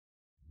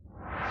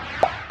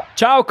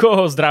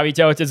Čauko, zdraví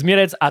ťa otec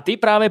Mirec a ty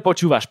práve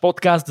počúvaš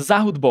podcast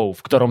Za hudbou,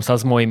 v ktorom sa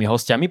s mojimi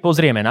hostiami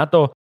pozrieme na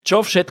to, čo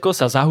všetko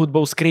sa za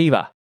hudbou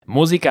skrýva.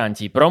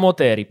 Muzikanti,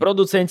 promotéri,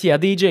 producenti a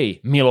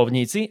DJ,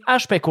 milovníci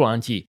a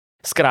špekulanti.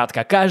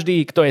 Skrátka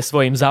každý, kto je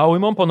svojím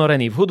záujmom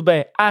ponorený v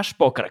hudbe až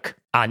po krk.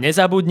 A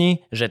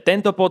nezabudni, že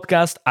tento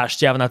podcast a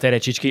šťavnaté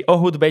rečičky o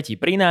hudbe ti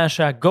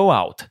prináša Go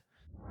Out.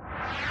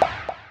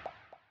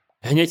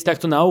 Hneď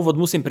takto na úvod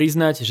musím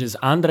priznať, že s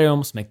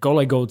Andrejom sme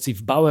kolegovci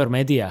v Bauer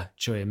Media,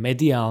 čo je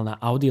mediálna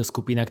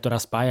audioskupina, ktorá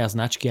spája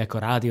značky ako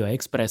Rádio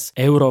Express,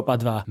 Európa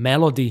 2,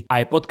 Melody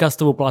a aj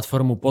podcastovú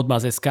platformu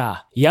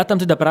Podmaz.sk. Ja tam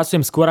teda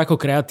pracujem skôr ako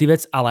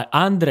kreatívec, ale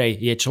Andrej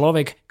je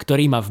človek,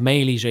 ktorý má v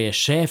maili, že je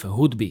šéf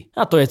hudby.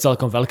 A to je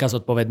celkom veľká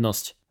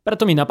zodpovednosť.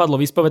 Preto mi napadlo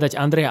vyspovedať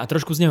Andreja a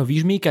trošku z neho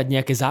vyžmýkať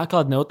nejaké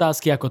základné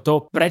otázky ako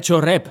to,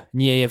 prečo rap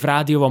nie je v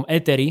rádiovom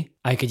éteri,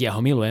 aj keď ja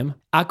ho milujem,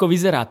 ako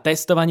vyzerá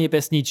testovanie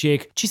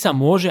pesničiek, či sa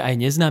môže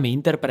aj neznámy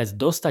interpret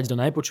dostať do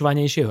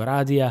najpočúvanejšieho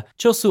rádia,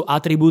 čo sú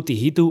atribúty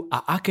hitu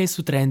a aké sú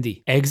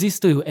trendy.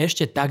 Existujú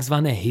ešte tzv.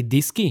 Hit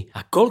disky?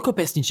 A koľko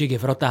pesničiek je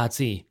v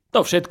rotácii?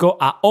 To všetko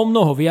a o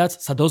mnoho viac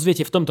sa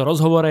dozviete v tomto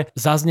rozhovore.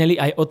 Zazneli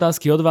aj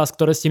otázky od vás,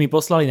 ktoré ste mi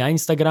poslali na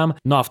Instagram.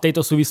 No a v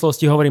tejto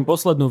súvislosti hovorím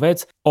poslednú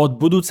vec. Od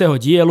budúceho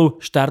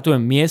dielu štartujem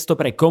miesto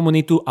pre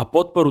komunitu a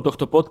podporu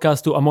tohto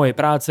podcastu a mojej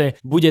práce.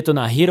 Bude to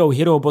na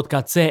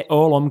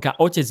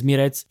herohero.co/Otec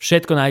Mirec.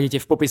 Všetko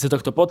nájdete v popise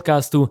tohto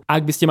podcastu.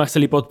 Ak by ste ma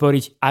chceli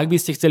podporiť, ak by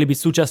ste chceli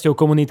byť súčasťou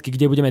komunitky,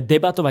 kde budeme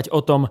debatovať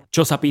o tom,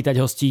 čo sa pýtať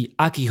hostí,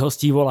 akých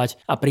hostí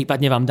volať a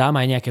prípadne vám dám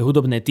aj nejaké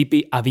hudobné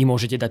tipy a vy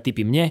môžete dať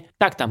tipy mne,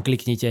 tak tam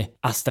kliknite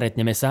a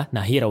stretneme sa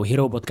na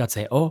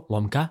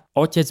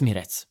herohero.co/Otec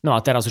Mirec. No a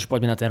teraz už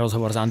poďme na ten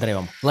rozhovor s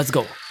Andrejom. Let's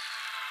go!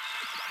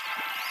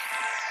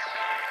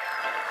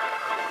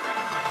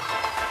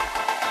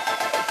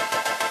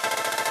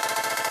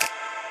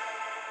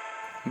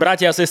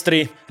 Bratia a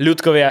sestry,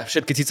 ľudkovia,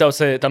 všetky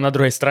cicavce tam na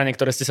druhej strane,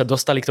 ktoré ste sa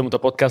dostali k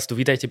tomuto podcastu,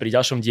 vítajte pri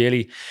ďalšom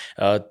dieli.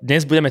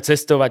 Dnes budeme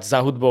cestovať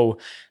za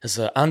hudbou s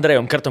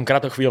Andrejom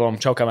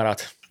Kratochvílom. Čau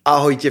kamarát.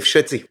 Ahojte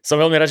všetci.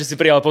 Som veľmi rád, že si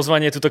prijal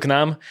pozvanie tuto k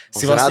nám.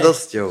 S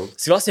radosťou.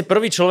 Si vlastne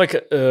prvý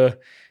človek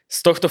z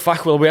tohto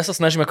fachu, lebo ja sa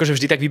snažím akože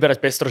vždy tak vyberať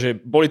pestro, že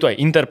boli tu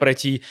aj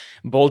interpreti,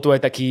 bol tu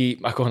aj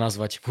taký, ako ho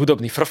nazvať,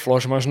 hudobný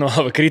frfloš možno,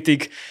 alebo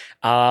kritik.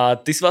 A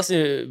ty si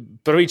vlastne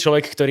prvý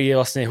človek, ktorý je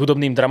vlastne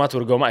hudobným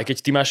dramaturgom, aj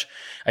keď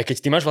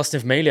ty máš vlastne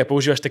v maili a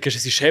používaš také,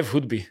 že si šéf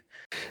hudby.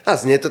 A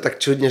znie to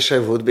tak čudne,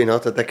 šéf hudby, no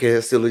to také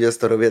si ľudia z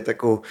toho robia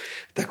takú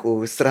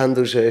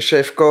srandu, že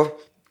šéfko.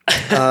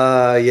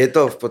 A je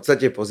to v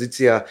podstate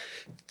pozícia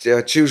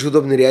či už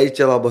hudobný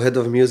riaditeľ, alebo head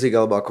of music,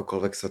 alebo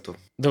akokoľvek sa to.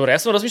 Dobre, ja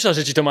som rozmýšľal,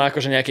 že či to má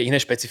akože nejaké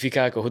iné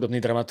špecifika ako hudobný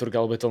dramaturg,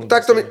 alebo to...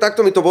 Takto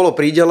mi to bolo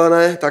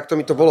pridelené, takto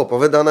mi to bolo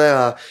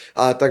povedané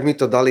a tak mi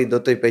to dali do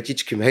tej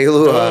petičky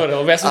mailu. Dobre,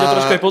 ja som ťa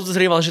trošku aj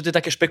podozrieval, že to je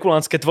také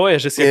špekulantské tvoje,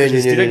 že si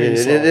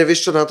Nie,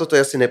 vieš čo, na toto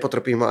ja si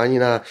nepotrpím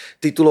ani na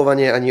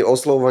titulovanie, ani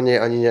oslovovanie,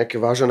 ani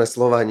nejaké vážené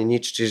slova, ani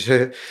nič,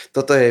 čiže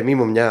toto je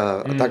mimo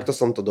mňa a takto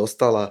som to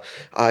dostal a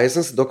ja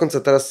som si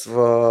dokonca teraz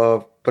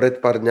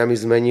pred pár dňami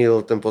zmenil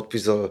ten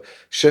podpis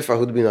šéfa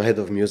hudby na head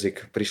of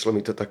music. Prišlo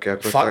mi to také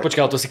ako... Fakt, počkaj,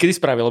 ale to si kedy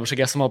spravil? Lebo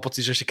však ja som mal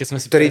pocit, že ešte keď sme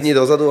si... 3 dní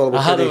dozadu, alebo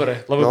Aha, kedy...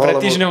 dobre, lebo pred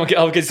týždňom,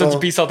 ale keď som ti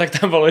písal, tak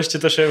tam bolo ešte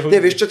to šéf hudby.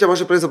 Nie, vieš čo ťa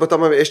môže prejsť, lebo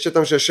tam máme ešte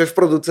tam, že šéf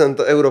producent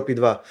Európy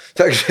 2.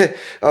 Takže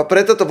a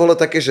preto to bolo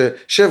také, že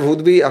šéf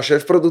hudby a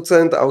šéf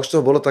producent a už to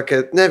bolo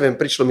také, neviem,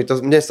 prišlo mi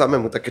to mne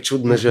samému také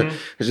čudné,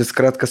 že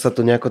skrátka sa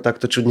to nejako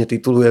takto čudne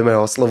titulujeme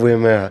a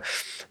oslovujeme a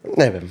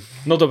neviem.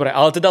 No dobre,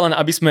 ale teda len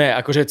aby sme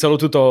akože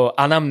celú túto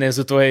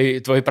anamnézu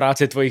tvojej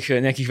práce, tvojich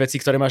nejakých vecí,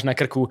 ktoré máš na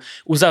krku,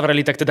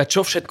 uzavreli, tak teda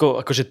čo všetko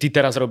akože ty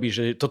teraz robíš?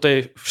 Že toto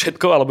je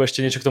všetko, alebo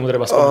ešte niečo k tomu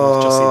treba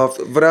spomenúť?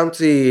 V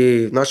rámci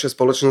našej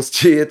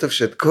spoločnosti je to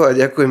všetko a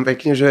ďakujem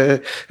pekne,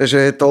 že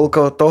je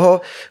toľko toho.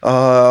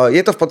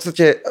 Je to v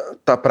podstate,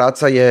 tá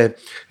práca je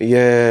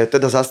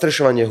teda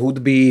zastrešovanie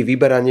hudby,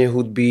 vyberanie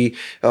hudby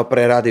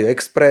pre Rádio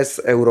Express,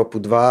 Európu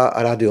 2 a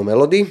Rádio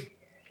Melody.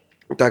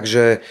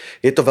 Takže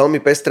je to veľmi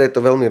pestré, je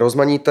to veľmi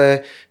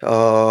rozmanité,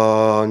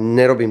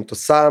 nerobím to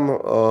sám,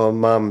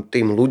 mám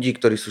tým ľudí,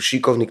 ktorí sú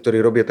šikovní,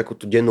 ktorí robia takú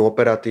tú dennú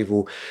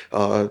operatívu,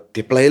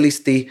 tie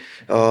playlisty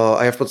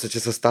a ja v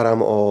podstate sa starám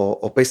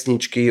o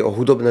pesničky, o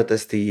hudobné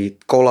testy,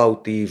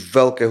 callouty,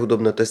 veľké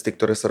hudobné testy,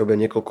 ktoré sa robia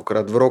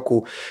niekoľkokrát v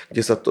roku,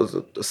 kde sa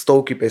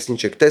stovky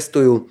pesničiek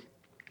testujú.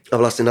 A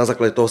vlastne na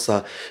základe toho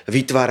sa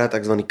vytvára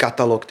tzv.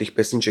 Katalóg tých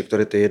pesničiek,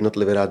 ktoré tie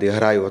jednotlivé rádia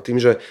hrajú. A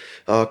tým, že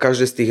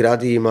každé z tých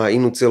rádií má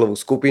inú cieľovú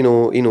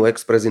skupinu, inú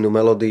Express, inú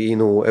Melody,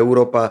 inú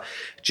Európa,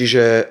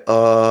 čiže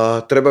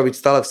treba byť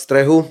stále v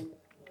strehu,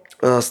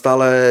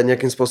 stále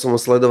nejakým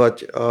spôsobom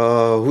sledovať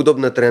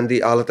hudobné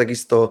trendy, ale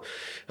takisto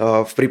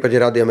v prípade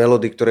Rádia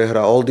Melody, ktoré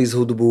hrá oldies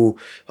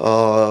hudbu,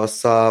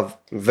 sa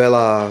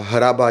veľa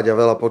hrabať a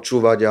veľa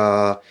počúvať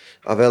a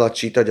veľa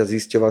čítať a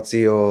zisťovať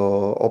si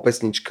o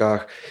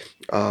pesničkách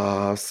a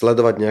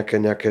sledovať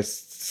nejaké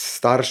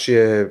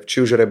staršie, či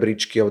už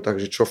rebríčky, alebo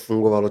takže čo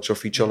fungovalo, čo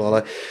fičalo,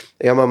 ale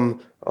ja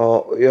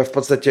v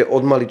podstate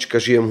od malička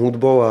žijem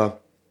hudbou a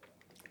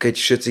keď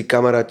všetci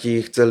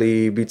kamaráti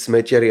chceli byť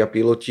smetiari a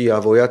piloti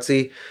a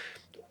vojaci.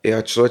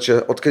 Ja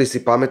človeče, odkedy si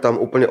pamätám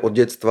úplne od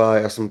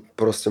detstva, ja som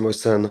proste, môj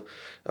sen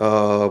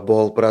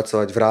bol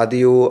pracovať v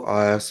rádiu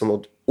a ja som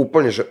od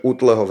úplne že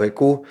útleho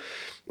veku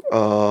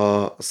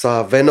sa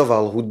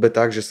venoval hudbe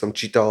tak, že som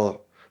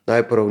čítal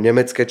najprv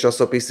nemecké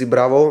časopisy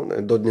Bravo,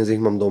 dodnes ich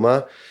mám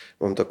doma.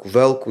 Mám takú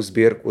veľkú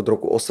zbierku od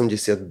roku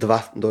 82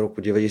 do roku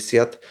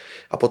 90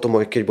 a potom,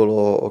 keď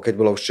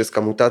bola už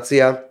česká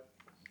mutácia,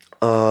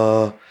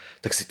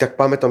 tak si tak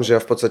pamätám, že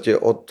ja v podstate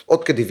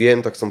odkedy viem,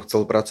 tak som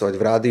chcel pracovať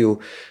v rádiu.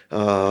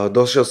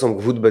 Došiel som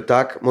k hudbe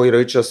tak, moji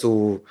rodičia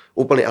sú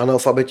úplne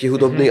analfabeti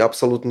hudobní,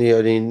 absolútni,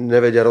 oni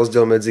nevedia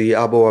rozdiel medzi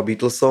ABBou a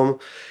Beatlesom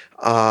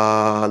a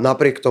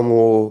napriek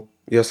tomu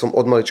ja som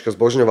od malička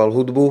zbožňoval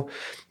hudbu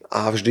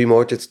a vždy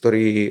môj otec,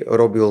 ktorý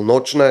robil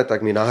nočné,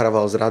 tak mi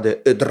nahrával z rádia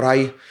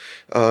Draj.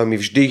 Mi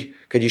vždy,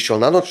 keď išiel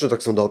na nočnú,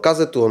 tak som dal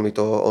kazetu, on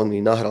mi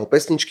nahral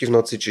pesničky v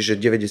noci, čiže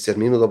 90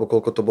 minút, alebo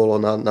koľko to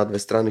bolo na dve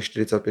strany,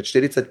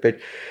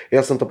 45-45.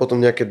 Ja som to potom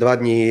nejaké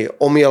 2 dní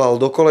omielal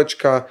do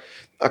kolečka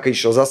a keď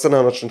išiel zase na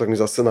nočnú, tak mi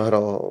zase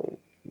nahral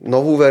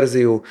novú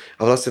verziu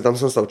a vlastne tam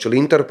som sa učil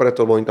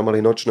interpretov, lebo oni tam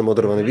mali nočné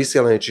moderované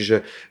vysielanie,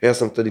 čiže ja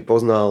som vtedy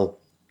poznal.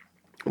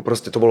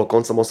 Proste to bolo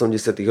koncom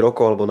 80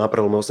 rokov alebo na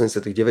prelome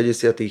 80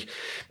 90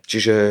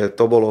 čiže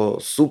to bolo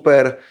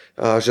super,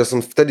 že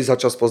som vtedy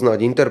začal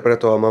spoznávať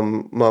interpretov a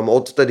mám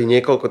odtedy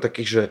niekoľko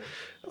takých, že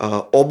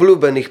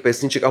obľúbených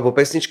pesničiek alebo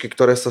pesničky,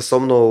 ktoré sa so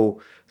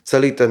mnou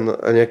celý ten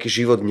nejaký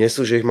život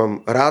nesú, že ich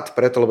mám rád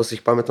preto, lebo si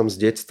ich pamätám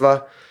z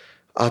detstva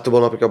a to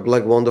bol napríklad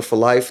Black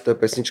Wonderful Life, to je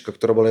pesnička,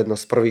 ktorá bola jedna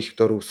z prvých,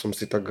 ktorú som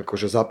si tak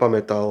akože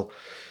zapamätal.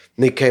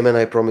 Nick Cave and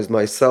I Promised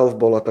Myself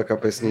bola taká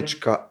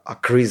pesnička a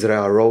Chris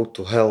Rea Road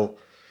to Hell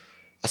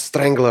a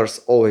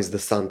Stranglers Always the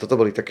Sun. Toto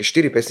boli také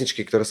 4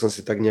 pesničky, ktoré som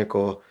si tak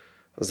nejako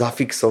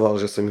zafixoval,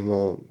 že som ich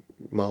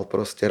mal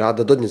proste rád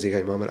a dodnes ich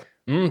aj mám rád.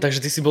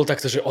 Takže ty si bol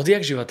takto, že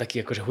odjak živa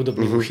taký akože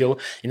hudobný úchyl.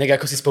 Inak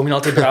ako si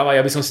spomínal tie Brava,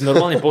 ja by som si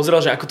normálne pozrel,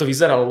 že ako to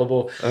vyzeralo,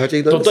 lebo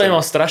toto ja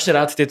mám strašne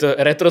rád, tieto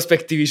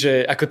retrospektívy, že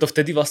ako to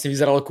vtedy vlastne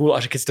vyzeralo cool a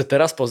že keď si to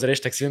teraz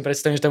pozrieš, tak si viem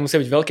predstaviť, že tam musia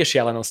byť veľké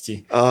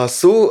šialenosti.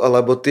 Sú,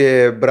 lebo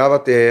tie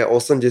Brava, tie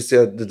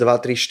 82,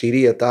 3,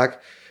 4 je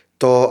tak,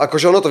 to,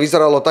 akože ono to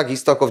vyzeralo tak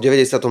isto ako v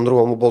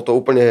 92. Bol to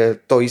úplne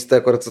to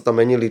isté, akorát sa tam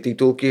menili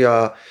titulky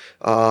a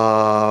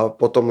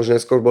potom už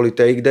neskôr boli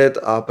Take That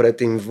a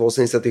predtým v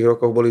 80.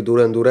 rokoch boli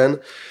Duran Duran.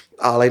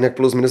 Ale inak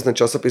plus minus ten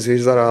časopis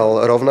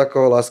vyzeral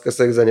rovnako, Láska,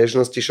 sex a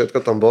nežnosti,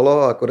 všetko tam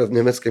bolo, akorát v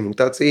nemeckej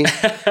mutácii.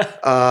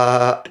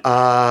 A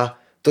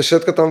to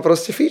všetko tam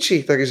proste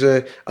fíči.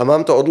 Takže, a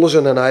mám to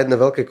odložené na jednej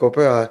veľkej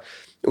kope a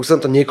už som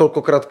to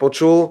niekoľkokrát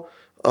počul,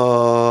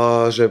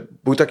 že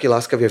buď taký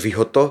láskavý,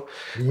 vyhod to.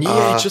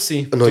 Nie, čo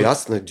si? No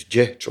jasné,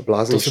 kde? Čo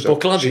blázniš? To sú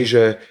poklady.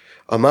 Čiže,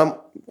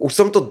 už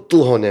som to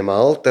dlho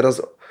nemal, teraz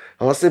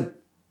vlastne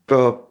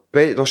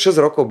 6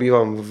 rokov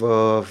bývam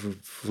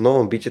v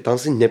novom byte, tam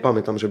si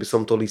nepamätám, že by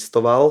som to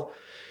listoval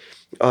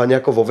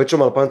nejako vo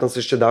väčšom, ale pamätám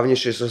si ešte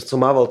dávnejšie, že som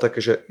mával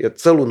také, že ja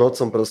celú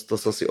noc som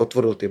si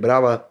otvoril tie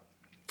Brava,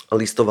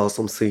 listoval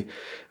som si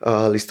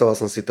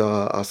to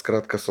a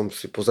skrátka som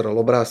si pozeral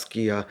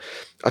obrázky a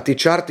tie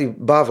čarty,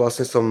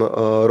 vlastne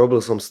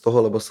robil som z toho,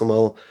 lebo som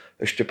mal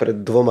ešte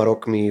pred 2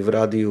 rokmi v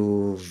rádiu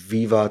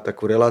Viva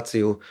takú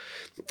reláciu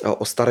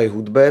o starej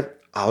hudbe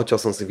a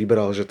odtiaľ som si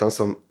vyberal, že tam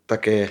som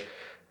také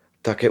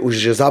už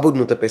že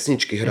zabudnuté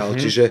pesničky hral.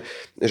 Čiže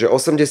že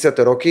 80.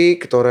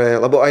 roky, ktoré,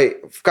 lebo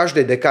aj v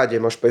každej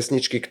dekáde máš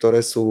pesničky,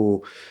 ktoré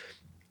sú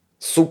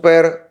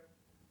super,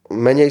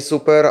 menej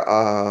super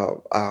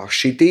a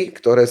shitty,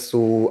 ktoré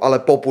sú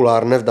ale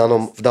populárne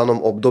v danom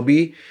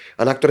období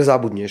a na ktoré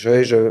zabudneš.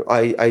 Že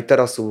aj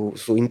teraz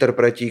sú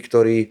interpreti,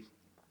 ktorí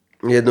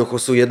jednoducho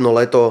sú jedno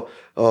leto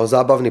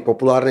zábavní,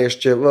 populárni,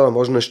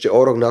 možno ešte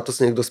o rok na to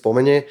si niekto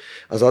spomenie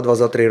a za 2,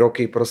 za 3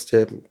 roky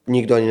proste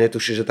nikto ani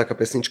netuší, že taká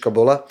pesnička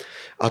bola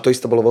a to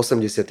isté bolo v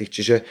 80.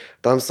 Čiže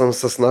tam som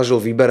sa snažil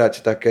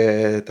vyberať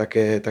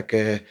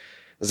také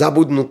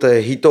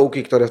zabudnuté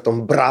hitovky, ktoré v tom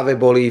Brave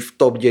boli v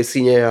top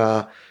 10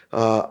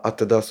 a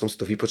teda som si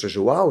to vypočul, že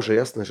wow, že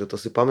jasné, že to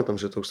si pamätám,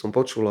 že to už som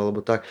počul,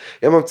 alebo tak.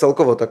 Ja mám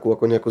celkovo takú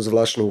ako nejakú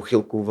zvláštnu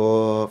uchylku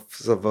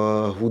v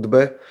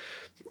hudbe,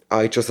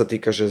 aj čo sa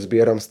týka, že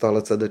zbieram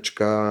stále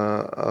CDčka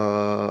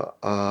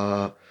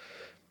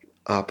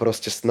a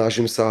proste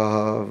snažím sa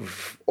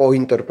o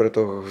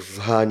interpretoch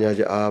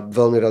zháňať a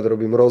veľmi rád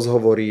robím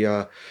rozhovory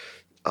a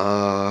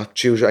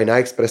či už aj na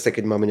Expresse,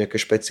 keď máme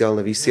nejaké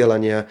špeciálne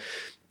vysielania,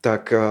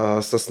 tak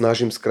sa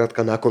snažím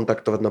skrátka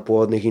nakontaktovať na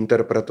pôvodných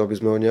interpretov, aby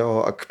sme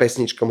k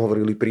pesničkám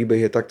hovorili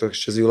príbehy, takto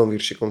ešte s Julom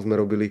Viršikom sme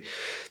robili.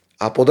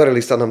 A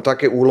podarili sa nám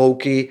také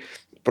úlovky,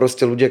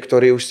 proste ľudia,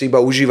 ktorí už si iba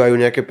užívajú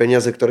nejaké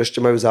peniaze, ktoré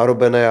ešte majú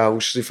zarobené a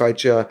už si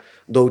fajčia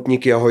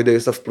doutníky a hojdajú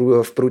sa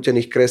v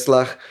prútených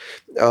kreslách.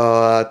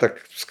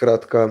 Tak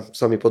skrátka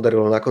sa mi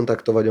podarilo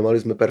nakontaktovať a mali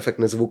sme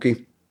perfektné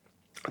zvuky.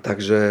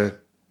 Takže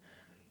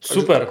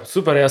Super,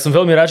 super. Ja som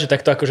veľmi rád, že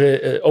takto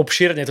akože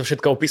obšírne to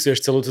všetko opisuješ,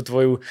 celú tú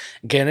tvoju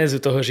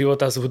genézu toho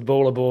života s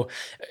hudbou, lebo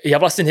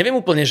ja vlastne neviem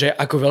úplne, že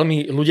ako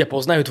veľmi ľudia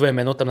poznajú tvoje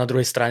meno tam na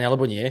druhej strane,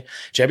 alebo nie.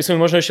 Čiže ja by som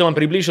mi možno ešte len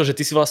priblížil, že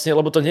ty si vlastne,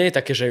 lebo to nie je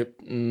také, že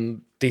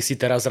ty si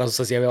teraz zrazu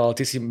sa zjavil, ale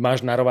ty si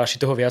máš na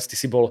rováši toho viac, ty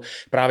si bol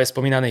práve v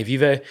spomínanej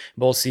Vive,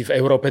 bol si v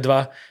Európe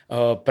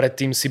 2,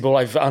 predtým si bol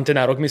aj v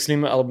Antena Rock,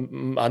 myslím,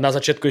 a na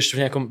začiatku ešte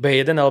v nejakom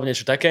B1 alebo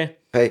niečo také.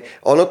 Hej,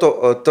 ono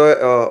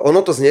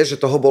to znie,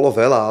 že toho bolo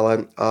veľa,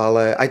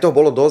 ale aj toho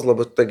bolo dosť,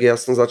 lebo tak ja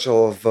som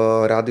začal v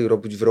rádiu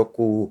robiť v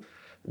roku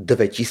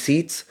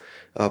 2000,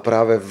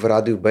 práve v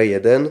rádiu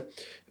B1.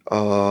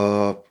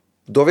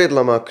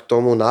 Doviedla ma k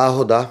tomu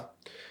náhoda.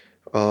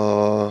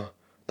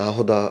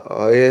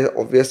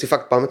 Ja si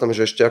fakt pamätám,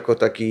 že ešte ako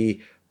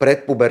taký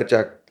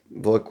predpuberťak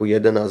v veku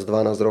 11-12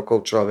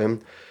 rokov, čo ja viem.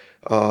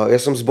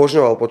 Ja som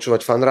zbožňoval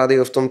počúvať fan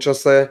rádio v tom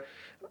čase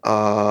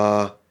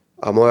a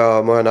moja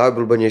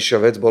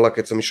najobľúbenejšia vec bola,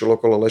 keď som išiel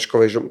okolo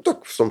Leškovej, že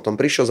tak som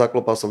tam prišiel,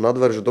 zaklopal som na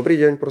dver, že dobrý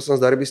deň, prosím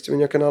vás, dali by ste mi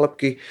nejaké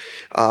nálepky.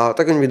 A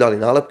tak oni mi dali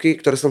nálepky,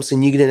 ktoré som si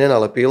nikde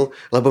nenalepil,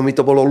 lebo mi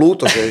to bolo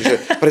ľúto,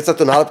 že predsa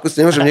tú nálepku si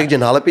nemôžem niekde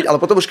nalepiť,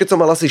 ale potom už keď som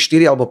mal asi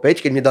 4 alebo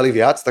 5, keď mi dali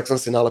viac, tak som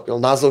si nalepil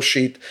na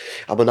zošit,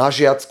 alebo na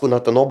žiacku, na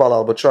ten obal,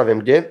 alebo čo ja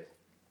viem kde.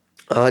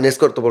 A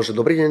neskôr to bol, že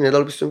dobrý deň,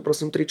 nedali by ste mi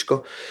prosím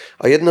tričko.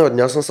 A jedného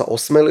dňa som sa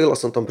osmelil a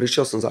som tam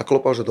prišiel, som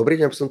zaklopal, že dobrý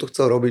deň, by som to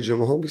chcel robiť, že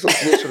mohol by som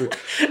si niečo robiť.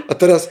 A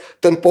teraz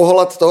ten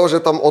pohľad z toho,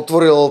 že tam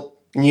otvoril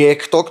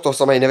niekto, kto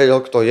som aj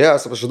nevedel, kto je, a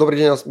som povedal, že dobrý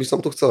deň, by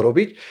som to chcel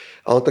robiť.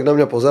 A on tak na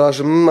mňa pozerá,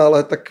 že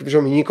ale tak, že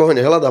my nikoho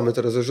nehľadáme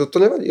teraz, že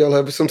to nevadí, ale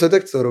ja by som to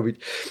tak chcel robiť.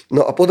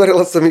 No a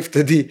podarila sa mi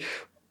vtedy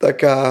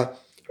taká,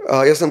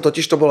 ja som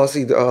totiž to bol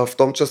asi v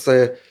tom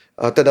čase,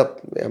 a teda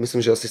ja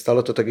myslím, že asi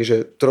stále to tak je, že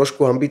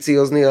trošku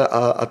ambiciózny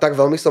a tak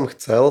veľmi som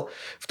chcel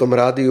v tom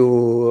rádiu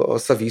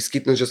sa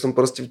vyskytnúť, že som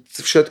proste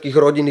všetkých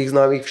rodinných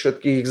známych,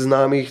 všetkých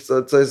známych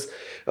cez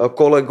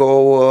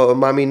kolegov,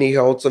 maminých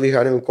a otcových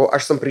a neviem,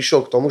 až som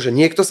prišiel k tomu, že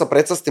niekto sa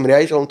predsa s tým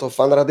riaditeľom toho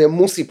fan rádia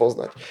musí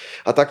poznať.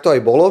 A tak to aj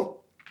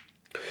bolo,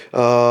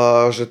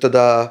 že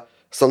teda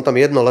som tam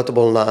jedno leto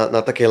bol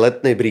na takej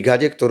letnej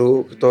brigáde,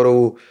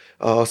 ktorú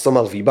som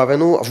mal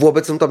vybavenú a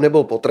vôbec som tam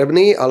nebol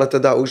potrebný, ale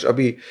teda už,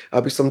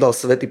 aby som dal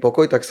svätý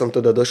pokoj, tak som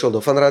teda došiel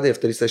do fanrádia,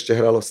 vtedy sa ešte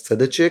hralo z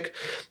CD-čiek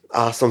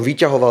a som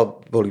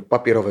vyťahoval, boli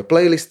papierové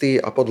playlisty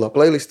a podľa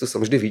playlistu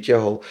som vždy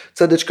vyťahol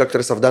CD-čka,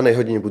 ktoré sa v danej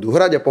hodine budú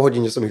hrať a po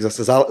hodine som ich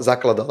zase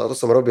zakladal. A to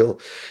som robil,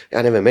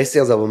 ja neviem,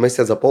 mesiac alebo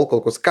mesiac a pol,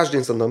 koľko s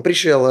každým som tam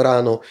prišiel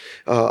ráno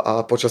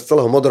a počas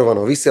celého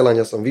moderovaného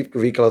vysielania som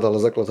vykladal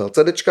a zakladal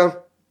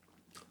CD-čka.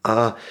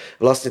 A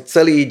vlastne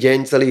celý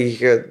deň, celých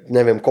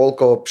neviem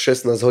koľko,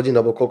 16 hodín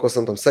alebo koľko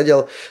som tam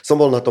sedel, som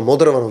bol na tom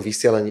moderovanom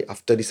vysielaní a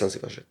vtedy som si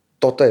povedal, že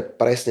toto je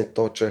presne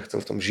to, čo ja chcem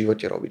v tom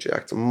živote robiť, že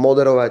ja chcem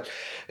moderovať,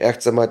 ja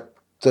chcem mať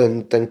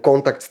ten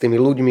kontakt s tými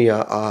ľuďmi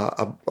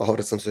a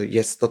hovoril som si,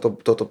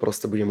 toto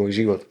proste bude môj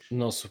život.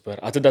 No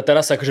super. A teda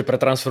teraz sa akože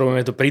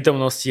pretransformujeme do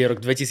prítomnosti,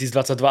 rok 2022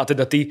 a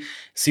teda ty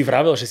si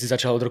vravel, že si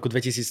začal od roku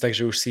 2000,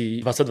 takže už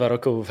si 22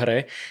 rokov v hre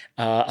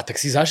a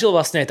tak si zažil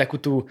vlastne aj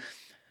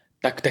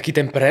taký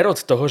ten prerod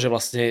toho, že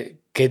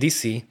vlastne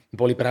kedysi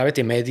boli práve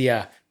tie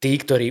médiá tí,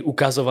 ktorí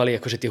ukazovali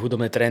akože tie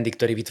hudobné trendy,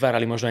 ktorí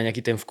vytvárali možno aj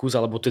nejaký ten vkus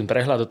alebo ten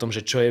prehľad o tom,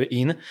 že čo je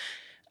in.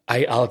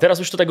 Ale teraz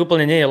už to tak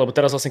úplne nie je, lebo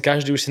teraz vlastne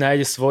každý už si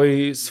nájde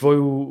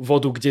svoju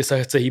vodu, kde sa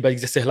chce hýbať,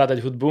 kde chce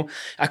hľadať hudbu.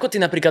 Ako ty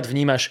napríklad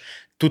vnímaš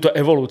túto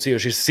evolúciu?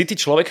 Že si ty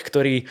človek,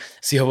 ktorý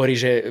si hovorí,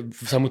 že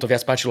sa mu to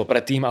viac páčilo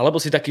predtým, alebo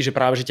si taký, že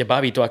práve že ťa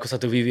baví to, ako sa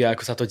to vyvíja,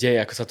 ako sa to deje,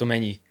 ako sa to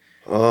mení?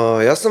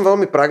 Ja som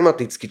veľmi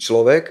pragmatický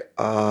človek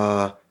a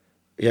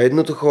ja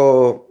jednoducho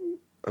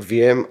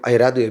viem, aj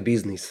rádio je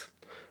biznis.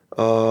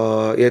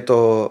 Je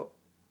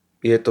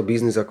to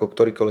biznis ako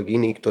ktorýkoľvek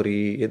iný,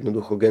 ktorý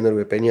jednoducho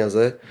generuje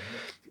peniaze.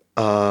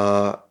 A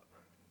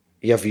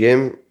ja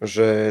viem,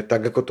 že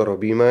tak, ako to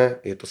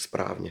robíme, je to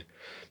správne.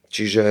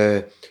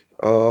 Čiže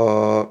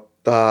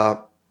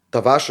tá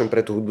vášeň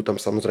pre tú hudbu tam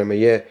samozrejme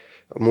je.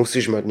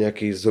 Musíš mať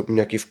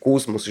nejaký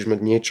vkus, musíš mať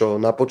niečo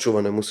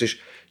napočúvané.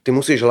 Ty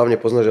musíš hlavne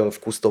poznať ale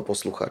vkus toho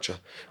poslucháča.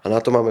 A na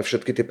to máme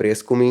všetky tie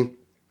prieskumy.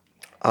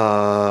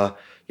 A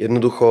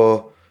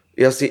jednoducho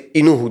ja si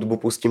inú hudbu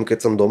pustím,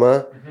 keď som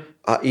doma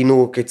a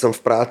inú, keď som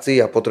v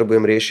práci a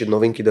potrebujem riešiť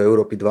novinky do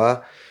Európy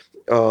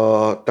 2,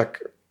 tak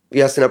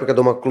ja si napríklad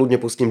doma kľudne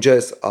pustím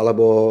jazz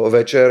alebo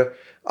večer,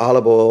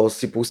 alebo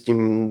si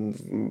pustím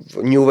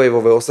new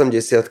waveové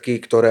 80-ky,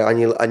 ktoré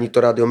ani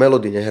to rádio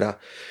Melody nehrá.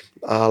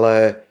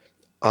 Ale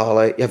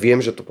ja viem,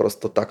 že to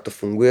prosto takto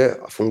funguje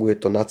a funguje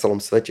to na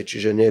celom svete,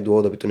 čiže nie je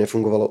dôvod, aby to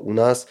nefungovalo u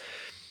nás.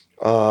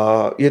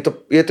 Je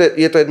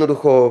to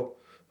jednoducho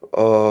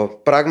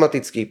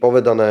pragmaticky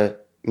povedané,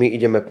 my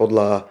ideme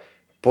podľa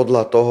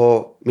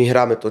toho, my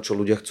hráme to, čo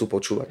ľudia chcú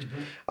počúvať.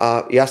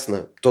 A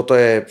jasné, toto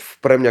je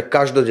pre mňa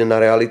každodenná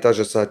realita,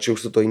 že či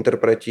už sú to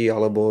interpreti,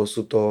 alebo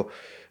sú to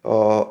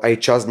aj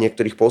časť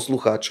niektorých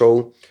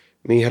poslucháčov,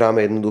 my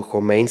hráme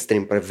jednoducho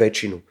mainstream pre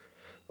väčšinu.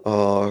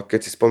 Keď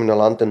si spomínal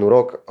Antenu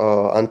Rock,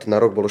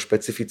 Antena Rock bolo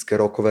špecifické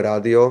rockové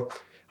rádio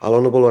ale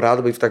ono bolo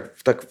rádoby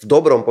v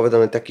dobrom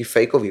povedané taký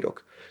fejkový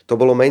rock. To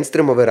bolo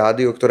mainstreamové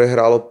rádio, ktoré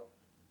hralo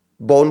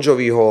Bon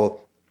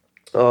Joviho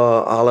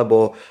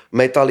alebo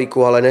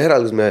Metalliku, ale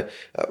nehrali sme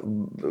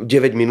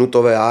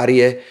 9-minútové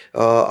árie,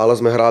 ale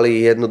sme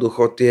hrali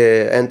jednoducho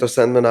tie Enter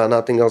Sandman a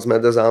Nothing Else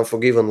Matters a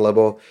Unforgiven,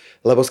 lebo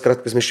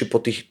skrátka sme šli po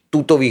tých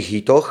tutových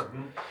hitoch,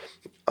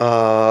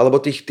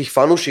 alebo tých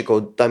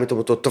fanúšikov, dajme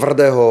tomu to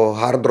tvrdého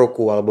hard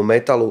rocku alebo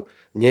metalu,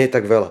 nie je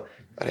tak veľa.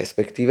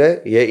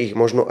 Respektíve je ich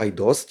možno aj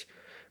dosť,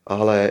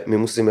 ale my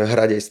musíme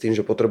hrať aj s tým,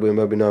 že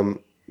potrebujeme,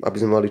 aby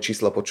sme mali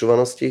čísla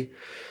počúvanosti,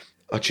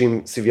 a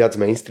čím si viac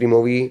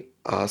mainstreamový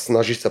a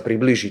snažíš sa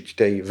priblížiť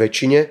tej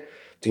väčšine,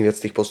 tým viac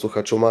tých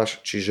poslucháčov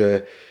máš.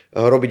 Čiže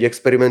robiť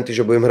experimenty,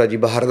 že budem hrať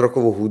iba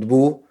hardrockovú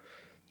hudbu,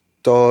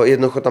 to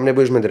jednoducho tam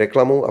nebudeš mať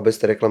reklamu a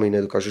bez tej reklamy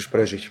nedokážeš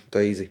prežiť.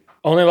 To je easy.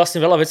 Ono je vlastne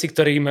veľa vecí,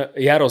 ktorým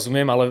ja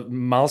rozumiem, ale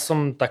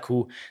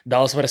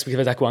dal som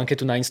respektíve takú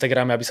anketu na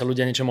Instagrame, aby sa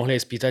ľudia niečo mohli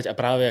aj spýtať a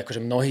práve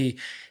akože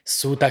mnohí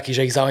sú takí,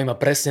 že ich zaujíma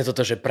presne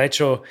toto, že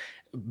prečo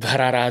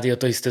hrá rádio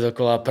to isté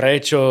dokola,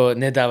 prečo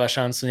nedáva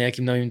šancu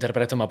nejakým novým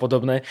interpretom a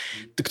podobné.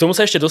 K tomu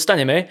sa ešte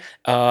dostaneme,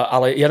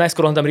 ale ja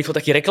najskôr len dám rýchlo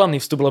taký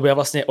reklamný vstup, lebo ja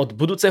vlastne od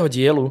budúceho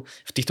dielu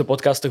v týchto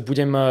podcastoch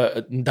budem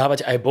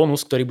dávať aj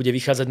bonus, ktorý bude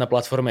vychádzať na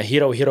platforme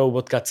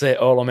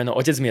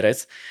hero.co/Otec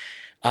Mirec.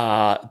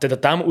 A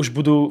teda tam už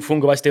budú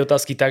fungovať tie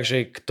otázky tak,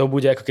 že kto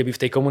bude ako keby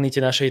v tej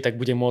komunite našej, tak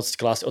bude môcť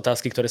klásť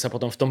otázky, ktoré sa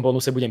potom v tom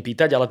bonuse budem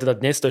pýtať, ale teda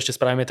dnes to ešte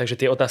spravíme tak,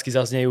 že tie otázky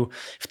zaznejú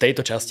v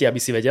tejto časti,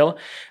 aby si vedel.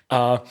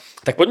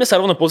 Tak poďme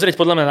sa rovno pozrieť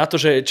podľa mňa na to,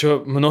 že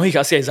čo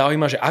mnohých asi aj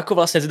zaujíma, že ako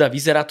vlastne teda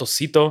vyzerá to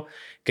sito,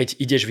 keď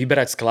ideš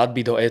vyberať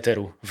skladby do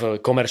éteru v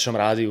komerčnom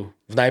rádiu,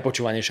 v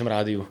najpočúvanejšom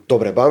rádiu.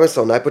 Dobre, bavíme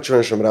sa o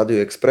najpočúvanejšom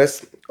rádiu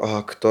Express,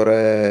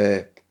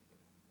 ktoré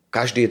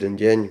každý jeden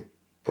deň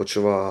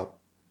počúva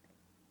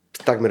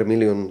takmer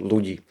 1 000 000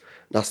 ľudí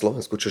na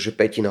Slovensku, čo je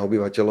 1/5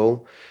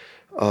 obyvateľov,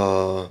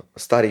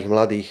 starých,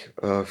 mladých,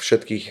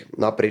 všetkých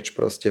naprieč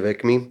proste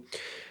vekmi.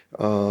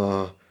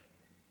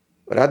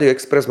 Radio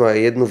Express má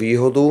jednu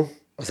výhodu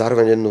a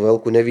zároveň jednu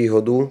veľkú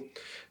nevýhodu,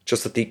 čo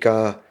sa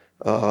týka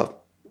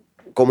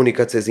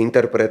komunikácie s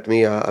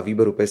interpretmi a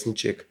výberu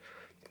pesničiek.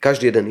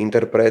 Každý jeden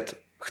interpret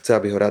chce,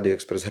 aby ho Radio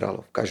Express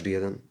hralo. Každý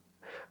jeden.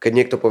 Keď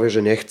niekto povie,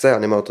 že nechce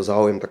a nemá o to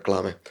záujem, tak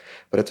klame.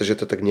 Pretože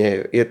to tak nie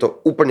je. Je to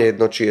úplne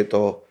jedno, či je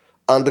to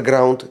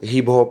underground,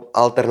 hip-hop,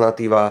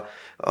 alternatíva,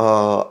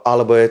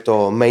 alebo je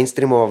to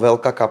mainstreamová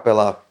veľká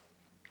kapela.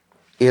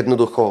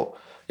 Jednoducho,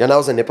 ja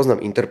naozaj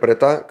nepoznám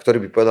interpreta,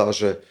 ktorý by povedal,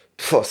 že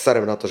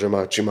serem na to, že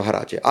či ma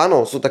hráte.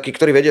 Áno, sú takí,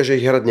 ktorí vedia, že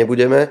ich hrať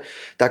nebudeme,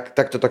 tak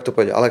to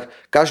povedia. Ale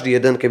každý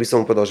jeden, keby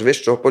som mu povedal, že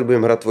vieš čo, poď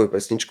budeme hrať tvoju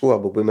pesničku,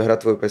 alebo budeme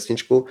hrať tvoju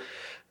pesničku,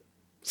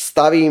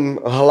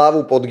 stavím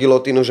hlavu pod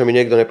gilotínu, že mi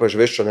niekto nepovie,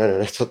 že vieš čo,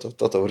 ne,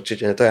 toto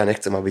určite ne, to ja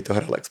nechcem, aby to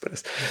hral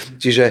Express.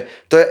 Čiže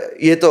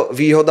je to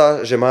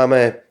výhoda, že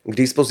máme k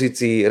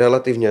dispozícii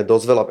relatívne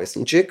dosť veľa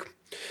pesničiek,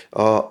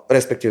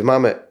 respektíve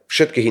máme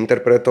všetkých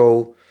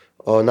interpretov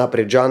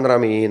naprieč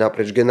žánrami,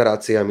 naprieč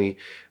generáciami,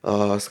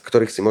 z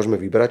ktorých si môžeme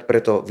vybrať,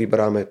 preto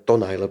vyberáme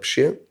to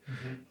najlepšie.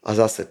 A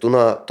zase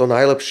to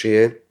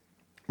najlepšie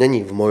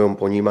není v mojom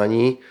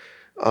ponímaní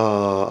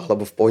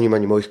alebo v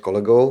ponímaní mojich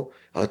kolegov,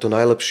 ale to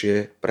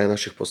najlepšie pre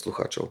našich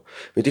poslucháčov.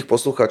 My tých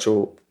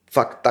poslucháčov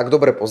fakt tak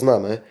dobre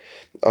poznáme,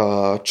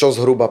 čo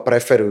zhruba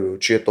preferujú,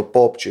 či je to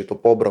pop, či je to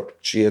pop rock,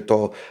 či je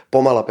to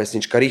pomalá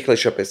pesnička,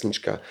 rýchlejšia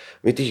pesnička.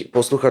 My tých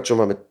poslucháčov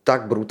máme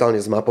tak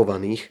brutálne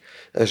zmapovaných,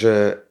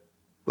 že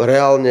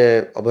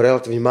reálne, alebo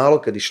relatívne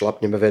málo kedy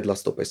šlapneme vedľa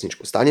s tou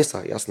pesničkou. Stane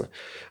sa, jasné.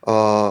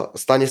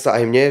 Stane sa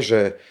aj mne,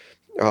 že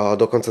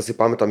dokonca si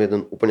pamätám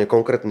jeden úplne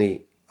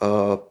konkrétny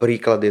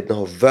príklad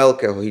jedného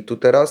veľkého hitu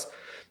teraz,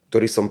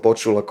 ktorý som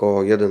počul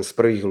ako jeden z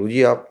prvých ľudí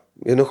a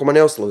jednoducho ma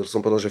neoslovil.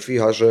 Som povedal, že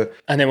fíha, že...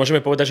 A nemôžeme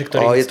povedať, že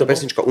ktorý... Je to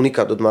pesnička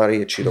Unikát od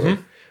Márie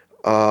Čírovej.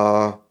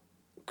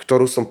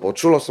 Ktorú som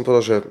počul a som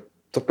povedal, že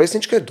tá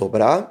pesnička je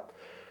dobrá,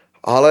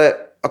 ale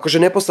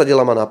akože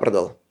neposadila ma na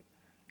prdel.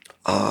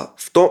 A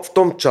v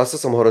tom čase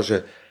som hovoril, že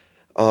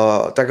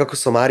tak ako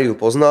som Máriu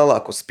poznal,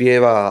 ako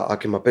spieva,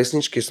 aké má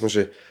pesničky, som,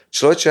 že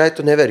človeče, aj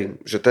to neverím.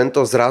 Že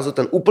zrazu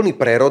ten úplný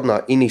prerod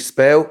na iný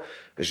spev,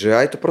 že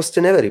aj to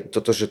proste neverím.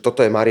 Že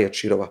toto je Mária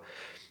Čírova.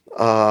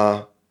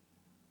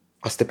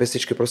 A z tej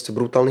pesničky proste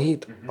brutálny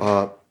hit.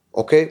 A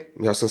OK,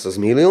 ja som sa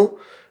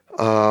zmýlil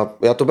a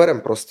ja to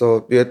berem proste.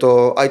 Je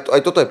to,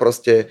 aj toto je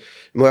proste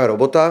moja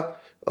robota.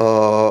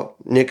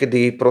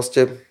 Niekedy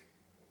proste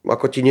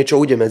ako ti niečo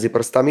ujde medzi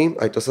prstami,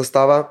 aj to sa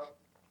stáva,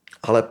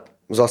 ale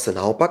zase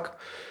naopak.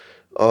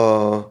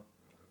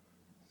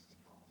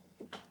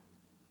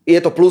 Je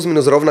to plus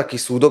minus rovnaký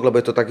súdok, lebo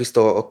je to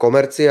takisto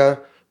komercia.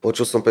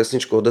 Počul som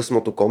pesničku od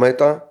Desmotu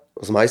Kometa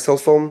s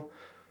Myselfom,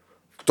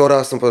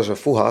 ktorá som povedal,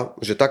 že fúha,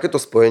 že takéto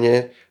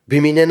spojenie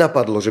by mi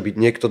nenapadlo, že by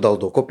niekto dal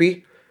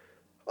dokopy.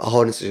 A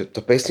hovorím si, že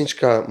tá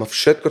pesnička má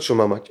všetko, čo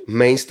má mať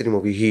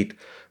mainstreamový hit.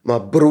 Má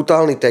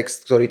brutálny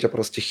text, ktorý ťa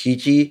proste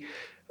chytí,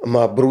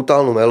 má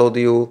brutálnu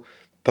melódiu,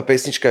 tá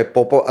pesnička je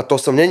popo, a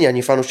to som není ani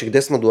fanúšik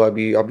Desmodu,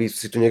 aby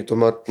si tu niekto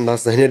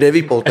nás hneď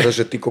nevypol, teda,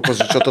 že ty kokos,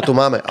 že čo to tu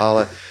máme,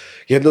 ale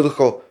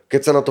jednoducho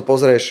keď sa na to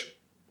pozrieš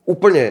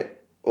úplne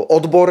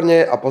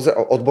odborne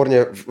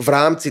odborne v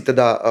rámci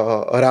teda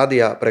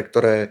rádia, pre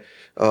ktoré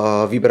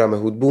vyberáme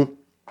hudbu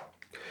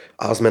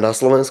a sme na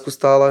Slovensku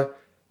stále,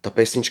 tá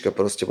pesnička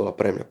proste bola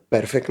pre mňa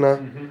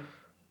perfektná.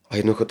 A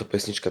jednoducho tá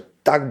pesnička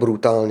tak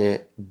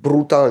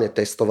brutálne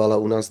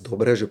testovala u nás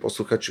dobre, že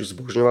posluchači ju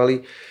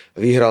zbožňovali.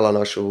 Vyhrala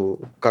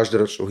našu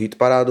každoročnú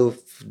hitparádu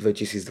v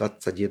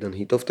 2021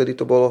 hitov vtedy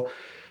to bolo.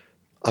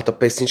 A tá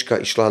pesnička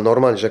išla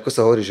normálne, že ako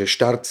sa hovorí, že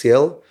štart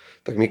cieľ,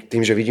 tak my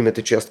tým, že vidíme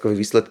tie čiastkové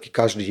výsledky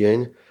každý deň,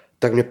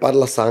 tak mne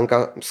padla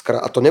sánka,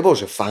 a to nebol,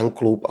 že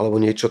fanklub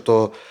alebo niečo,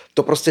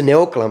 to proste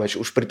neoklameš.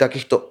 Už pri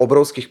takýchto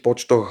obrovských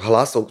počtoch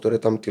hlasov,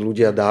 ktoré tam tí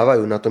ľudia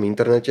dávajú na tom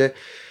internete,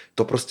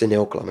 to proste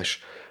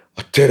neoklameš.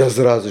 A teraz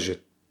zrazu,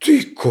 že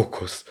ty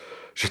kokos,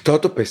 že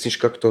táto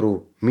pesnička,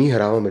 ktorú my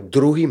hrávame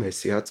druhý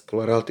mesiac,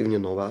 bola relatívne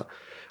nová,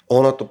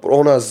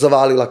 ona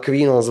zvalila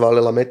Queen, ona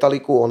zvalila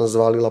Metallicu, ona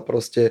zvalila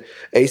proste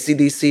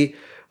AC/DC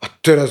a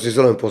teraz si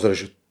len pozrie,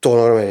 že to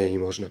normálne nie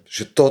je možné,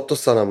 že toto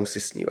sa nám musí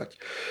snívať.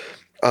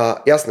 A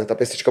jasné, tá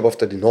pesnička bola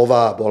vtedy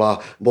nová,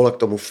 bola k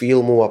tomu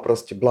filmu a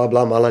proste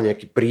blabla, mala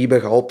nejaký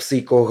príbeh a o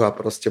psíkoch a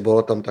proste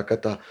bola tam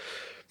taká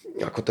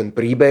ako ten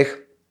príbeh,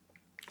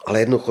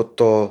 ale jednoducho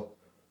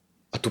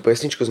a tú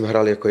pesničku sme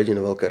hrali ako jediné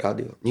veľké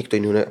rádio. Nikto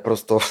iný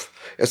prosto.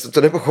 Ja som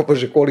to nepochopil,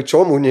 že kvôli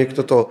čomu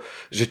niekto to,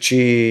 že či...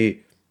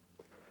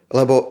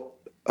 Lebo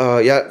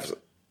ja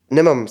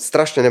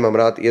strašne nemám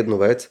rád jednu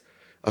vec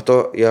a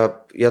to ja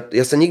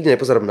sa nikdy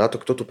nepozerám na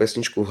to, kto tú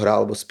pesničku hrá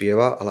alebo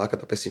spieva, ale aká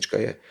tá pesnička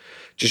je.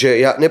 Čiže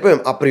ja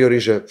nepoviem a priori,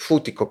 že fú,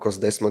 ty kokos,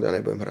 Desmod, ja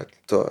nebudem hrať.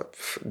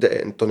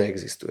 To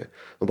neexistuje.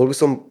 No bol by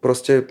som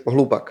proste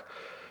hlúpak.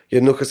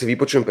 Jednoducho si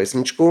vypočujem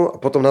pesničku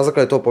a potom na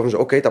základe toho poviem, že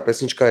OK, tá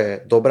pesnička je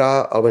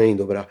dobrá alebo nie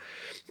je dobrá.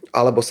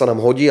 Alebo sa nám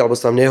hodí, alebo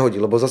sa nám nehodí.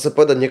 Lebo zase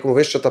povedať niekomu,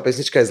 vieš čo, tá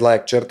pesnička je zlá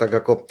jak čert, tak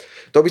ako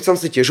to by som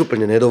si tiež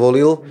úplne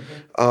nedovolil.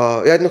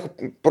 A ja jednoducho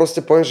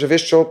proste poviem, že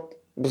vieš čo,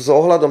 s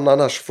ohľadom na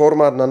náš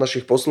formát, na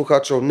našich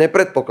poslucháčov,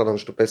 nepredpokladám,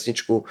 že tú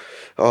pesničku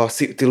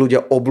si tí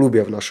ľudia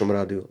obľúbia v našom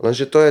rádiu.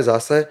 Lenže to je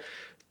zase,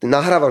 ty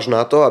nahrávaš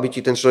na to, aby ti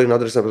ten človek na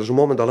druhej strane povedal, že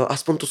moment, ale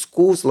aspoň to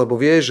skús, lebo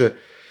vieš, že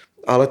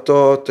ale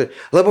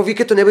lebo vy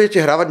keď to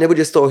nebudete hrávať,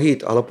 nebude z toho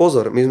hit. Ale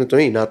pozor, my sme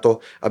to nie na to,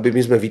 aby my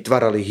sme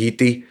vytvárali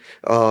hity.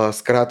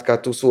 Skrátka,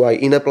 tu sú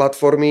aj iné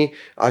platformy.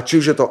 A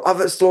či už je to,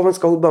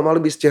 slovenská hudba, mali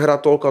by ste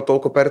hrať toľko a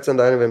toľko percent,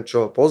 a ja neviem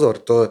čo.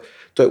 Pozor, to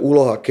je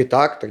úloha. Keď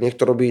tak nech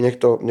to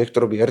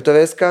robí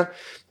RTVSka.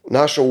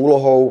 Našou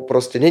úlohou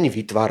proste není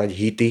vytvárať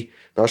hity.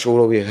 Našou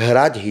úlohou je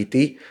hrať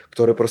hity,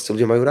 ktoré proste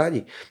ľudia majú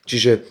rádi.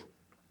 Čiže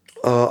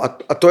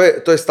a to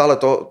je stále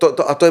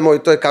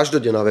to je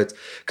každodenná vec.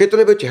 Keď to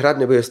nebudete hrať,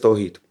 nebude z toho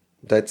hit.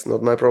 That's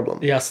not my problem.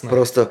 Jasné.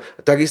 Prosto,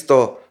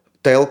 takisto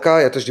telka,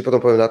 ja to vždy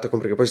potom poviem na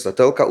takom príklade,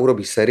 telka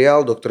urobí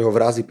seriál, do ktorého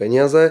vrazí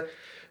peniaze.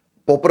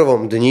 Po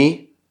prvom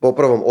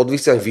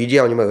odvysianí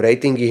vidia, oni majú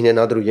ratingy hneď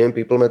na druhý deň,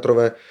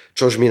 peoplemetrové,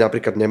 čož my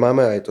napríklad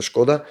nemáme a je to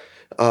škoda.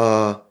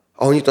 A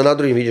oni to na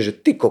druhý deň vidia, že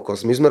ty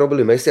kokos, my sme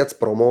robili mesiac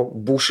promo,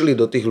 bušili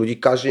do tých ľudí,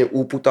 každý deň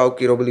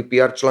úputávky, robili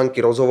PR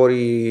články,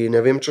 rozhovory,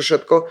 neviem čo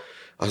všetko.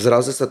 A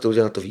zrazu sa tí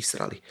ľudia na to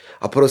vysrali.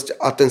 A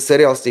ten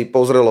seriál si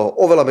pozrelo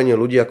oveľa menej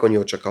ľudí, ako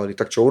oni očakávali.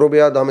 Tak čo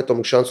urobia? Dáme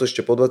tomu šancu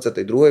ešte po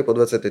 22., po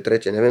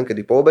 23., neviem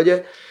kedy po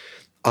obede.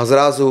 A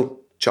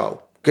zrazu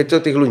čau. Keď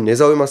to tých ľudí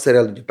nezaujíma,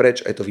 seriál ide preč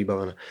a je to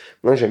vybavené.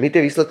 Lenže my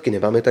tie výsledky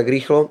nemáme tak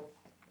rýchlo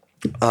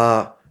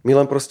a my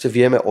len proste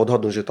vieme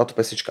odhadnúť, že táto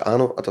pesnička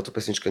áno a táto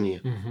pesnička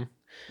nie. Mm-hmm.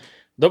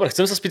 Dobre,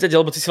 chcem sa spýtať,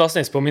 lebo ty si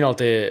vlastne spomínal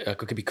tie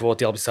ako keby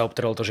kvóty, alebo sa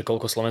obtrelo to, že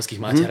koľko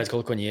slovenských máte hrať,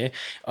 koľko nie.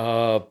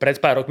 Pred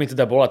pár rokmi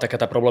teda bola taká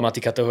tá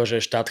problematika toho,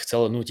 že štát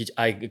chcel nútiť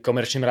aj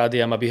komerčným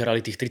rádiám, aby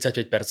hrali tých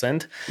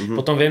 35%.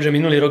 Potom viem, že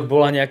minulý rok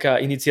bola nejaká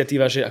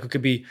iniciatíva, že ako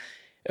keby,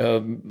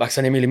 ak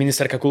sa nemýli,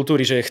 ministerka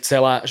kultúry, že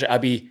chcela, že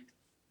aby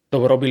to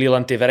robili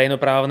len tie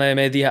verejnoprávne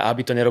médiá,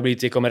 aby to nerobili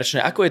tie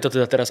komerčné. Ako je to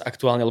teda teraz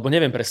aktuálne? Lebo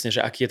neviem presne,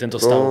 že aký je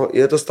tento stav. No,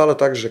 je to stále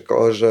tak, že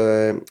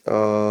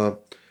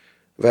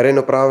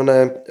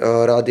verejnoprávne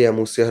rádia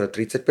musia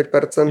hrať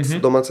 35% z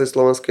domácej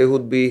slovenskej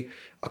hudby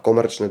a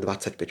komerčné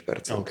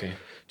 25%. Okay.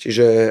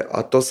 Čiže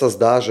a to sa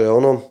zdá, že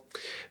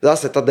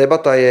zase tá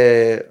debata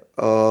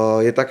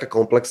je taká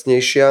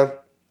komplexnejšia.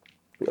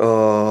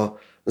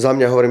 Za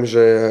mňa hovorím,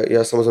 že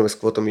ja samozrejme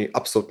s kvótami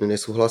absolútne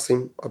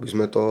nesúhlasím,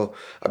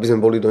 aby sme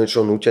boli do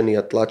niečoho nútení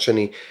a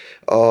tlačení.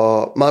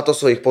 Má to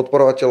svojich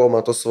podporovateľov,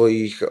 má to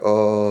svojich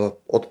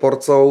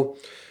odporcov.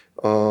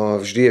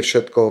 Vždy je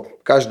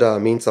všetko, každá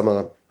minca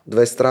má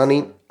dve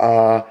strany.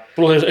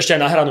 Plus ešte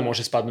aj na hranu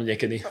môže spadnúť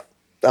niekedy.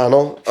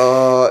 Áno,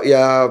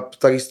 ja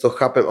takisto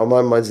chápem a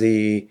mám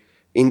medzi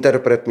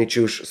interpretmi,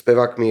 či už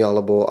spevákmi,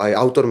 alebo aj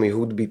autormi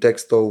hudby,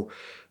 textov,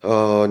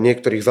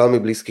 niektorých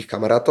veľmi blízkych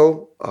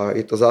kamarátov. A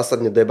je to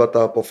zásadne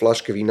debata po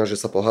fľaške vína, že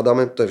sa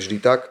pohádame, to je vždy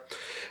tak.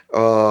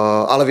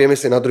 Ale vieme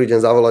si na druhý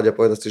deň zavolať a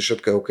povedať si, že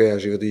všetko je OK a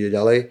život ide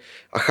ďalej.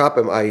 A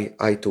chápem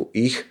aj tú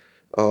ich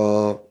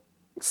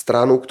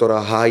stranu,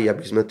 ktorá hájí,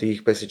 aby sme tých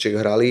pesničiek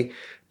hrali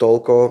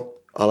toľko,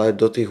 ale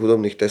do tých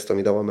hudobných testov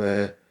my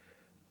dávame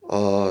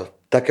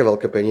také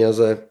veľké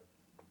peniaze,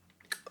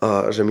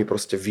 A že my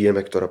proste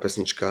vieme, ktorá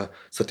pesnička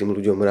sa tým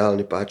ľuďom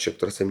reálne páči,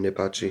 ktorá sa im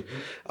nepáči.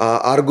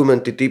 A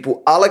argumenty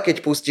typu, ale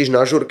keď pustíš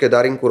na žurke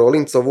Darinku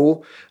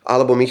Rolincovú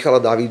alebo Michala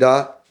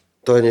Davida,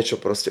 to je niečo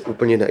proste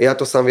úplne iné. Ja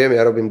to sám viem,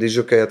 ja robím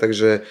disjokeja,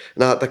 takže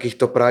na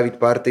takýchto private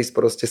parties,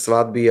 proste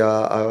svadby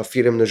a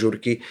firemné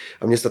žurky.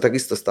 A mne sa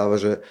takisto stáva,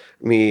 že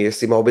mi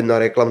si ma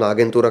objedná reklamná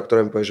agentúra,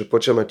 ktorá mi povie, že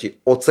počujem,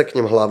 ti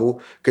odseknem hlavu,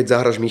 keď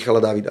zahraš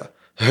Michala Davida.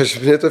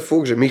 Mne to je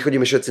fúk, že my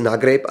chodíme všetci na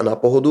grape a na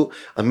pohodu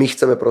a my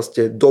chceme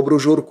proste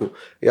dobrú žurku.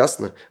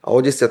 Jasné. A o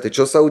 10.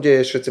 čo sa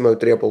udeje? Všetci majú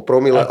 3,5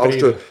 promile a už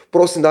čo,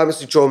 prosím, dajme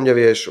si, čo o mne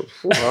vieš.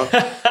 Fúha.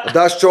 A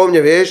dáš, čo o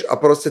mne vieš a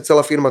proste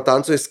celá firma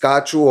tancuje,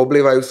 skáču,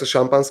 oblievajú sa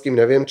šampanským,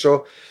 neviem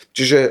čo.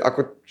 Čiže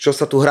ako, čo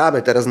sa tu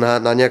hráme teraz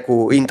na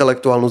nejakú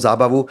intelektuálnu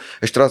zábavu.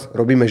 Ešte raz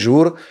robíme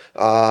žúr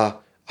a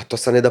to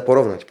sa nedá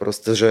porovnať.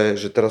 Proste,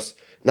 že teraz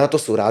na to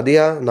sú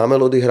rádia, na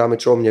Melody hráme,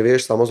 čo o mne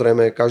vieš,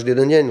 samozrejme každý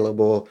jeden deň,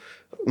 lebo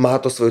má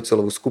to svoju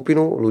celovú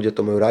skupinu, ľudia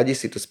to majú radi,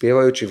 si to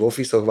spievajú, či v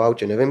ofisoch, v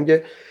aute, neviem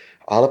kde,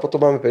 ale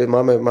potom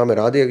máme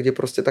rádia, kde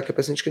proste také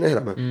pesničky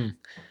nehráme.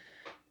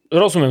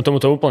 Rozumiem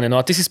tomuto úplne. No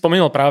a ty si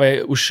spomínal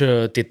práve už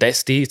tie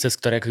testy, cez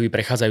ktoré akoby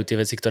prechádzajú tie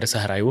veci, ktoré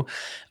sa hrajú.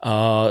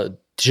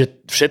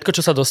 Čiže všetko,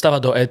 čo sa dostáva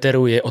do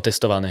éteru, je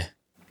otestované.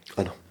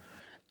 Áno.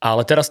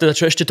 Ale teraz teda,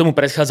 čo ešte tomu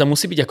predchádza,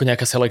 musí byť ako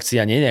nejaká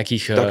selekcia, nie?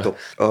 Nejakých... Takto.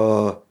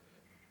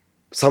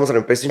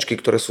 Samozrejme, pesničky,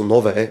 ktoré sú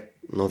nové,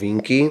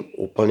 novinky,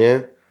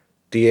 úplne,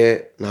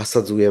 tie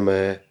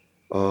nasadzujeme,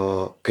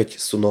 keď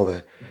sú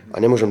nové.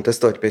 A nemôžem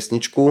testovať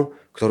pesničku,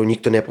 ktorú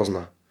nikto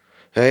nepozná.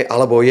 Hej?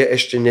 Alebo je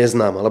ešte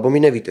neznáma, alebo mi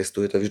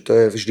nevytestuje. To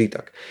je vždy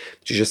tak.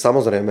 Čiže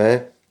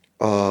samozrejme,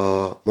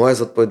 moja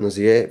zodpovednosť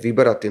je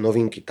vyberať tie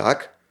novinky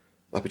tak,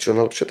 aby čo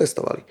najlepšie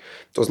testovali.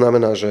 To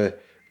znamená,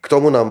 že k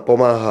tomu nám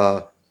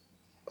pomáha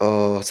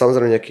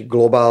samozrejme nejaký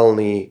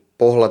globálny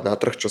pohľad na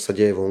trh, čo sa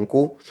deje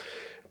vonku.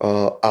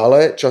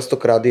 Ale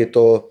častokrát je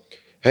to...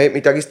 Hej,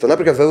 my takisto,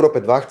 napríklad v Európe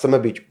 2 chceme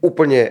byť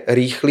úplne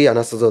rýchli a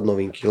nasadzovať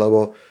novinky,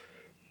 lebo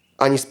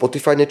ani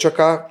Spotify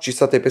nečaká, či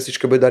sa tej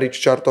pesničke bude dariť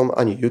čartom,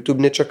 ani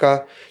YouTube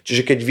nečaká.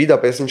 Čiže keď vydá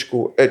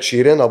pesničku Ed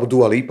Sheeran, alebo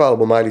Dua Lipa,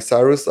 alebo Miley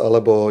Cyrus,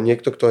 alebo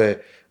niekto, kto je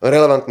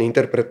relevantný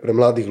interpret pre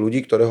mladých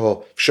ľudí,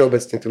 ktorého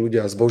všeobecne tí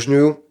ľudia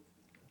zbožňujú,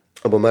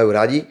 alebo majú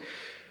radi,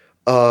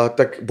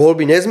 tak bol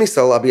by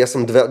nezmysel, aby ja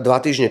som 2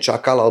 týždne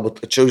čakal, alebo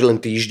čo už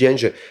len týždeň,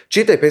 že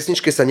či tej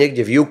pesničke sa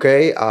niekde v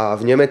UK a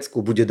v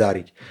Nemecku bude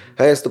dariť.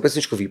 Hej, ja si tú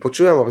pesničku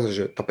vypočujem a myslím,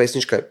 že tá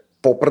pesnička je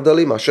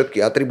poprdeli, má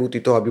všetky atribúty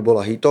toho, aby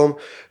bola hitom,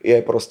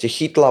 je proste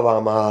chytlavá,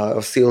 má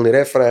silný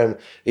refrén,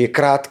 je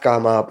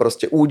krátka, má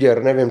proste úder,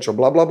 neviem čo,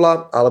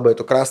 blablabla, alebo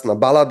je to krásna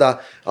balada,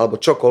 alebo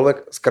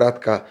čokoľvek,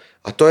 skrátka.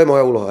 A to je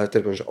moja úloha. Ja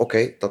teda poviem, že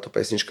OK, táto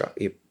pesnička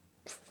je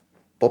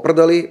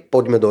poprdeli,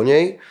 poďme do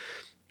nej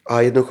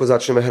a jednoducho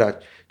začneme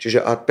hrať. Čiže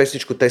a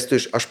pesničku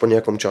testuješ až po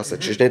nejakom čase.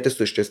 Čiže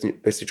netestuješ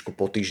pesničku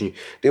po týždni.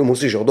 Ty ju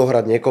musíš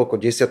odohrať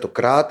niekoľko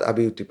desiatokrát,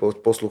 aby ju tí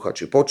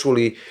posluchači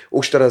počuli.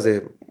 Už teraz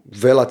je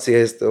veľa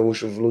ciest,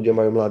 už ľudia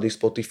majú mladý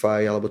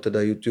Spotify, alebo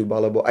teda YouTube,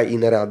 alebo aj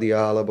iné rádia,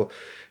 alebo...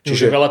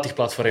 Čiže veľa tých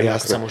platform,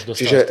 ako sa môže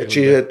dostať.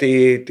 Čiže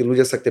tí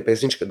ľudia sa k tej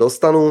pesničke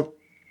dostanú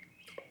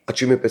a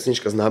čím je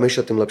pesnička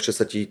známejšia, tým lepšie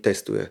sa ti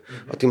testuje.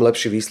 A tým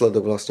lepší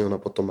výsledok vlastne ona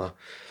potom má.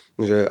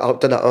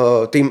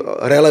 Tým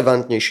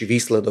relevantnejší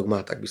výsledok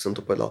má, tak by som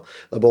to povedal.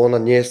 Lebo ona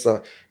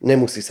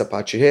nemusí sa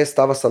páčiť. Hej,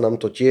 stáva sa nám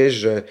to tiež,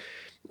 že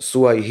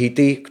sú aj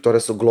hity,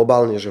 ktoré sú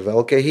globálne, že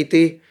veľké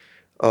hity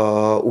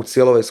u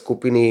cieľovej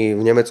skupiny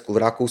v Nemecku,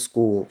 v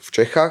Rakúsku, v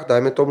Čechách,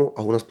 dajme tomu,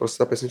 a u nás proste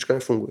tá pesnička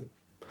nefunguje.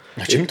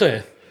 A čím to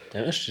je?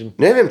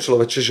 Neviem,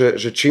 človeče,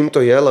 že čím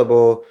to je,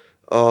 lebo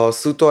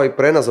sú to aj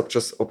pre nás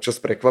občas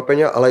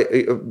prekvapenia, ale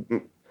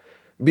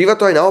býva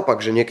to aj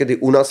naopak, že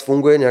niekedy u nás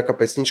funguje nejaká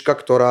pesnička,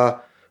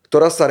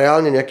 ktorá sa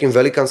reálne nejakým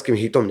velikánskym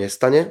hitom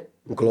nestane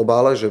v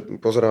globále, že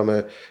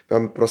pozeráme,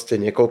 máme proste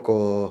niekoľko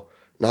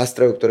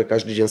nástrojov, ktoré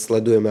každý deň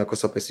sledujeme, ako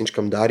sa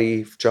pesničkám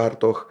darí v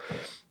čartoch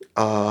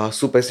a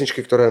sú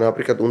pesničky, ktoré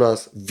napríklad u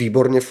nás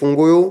výborne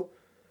fungujú,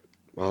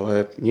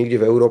 ale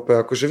niekde v Európe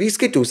akože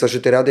vyskytujú sa,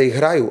 že tie rádia ich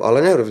hrajú, ale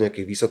nehrú v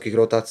nejakých vysokých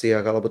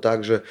rotáciách alebo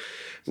tak, že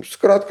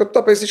skrátka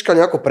tá pesnička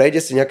nejako prejde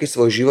si nejaký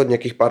svoj život,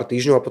 nejakých pár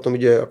týždňov a potom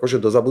ide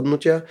akože do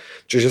zabudnutia.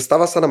 Čiže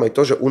stáva sa nám aj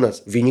to, že u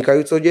nás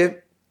vynikajúco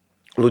ide,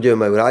 ľudia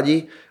majú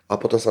radi a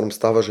potom sa nám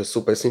stáva, že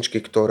sú pesničky,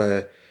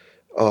 ktoré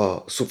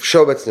sú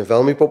všeobecne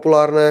veľmi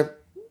populárne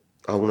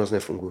a u nás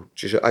nefungujú.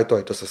 Čiže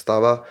aj to sa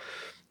stáva.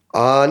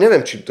 A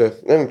neviem, čím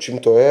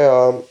to je.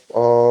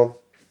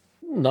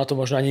 Na to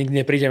možno ani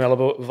nikdy neprídeme,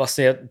 lebo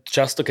vlastne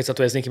často, keď sa tu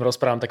aj s niekým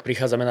rozprávam, tak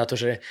prichádzame na to,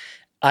 že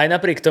aj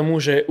napriek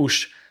tomu, že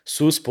už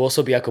sú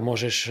spôsoby, ako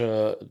môžeš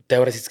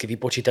teoreticky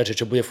vypočítať, že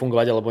čo bude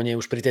fungovať alebo nie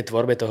už pri tej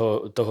tvorbe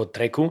toho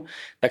tracku,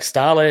 tak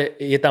stále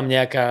je tam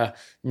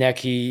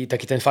nejaký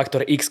taký ten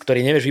faktor X,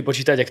 ktorý nevieš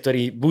vypočítať a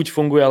ktorý buď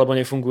funguje alebo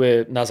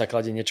nefunguje na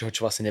základe niečoho,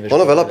 čo vlastne nevieš.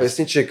 Ono veľa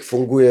pesničiek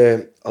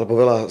funguje, alebo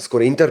veľa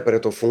skôr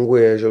interpretov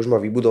funguje, že už má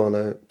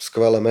vybudované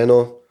skvelé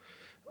meno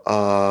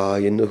a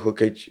jednoducho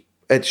keď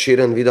Ed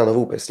Sheeran vydá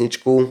novú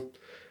pesničku,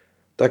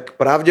 tak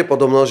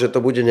pravdepodobnosť, že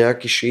to bude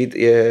nejaký shit,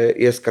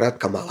 je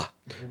skrátka malá.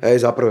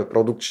 Hej, za prvé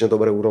produkčne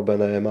dobre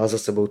urobené, má za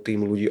sebou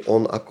tým ľudí,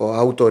 on ako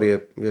autor je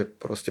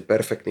proste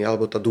perfektný,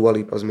 alebo tá Dua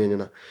Lipa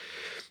zmienená.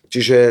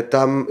 Čiže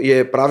tam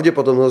je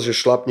pravdepodobnosť, že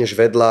šlapneš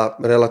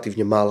vedľa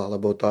relatívne malá,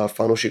 lebo tá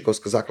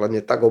fanúšikovská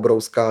základňa je tak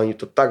obrovská, oni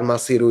to tak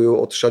masírujú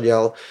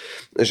odšadiaľ,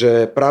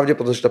 že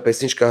pravdepodobnosť, že tá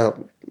pesnička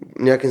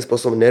nejakým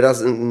spôsobom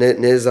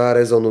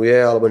nezarezonuje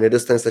alebo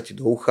nedostane sa ti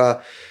do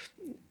ucha,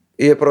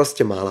 je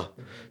proste malá.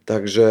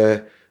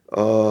 Takže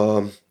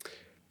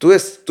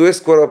tu je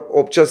skôr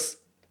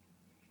občas,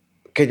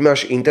 keď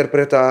máš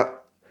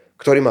interpreta,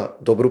 ktorý má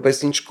dobrú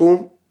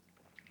pesničku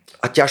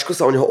a ťažko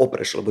sa o neho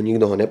opreš, lebo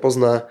nikto ho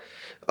nepozná,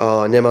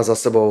 nemá za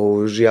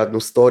sebou žiadnu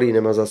story,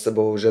 nemá za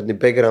sebou žiadny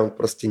background,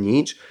 proste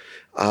nič.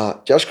 A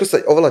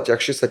oveľa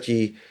ťažšie sa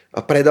ti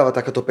predáva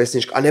takáto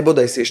pesnička a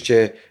nebodaj si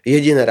ešte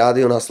jediné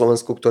rádio na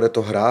Slovensku, ktoré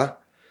to hrá,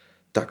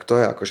 tak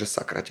to je akože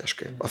sakra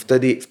ťažké. A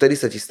vtedy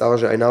sa ti stáva,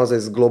 že aj naozaj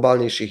z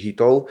globálnejších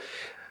hitov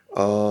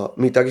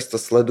my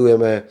takisto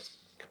sledujeme.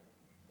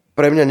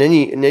 Pre mňa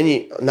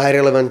není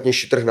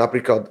najrelevantnejší trh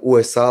napríklad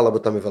USA,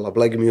 lebo tam je veľa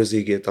black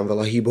music, je tam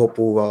veľa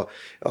hip-hopu a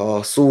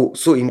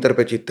sú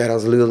interpreti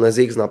teraz Lil Nas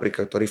X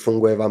napríklad, ktorý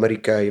funguje v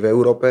Amerike aj v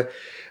Európe,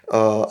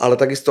 ale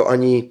takisto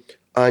ani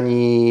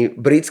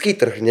britský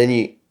trh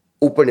není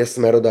úplne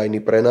smerodajný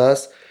pre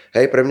nás.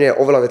 Hej, pre mňa je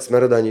oveľa viac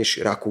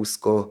smerodajnejší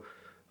Rakúsko,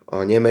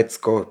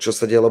 Nemecko, čo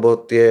sa deje, lebo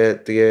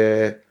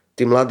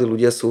tí mladí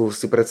ľudia sú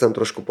si predsa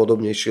trošku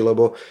podobnejší,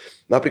 lebo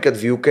napríklad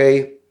v UK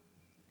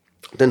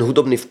ten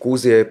hudobný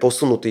vkus je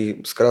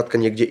posunutý skrátka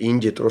niekde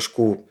inde,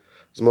 trošku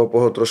z môjho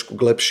pohľadu trošku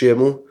k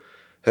lepšiemu.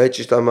 Hej,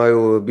 čiže tam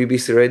majú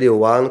BBC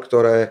Radio 1,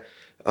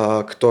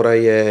 ktoré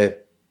je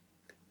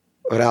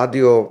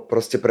rádio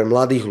proste pre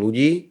mladých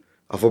ľudí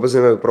a vôbec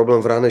nemajú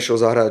problém v ranej show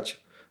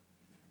zahrať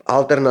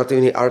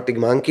alternatívny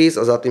Arctic Monkeys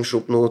a za tým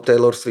šupnú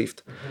Taylor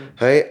Swift.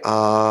 Hej,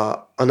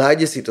 a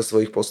nájde si to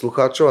svojich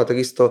poslucháčov a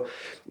takisto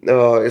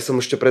ja som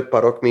ešte pred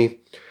pár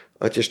rokmi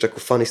a tiež takú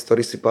funny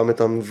story si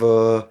pamätám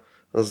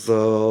s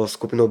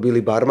skupinou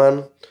Billy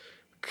Barman,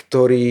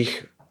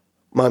 ktorých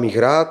mám ich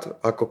rád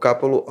ako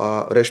kapelu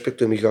a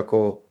rešpektujem ich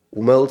ako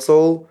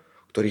umelcov,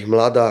 ktorých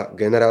mladá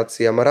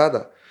generácia má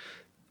rada.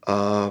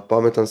 A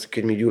pamätám si,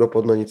 keď mi Ďuro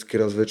Podmanický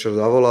raz večer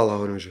zavolal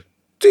a hovorím, že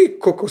ty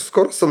kokos,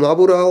 skoro som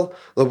nabúral,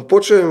 lebo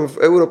počujem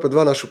v Európe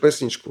 2 našu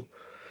pesničku.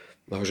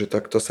 No, že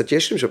tak to sa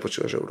teším, že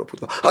počúvaš Európu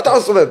 2. A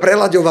tam sme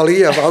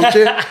prelaďovali a v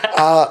aute,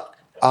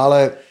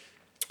 ale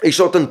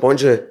išiel ten point,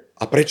 že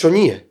a prečo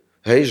nie?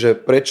 Hej, že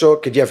prečo,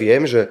 keď ja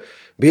viem, že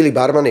Billy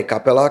Barman je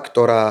kapela,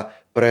 ktorá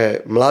pre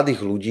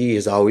mladých ľudí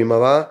je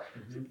zaujímavá,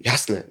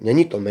 jasné,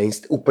 není to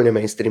úplne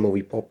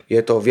mainstreamový pop.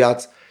 Je to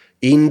viac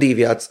indie,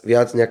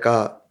 viac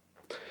nejaká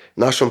v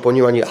našom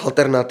ponímaní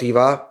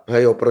alternatíva,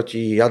 hej,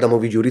 oproti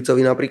Adamovi Ďuricovi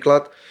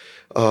napríklad.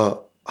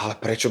 Ale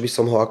prečo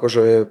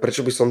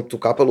by som tú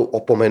kapelu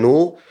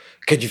opomenul,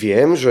 keď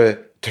viem,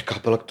 že to je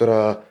kapela,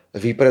 ktorá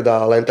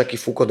vypredá len taký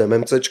fúkot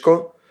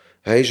MMCčko,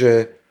 hej, že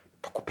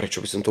prečo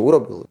by som to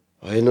urobil?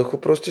 A jednoducho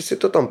proste si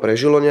to tam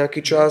prežilo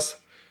nejaký čas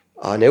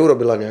a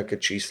neurobila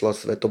nejaké čísla,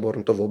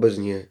 Svetoborn to vôbec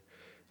nie.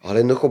 Ale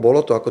jednoducho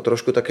bolo to ako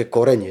trošku také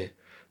korenie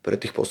pre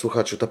tých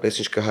poslucháčov. Tá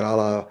pesnička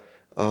hrála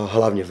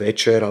hlavne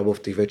večer alebo v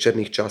tých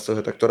večerných časoch,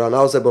 ktorá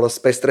naozaj bola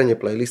spestrenie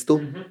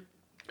playlistu.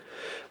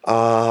 A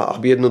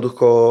aby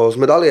jednoducho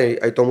sme dali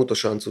aj tomuto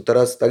šancu.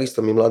 Teraz takisto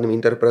my mladým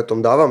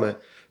interpretom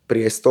dávame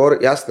priestor.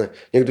 Jasné,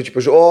 niekto ti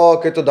povie, že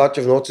keď to dáte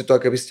v noci, to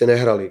aké by ste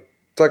nehrali.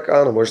 Tak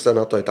áno, môžeš sa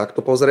na to aj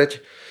takto pozrieť.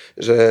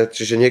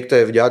 Čiže niekto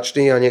je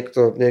vďačný a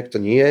niekto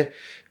nie.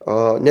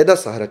 Nedá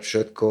sa hrať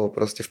všetko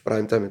proste v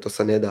prime time, to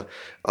sa nedá.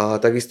 A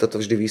takisto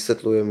to vždy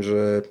vysvetľujem,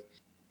 že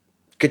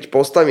keď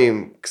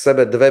postavím k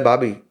sebe dve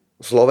baby,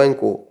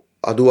 Slovenku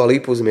a Dua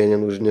Lipu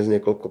zmienenú už dnes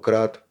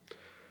niekoľkokrát,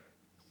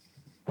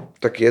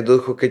 tak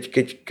jednoducho,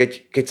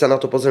 keď sa na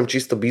to pozriem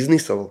čisto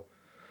biznisovo,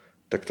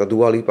 tak tá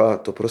Dua Lipa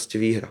to proste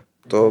vyhra.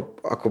 To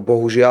ako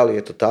bohužiaľ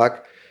je to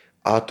tak.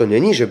 A to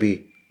není, že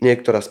by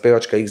niektorá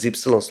spevačka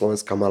XY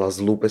Slovenska mala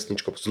zlú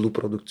pesničku, zlú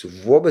produkciu.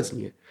 Vôbec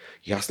nie.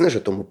 Jasné,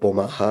 že tomu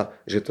pomáha,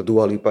 že tá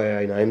Dua Lipa je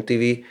aj na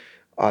MTV,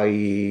 aj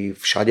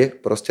všade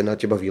proste na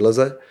teba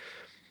vyleze.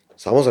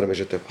 Samozrejme,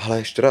 že to je...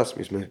 Ale ešte raz,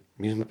 my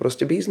sme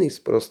proste biznis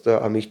proste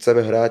a my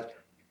chceme hrať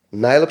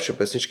najlepšie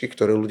pesničky,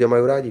 ktoré ľudia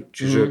majú rádi.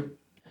 Čiže...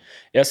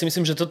 Ja si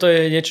myslím, že toto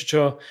je niečo,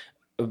 čo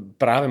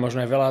práve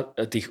možno aj veľa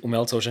tých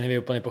umelcov, že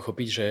nevie úplne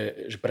pochopiť,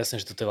 že presne,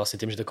 že toto je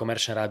vlastne tým, že to je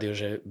komerčné rádio,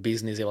 že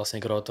biznis je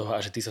vlastne gro toho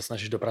a že ty sa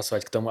snažíš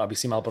dopracovať k tomu, aby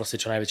si mal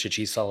proste čo najväčšie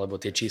čísla, lebo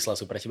tie čísla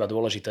sú pre teba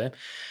dôležité.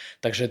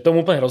 Takže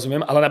tomu úplne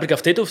rozumiem, ale napríklad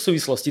v tejto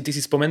súvislosti ty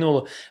si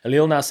spomenul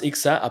Lil Nas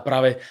Xa a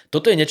práve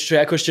toto je niečo, čo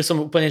ja ako ešte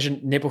som úplne že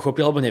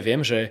nepochopil, alebo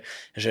neviem, že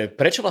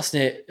prečo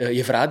vlastne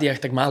je v rádiách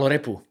tak málo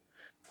rapu.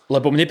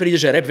 Lebo mne príde,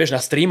 že rap, vieš,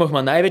 na streamoch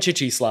má najväčšie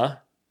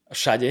čísla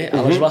všade,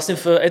 ale že vlastne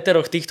v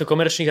éteroch týchto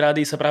komerčných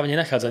rádií sa práve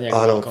nenachádza nejak.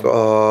 Áno,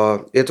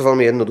 je to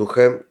veľmi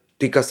jednoduché.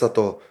 Týka sa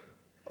to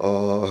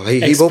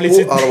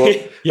hip-hopu, alebo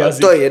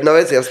to je jedna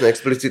vec, jasné,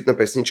 explicitné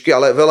pesničky,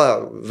 ale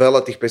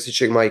veľa tých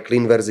pesničiek má aj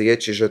clean verzie,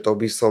 čiže to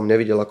by som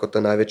nevidel ako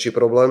ten najväčší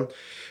problém.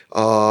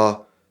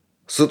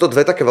 Sú to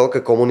dve také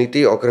veľké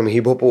komunity, okrem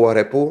hip-hopu a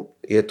rapu.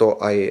 Je to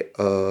aj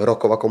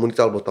rocková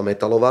komunita, alebo tá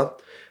metalová,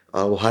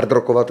 alebo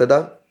hardrocková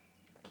teda.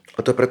 A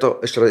to je preto,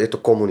 ešte raz, je to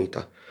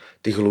komunita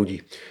tých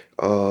ľudí.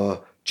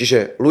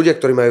 Čiže ľudia,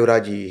 ktorí majú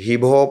radi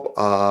hip-hop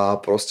a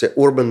proste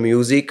urban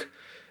music,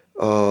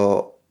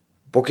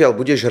 pokiaľ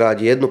budeš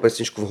hrať jednu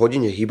pesničku v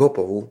hodine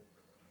hip-hopovú,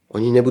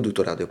 oni nebudú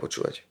to rádio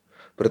počúvať.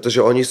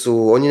 Pretože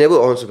oni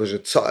nebudú, že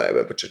co,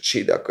 neviem,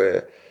 či ako je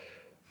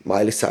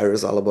Miley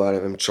Cyrus, alebo ja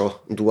neviem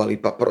čo, Dua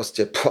Lipa,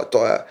 proste,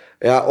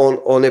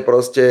 on je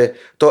proste,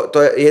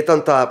 je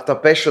tam tá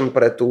passion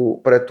pre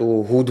tú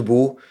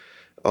hudbu,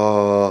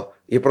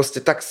 je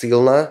proste tak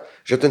silná,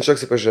 že ten človek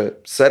si povie, že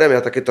serem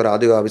ja takéto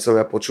rádio, aby som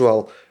ja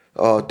počúval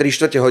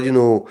 3/4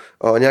 hodinu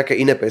nejaké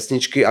iné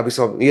pesničky, aby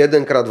som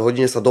jedenkrát v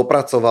hodine sa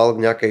dopracoval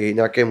k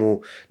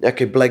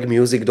nejakej black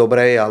music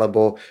dobrej,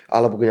 alebo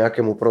k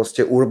nejakému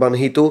proste urban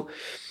hitu.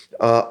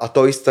 A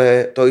to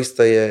isté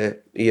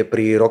je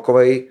pri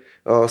rockovej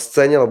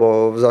scéne,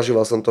 lebo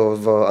zažíval som to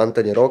v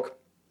Antene Rock,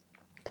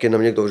 keď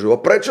nám niekto užíval,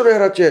 prečo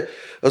nehráte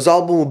z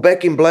albumu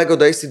Back in Black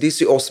od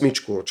AC/DC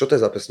 8? Čo to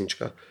je za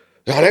pesnička?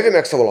 Ja neviem,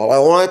 jak sa volá, ale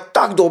ona je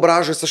tak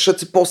dobrá, že sa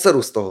všetci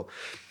poserú z toho.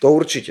 To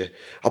určite.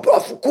 A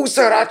v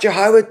kúse hráte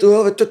Highway to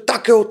Hell, to je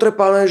také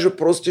otrepané, že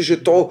proste, že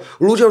to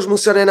ľudia už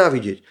musia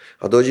nenávidieť.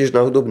 A dojdeš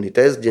na hudobný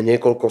test, kde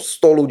niekoľko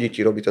 100 ľudí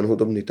ti robí ten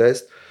hudobný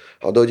test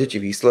a dojde ti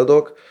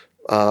výsledok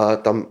a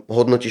tam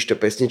hodnotíš tie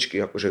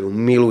pesničky, akože ju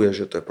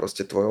miluješ, že to je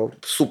proste tvoj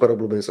super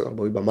obľúbený song,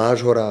 alebo iba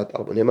máš ho rád,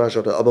 alebo nemáš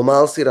ho rád, alebo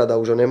mal si rád a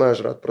už ho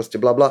nemáš rád, proste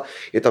blabla.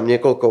 Je tam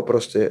niekoľko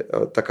proste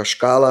taká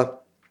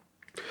škála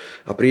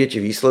a príde ti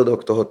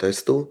výsledok toho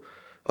testu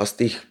a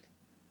z tých,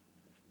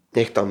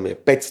 nech tam je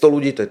 500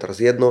 ľudí, to je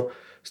teraz jedno,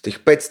 z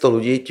tých 500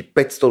 ľudí ti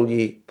 500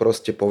 ľudí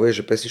proste povie,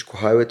 že pesničku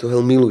Highway to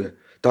Hell miluje.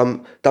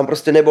 Tam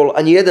proste nebol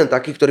ani jeden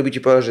taký, ktorý by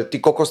ti povedal, že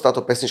ty kokos,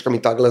 táto pesnička mi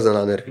tak leze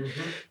na nervy.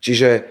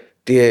 Čiže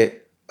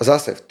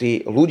tí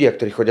ľudia,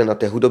 ktorí chodia na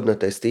tie hudobné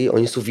testy,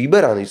 oni sú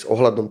vyberaní s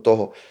ohľadom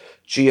toho,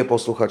 či je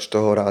posluchač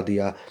toho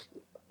rádia,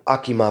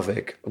 aký má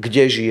vek,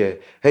 kde žije.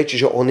 Hej,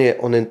 čiže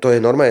to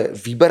je normálne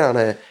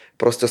vyberané,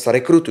 proste sa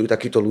rekrutujú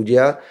takíto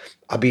ľudia,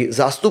 aby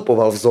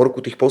zastupoval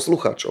vzorku tých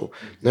poslucháčov.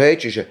 No hej,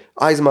 čiže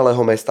aj z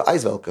malého mesta,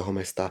 aj z veľkého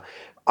mesta,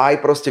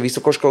 aj proste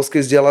vysokoškolský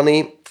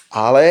vzdelaný,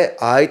 ale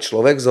aj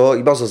človek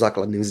iba so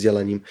základným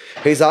vzdelaním.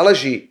 Hej,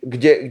 záleží,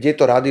 kde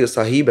to rádio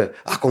sa hýbe,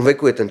 akom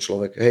veku je ten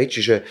človek. Hej,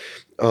 čiže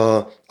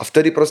a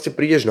vtedy proste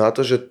prídeš na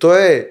to, že to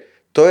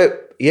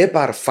je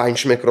pár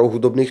fajnšmekrov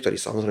hudobných, ktorí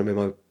samozrejme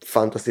majú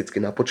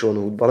fantasticky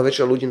napočúvanú hudbu, ale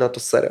väčšina ľudí na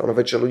to sere.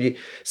 Väčšina ľudí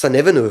sa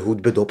nevenuje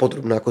hudbe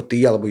dopodrobne ako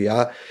ty alebo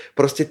ja.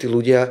 Proste tí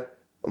ľudia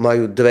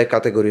majú dve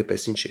kategórie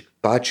pesničiek.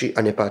 Páči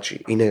a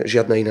nepáči.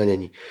 Žiadna iná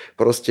není.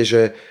 Proste,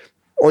 že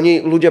oni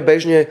ľudia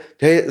bežne,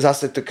 hej,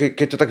 zase,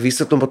 keď to tak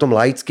vysvetlím potom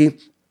laicky,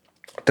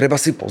 treba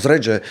si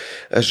pozrieť,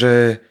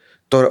 že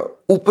to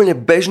úplne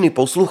bežný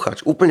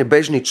posluchač, úplne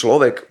bežný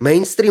človek,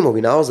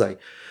 mainstreamový naozaj,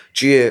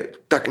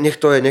 tak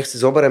nech si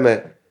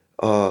zoberieme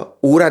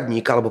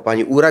úradníka alebo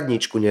pani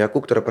úradníčku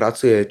nejakú, ktorá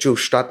pracuje či už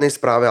v štátnej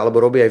správe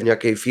alebo robí aj v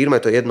nejakej firme,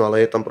 to je jedno,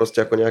 ale je tam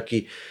proste ako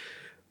nejaký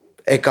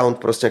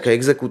account, proste nejaká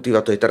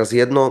exekutíva, to je teraz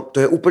jedno,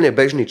 to je úplne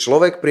bežný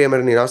človek,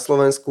 priemerný na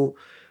Slovensku.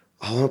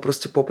 A ona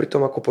proste popri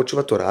tom, ako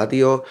počúva to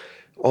rádio,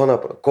 ona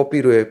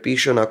kopíruje,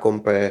 píše na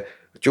kompe,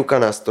 ťuka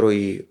na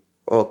stroji,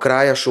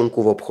 krája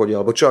šunku v obchode,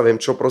 alebo čo ja viem,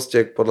 čo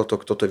proste podľa toho,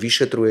 kto to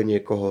vyšetruje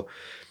niekoho.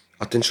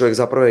 A ten človek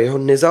zaprvé, jeho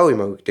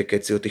nezaujímajú tie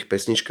keci o tých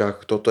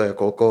pesničkách, kto to je,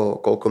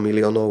 koľko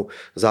miliónov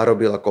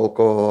zarobil a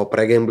koľko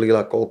pregamblil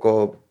a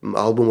koľko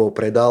albumov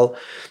predal.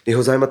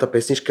 Jeho zaujíma tá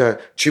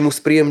pesnička, či mu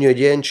spríjemňuje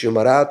deň, či ju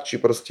má rád,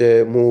 či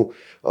proste mu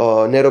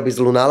nerobí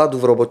zlú náladu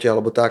v robote,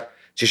 alebo tak.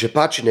 Čiže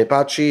páči,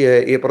 nepáči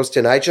je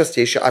proste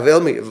najčastejšie a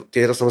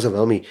je to samozrejme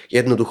veľmi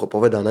jednoducho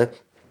povedané,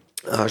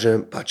 a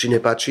že páči,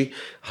 nepáči,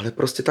 ale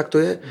proste tak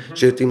to je,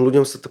 že tým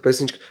ľuďom sa to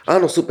pesničky,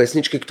 áno, sú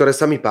pesničky, ktoré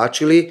sa mi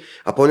páčili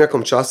a po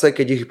nejakom čase,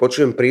 keď ich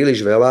počujem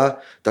príliš veľa,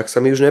 tak sa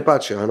mi už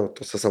nepáčia, áno,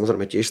 to sa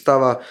samozrejme tiež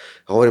stáva,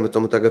 hovoríme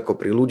tomu tak ako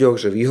pri ľuďoch,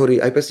 že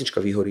vyhorí, aj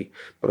pesnička vyhorí,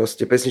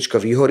 proste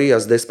pesnička vyhorí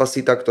a z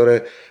Despacita,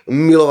 ktoré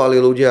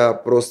milovali ľudia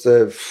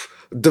proste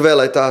 2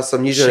 letá som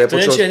nič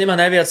nepočul. To nemá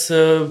najviac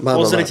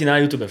pozretí na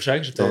YouTube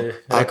však. Že to je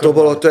a to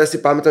bolo, to ja si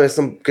pamätám,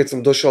 keď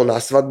som došiel na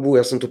svadbu,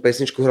 ja som tú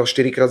pesničku hral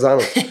 4-krát za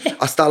noc.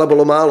 A stále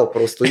bolo málo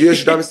prosto.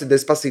 Ježiš, dáme si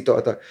Despacito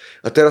a tak.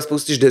 A teraz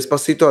pustíš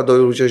Despacito a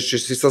dojdu ľudia,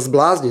 že si sa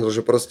zbláznil,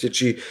 že proste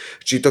či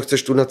to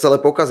chceš tu na celé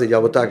pokaziť,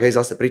 alebo tak, hej,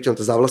 zase pritom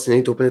to zavlastne,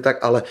 nie je to úplne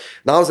tak, ale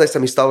naozaj sa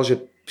mi stalo,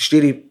 že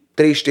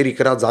 3-4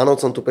 krát za noc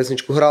som tú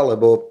pesničku hral,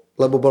 lebo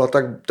bola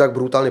tak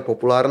brutálne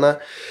populárna.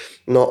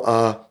 No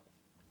a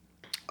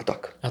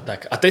tak.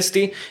 A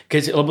testy,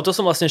 lebo to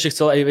som vlastne ešte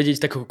chcel aj vedieť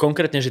tak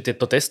konkrétne, že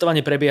to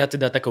testovanie prebieha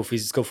teda takou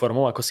fyzickou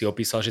formou, ako si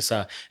opísal, že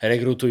sa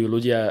rekrutujú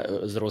ľudia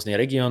z rôznych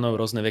regiónov,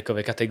 rôzne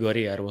vekové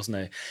kategórie a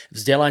rôzne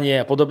vzdelanie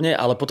a podobne,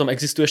 ale potom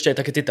existujú ešte aj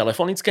také tie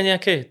telefonické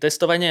nejaké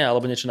testovanie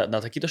alebo niečo na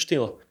takýto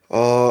štýl?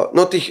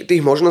 No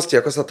tých možností,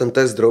 ako sa ten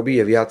test robí,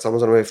 je viac.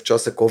 Samozrejme v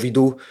čase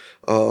covidu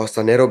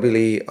sa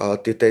nerobili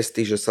tie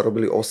testy, že sa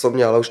robili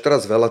osobne, ale už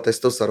teraz veľa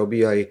testov sa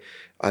robí aj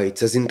aj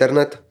cez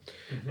internet.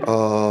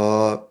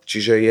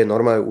 Čiže je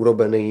normálne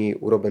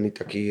urobený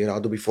taký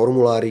rádoby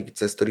formulárik,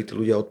 cez ktorý tí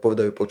ľudia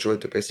odpovedajú,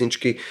 počúvajú tie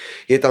pesničky.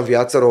 Je tam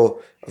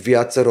viacero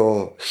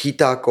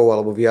chytákov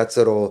alebo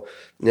viacero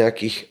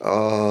nejakých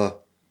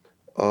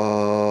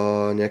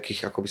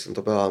ako by som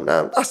to povedal,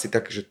 asi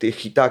také, že tie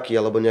chytáky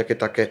alebo nejaké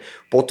také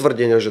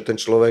potvrdenia, že ten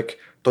človek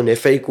to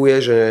nefejkuje,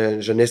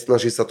 že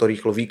nesnaží sa to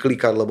rýchlo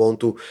vyklikať, lebo on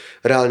tu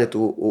reálne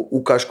tú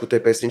ukážku tej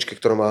pesničky,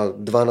 ktorá má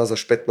 12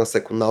 až 15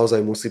 sekúnd,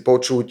 naozaj musí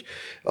počuť,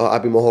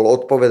 aby mohol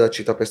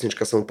odpovedať, či tá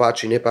pesnička sa mu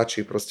páči,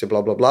 nepáči, proste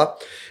bla bla bla.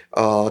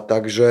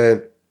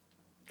 Takže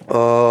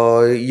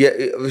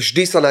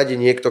vždy sa nájde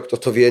niekto, kto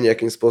to vie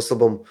nejakým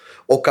spôsobom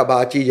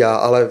okabátiť,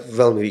 ale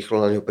veľmi rýchlo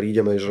na ňo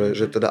prídeme, že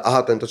teda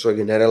tento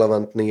človek je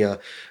nerelevantný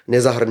a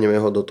nezahrneme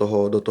ho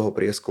do toho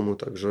prieskumu.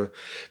 Takže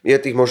je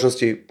tých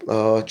možností,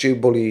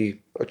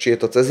 či je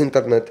to cez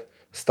internet,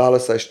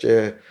 stále sa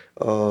ešte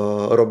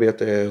robia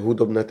tie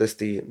hudobné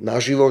testy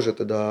naživo, že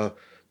teda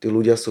tí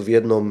ľudia sú v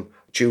jednom,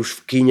 či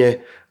už v kine,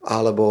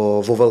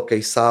 alebo vo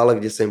veľkej sále,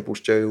 kde sa im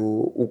púšťajú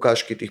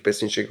ukážky tých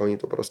pesničiek, oni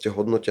to proste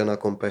hodnotia na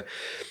kompe,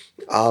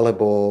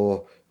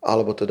 alebo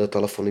teda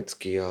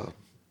telefonicky a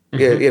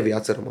je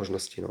viacero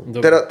možností. No.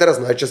 Teraz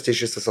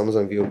najčastejšie sa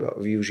samozrejme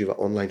využíva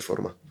online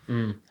forma.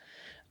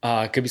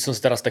 A keby som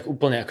sa teraz tak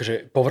úplne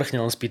akože povrchne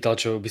len spýtal,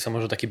 čo by sa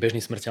možno taký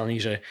bežný smrteľník,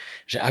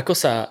 že ako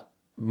sa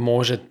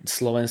môže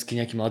slovenský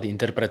nejaký mladý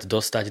interpret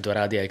dostať do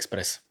Rádia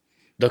Express?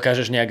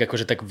 Dokážeš nejak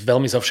akože tak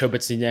veľmi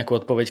zovšeobecniť nejakú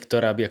odpoveď,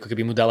 ktorá by ako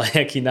keby mu dala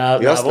nejaký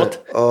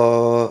návod?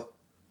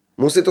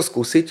 Musí to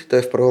skúsiť, to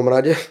je v prvom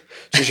rade.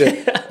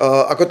 Čiže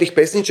ako tých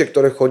pesničiek,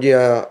 ktoré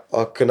chodia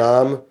k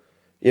nám,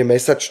 je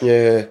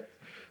mesačne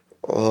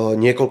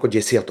niekoľko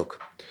desiatok.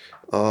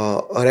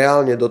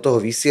 Reálne do toho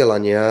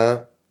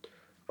vysielania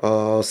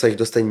sa ich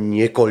dostane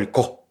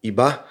niekoľko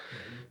iba.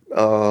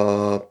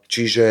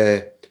 Čiže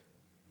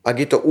ak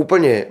je to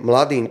úplne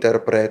mladý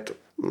interpret,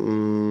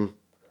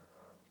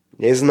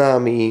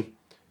 neznámy,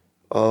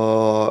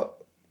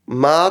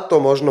 má to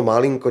možno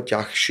malinko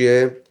ťažšie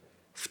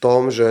v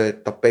tom, že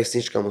tá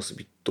pesnička musí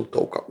byť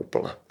tutovka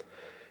úplná.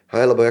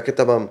 Lebo ja keď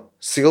tam mám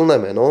silné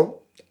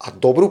meno a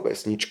dobrú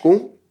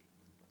pesničku,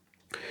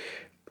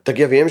 tak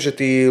ja viem, že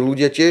tí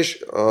ľudia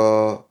tiež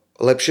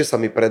lepšie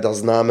sa mi predá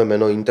známe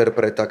meno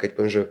interpreta, keď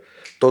poviem, že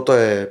toto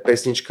je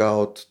pesnička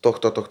od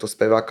tohto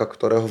speváka,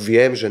 ktorého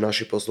viem, že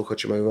naši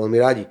posluchači majú veľmi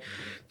radi.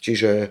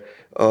 Čiže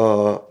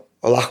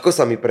ľahko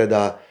sa mi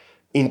predá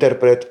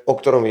interpret, o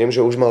ktorom viem,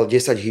 že už mal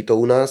 10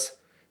 hitov u nás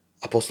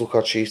a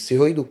posluchači si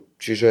ho idú.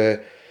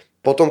 Čiže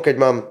potom, keď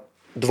mám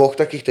dvoch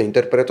takýchto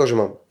interpretov, že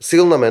mám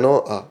silné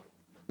meno a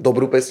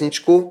dobrú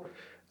pesničku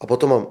a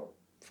potom mám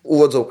v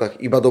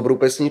úvodzovkách iba dobrú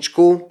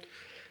pesničku,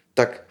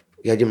 tak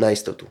ja idem na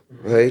istotu.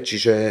 Hej?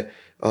 Čiže,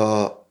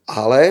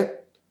 ale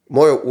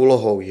mojou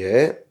úlohou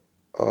je,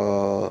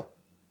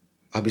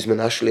 aby sme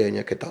našli aj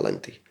nejaké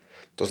talenty.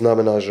 To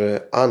znamená,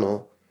 že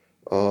áno,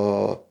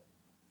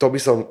 to by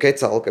som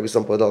kecal, keby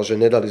som povedal, že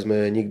nedali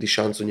sme nikdy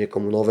šancu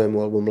niekomu novému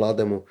alebo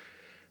mladému.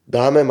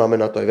 Máme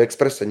na to aj v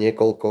Expresse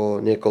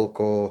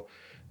niekoľko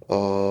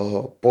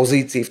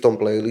pozícií v tom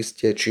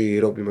playliste,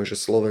 či robíme že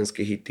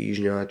slovenský hit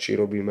týždňa, či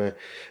robíme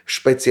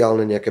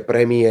špeciálne nejaké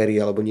premiéry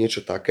alebo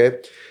niečo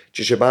také.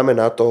 Čiže máme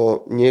na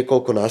to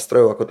niekoľko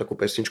nástrojov, ako takú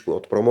pesničku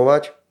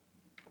odpromovať.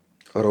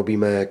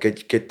 Robíme,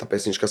 keď tá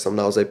pesnička sa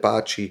naozaj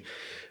páči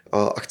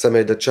a chceme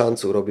jej dať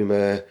šancu,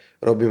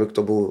 robíme k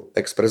tomu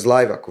Express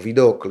Live ako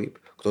videoklip,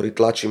 ktorý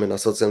tlačíme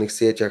na sociálnych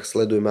sieťach,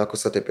 sledujeme, ako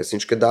sa tej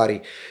pesničke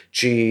darí,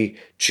 či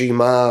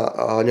má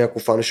nejakú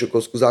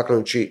fanšikovskú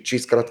základňu, či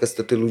skrátka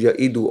sa tí ľudia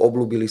idú,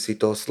 obľúbili si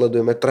to,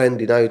 sledujeme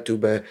trendy na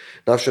YouTube,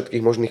 na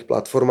všetkých možných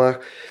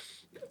platformách.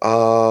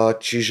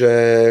 Čiže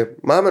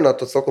máme na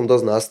to celkom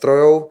dosť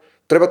nástrojov.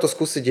 Treba to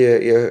skúsiť,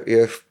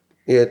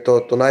 je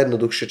to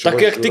najjednoduchšie, čo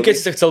tak jak ty, keď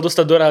si sa chcel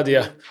dostať do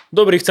rádia.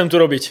 Dobrý, chcem tu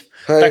robiť.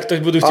 Hej, tak to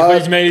budú ti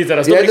chodiť maily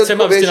teraz. Dobrý, chcem,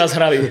 aby ste nás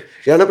hrali.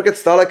 Ja napríklad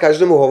stále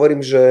každému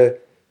hovorím,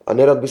 že a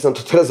nerad by som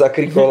to teraz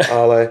zakrikol,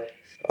 ale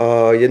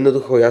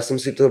jednoducho ja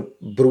som si to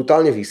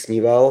brutálne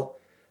vysníval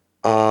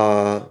a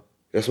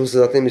ja som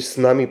sa za tými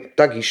snami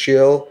tak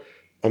išiel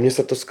a mne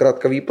sa to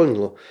skrátka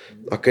vyplnilo.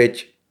 A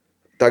keď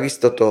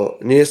takisto to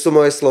nie sú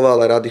moje slova,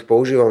 ale rád ich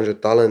používam, že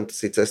talent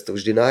si cestu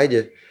vždy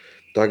nájde.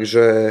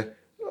 Takže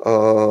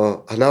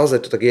a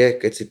naozaj to tak je,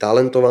 keď si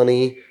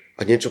talentovaný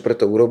a niečo pre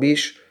to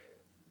urobíš,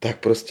 tak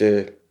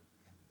proste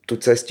tú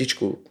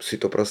cestičku si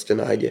to proste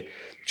nájde.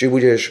 Či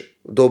budeš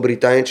dobrý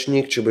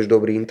tanečník, či budeš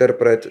dobrý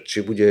interpret, či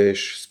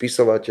budeš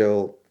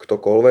spisovateľ,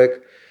 ktokoľvek.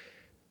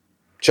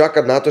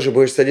 Čakať na to, že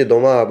budeš sedieť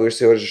doma a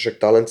budeš si hovoriť, že však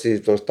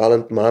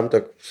talent mám,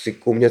 tak si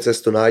ku mne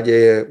cestu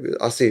nájde,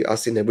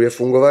 asi nebude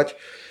fungovať.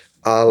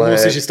 Ale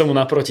musíš ísť tomu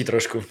naproti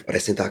trošku.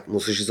 Presne tak,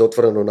 musíš ísť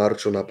otvorenou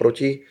náručou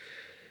naproti.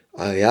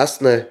 A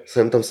jasné,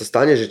 sem tam sa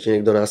stane, že ti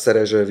niekto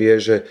nasere, že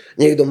vie, že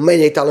niekto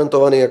menej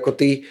talentovaný ako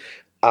ty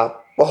a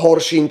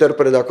horší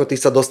interpret ako ty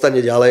sa dostane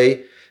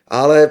ďalej,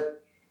 ale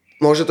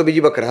môže to byť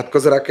iba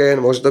krátkozraké,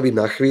 môže to byť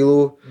na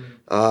chvíľu.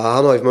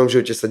 A áno, aj v mojom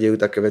živote sa dejú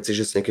také veci,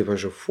 že si niekedy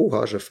poviem, že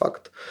fúha, že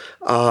fakt.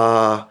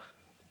 A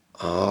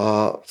A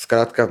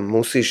skrátka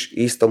musíš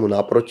ísť tomu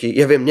naproti.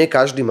 Ja viem, nie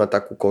každý má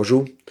takú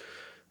kožu.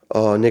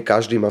 Nie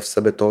každý má v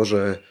sebe to,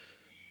 že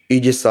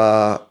ide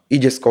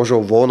s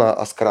kožou von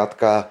a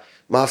skrátka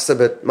má v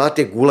sebe, má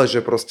tie gule,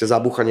 že proste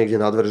zabúcha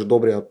niekde na dvere, že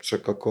dobre,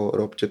 však ako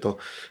robte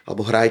to,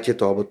 alebo hrajte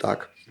to, alebo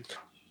tak.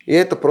 Je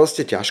to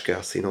proste ťažké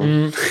asi, no.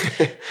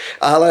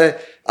 ale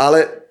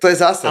to je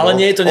zase. Ale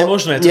nie je to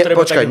nemožné.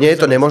 Počkaj, nie je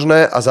to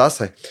nemožné a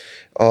zase.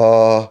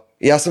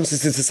 Ja som si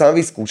síce sám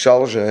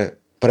vyskúšal, že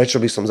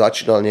prečo by som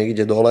začínal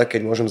niekde dole,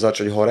 keď môžem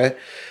začať hore.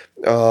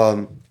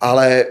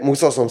 Ale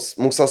musel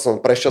som,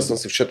 prešiel som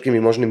si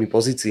všetkými možnými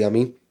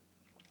pozíciami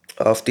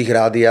v tých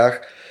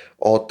rádiách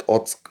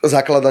od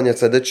zakladania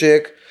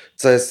CD-čiek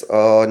cez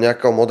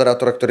nejakého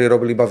moderátora, ktorý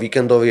robil iba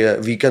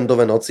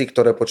víkendové noci,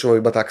 ktoré počúvajú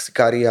iba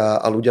taxikári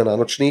a ľudia na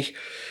nočných.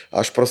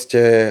 Až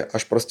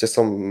proste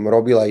som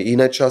robil aj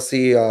iné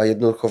časy a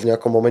jednoducho v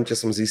nejakom momente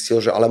som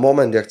zistil, že ale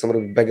moment, ja chcem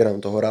robiť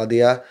background toho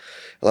rádia,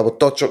 lebo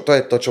to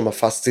je to, čo ma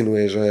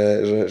fascinuje,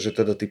 že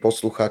teda tí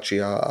poslucháči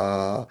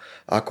a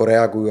ako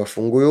reagujú a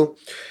fungujú.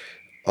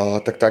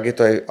 Tak je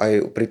to aj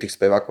pri tých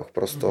spevákoch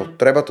prosto.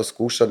 Treba to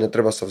skúšať,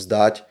 netreba sa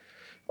vzdať.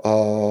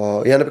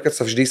 Ja napríklad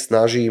sa vždy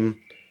snažím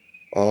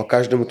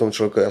každému tomu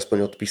človeku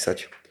aspoň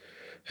odpísať.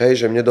 Hej,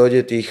 že mne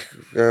dojde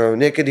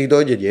niekedy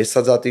dojde 10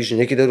 za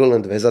týždeň, niekedy dojde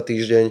len 2 za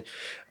týždeň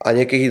a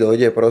niekedy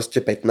dojde proste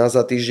 15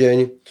 za týždeň.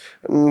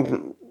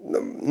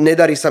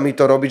 Nedarí sa mi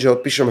to robiť, že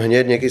odpíšem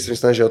hneď, niekedy si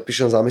myslím, že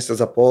odpíšem za mesiac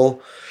a pol.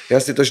 Ja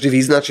si to vždy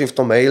vyznačím v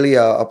tom maili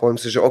a poviem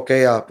si, že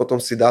OK, a potom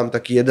si dám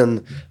taký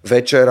jeden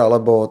večer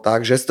alebo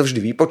tak, že si to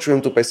vždy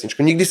vypočujem tú pesničku.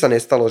 Nikdy sa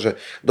nestalo, že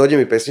dojde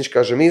mi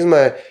pesnička, že my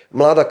sme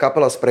mladá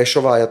kapela z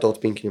Prešova a ja to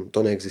odpinknem.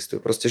 To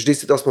neexistuje. Proste vždy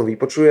si to aspoň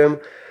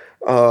vypočujem.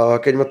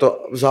 Keď ma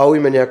to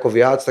zaujme nejako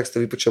viac, tak si to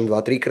vypočujem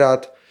 2-3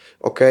 krát.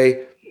 OK.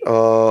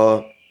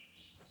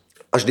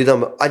 A vždy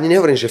dám, ani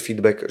nehovorím, že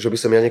feedback, že by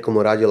som ja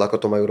niekomu radil, ako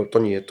to majú robiť. To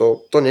nie.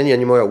 To nie je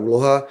ani moja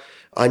úloha,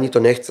 ani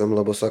to nechcem,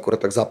 lebo sa akurát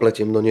tak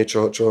zapletím do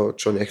niečoho,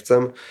 čo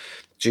nechcem.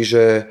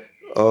 Čiže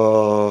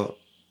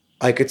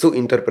aj keď sú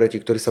interpreti,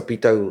 ktorí sa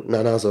pýtajú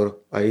na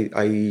názor,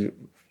 aj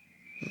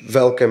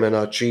veľké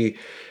mená, či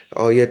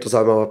je to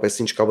zaujímavá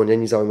pesnička, alebo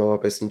není zaujímavá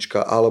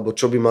pesnička, alebo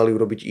čo by mali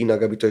urobiť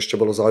inak, aby to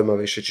ešte bolo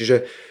zaujímavejšie. Čiže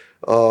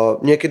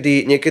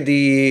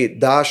niekedy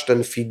dáš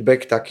ten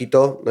feedback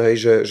takýto,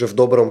 že v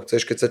dobrom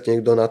chceš, keď sa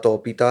niekto na to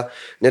opýta.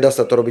 Nedá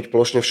sa to robiť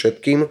plošne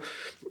všetkým,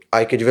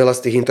 aj keď veľa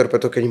z tých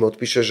interpretov, keď im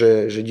odpíše,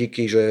 že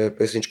díky, že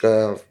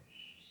pesnička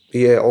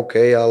je OK,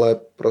 ale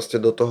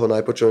proste do toho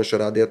najpočúvanejšieho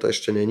rádia to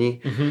ešte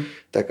není.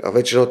 Tak a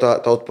väčšinou tá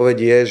odpoveď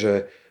je, že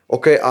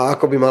OK, a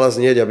ako by mala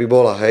znieť, aby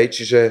bola, hej,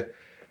 čiže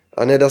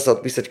a nedá sa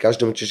odpísať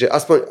každému, čiže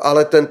aspoň,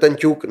 ale ten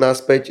ťuk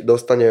naspäť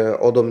dostane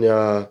odo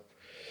mňa.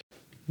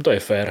 To je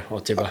fér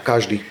od teba.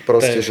 Každý.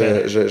 Proste,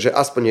 že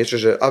aspoň niečo,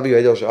 že aby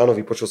vedel, že áno,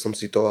 vypočul som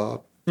si to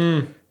a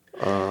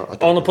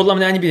ono podľa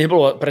mňa ani by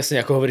nebolo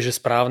presne, ako hovoríš, že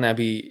správne,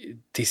 aby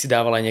ty si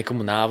dával aj niekomu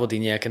návody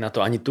nejaké na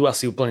to. Ani tu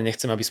asi úplne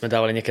nechcem, aby sme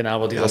dávali nejaké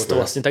návody, lebo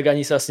to vlastne tak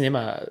ani sa asi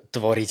nemá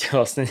tvoriť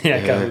vlastne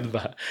nejaká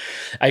hudba.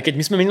 Aj keď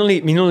my sme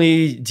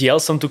minulý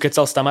diel som tu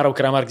kecal s Tamarou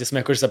Kramár, kde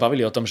sme akože sa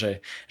bavili o tom,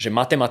 že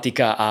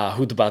matematika a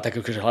hudba,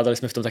 tak akože hľadali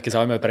sme v tom také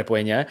zaujímavé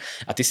prepojenia.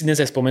 A ty si dnes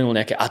aj spomenul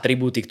nejaké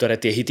atribúty,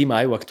 ktoré tie hity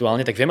majú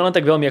aktuálne, tak vieme len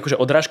tak veľmi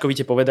akože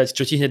odrážkovite povedať,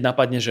 čo ti hneď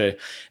napadne,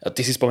 že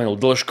ty si spomenul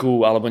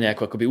dĺžku alebo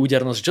nejakú akoby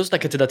údernosť. Čo sú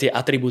také teda tie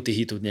atribúty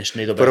hitu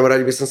dnešnej dobe? V prvom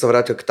rade by som sa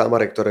vrátil k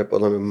Tamare, ktorá je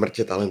podľa mňa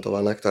mŕte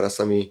talentovaná, ktorá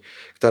sa mi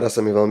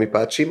veľmi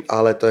páči,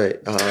 ale to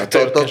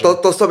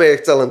som jej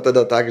chcel len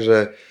teda tak,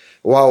 že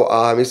wow,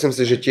 a myslím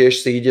si, že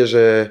tiež si ide,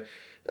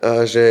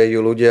 že ju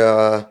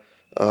ľudia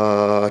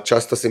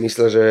často si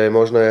myslia, že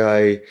možno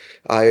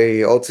aj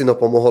ocino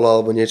pomohol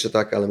alebo niečo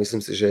tak, ale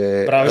myslím si,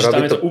 že práve,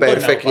 robí to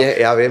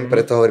perfektne. Ja viem,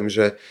 preto hovorím,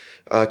 že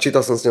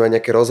čítal som s ním aj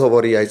nejaké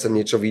rozhovory, aj som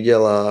niečo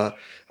videl a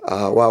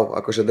wow,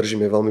 akože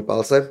držíme veľmi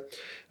palce.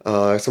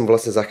 Ja som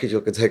vlastne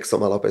zachytil, keď s Hexom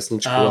mala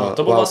pesničku. Áno,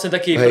 to bol vlastne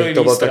taký prvý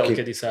výstrel,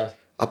 kedy sa...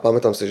 A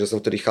pamätám si, že som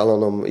vtedy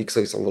chalanom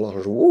Xovi som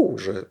volal,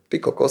 že ty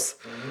kokos,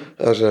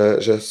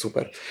 že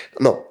super.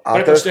 No,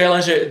 prepáč, to je len,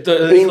 že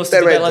rýchlosti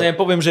teda len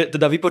poviem, že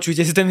teda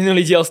vypočujte si ten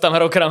minulý diel s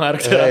Tamarou Kramár,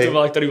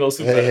 ktorý bol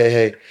super.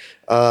 Hej.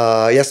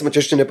 Ja som ho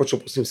ešte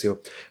nepočul, pustím si ho.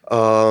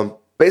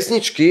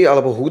 Pesničky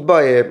alebo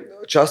hudba je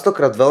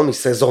častokrát veľmi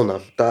sezónna.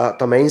 Tá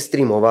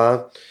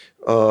mainstreamová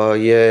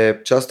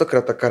je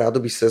častokrát taká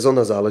rádoby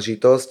sezónna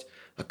záležitosť.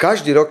 A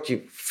každý rok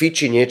ti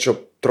fičí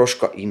niečo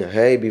troška iné,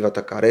 hej, býva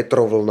taká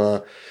retro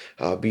vlna,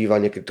 býva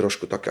niekedy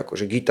trošku také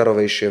akože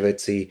gitarovejšie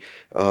veci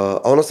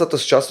a ono sa to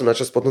z času na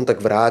čas potom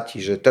tak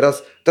vráti, že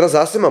teraz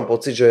zase mám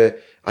pocit,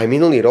 že aj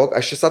minulý rok, a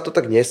ešte sa to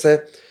tak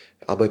nese,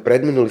 alebo aj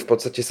predminulý v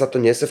podstate sa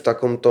to nese v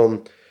takom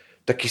tom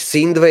taký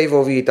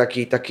synthwaveový,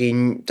 taký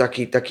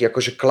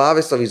akože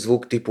klávesový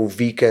zvuk typu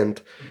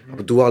Weekend,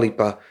 Dua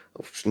Lipa,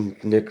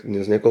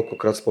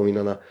 niekoľkokrát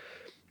spomínaná.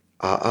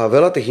 A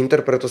veľa tých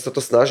interpretov sa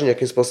to snaží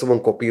nejakým spôsobom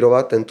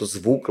kopírovať, tento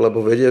zvuk,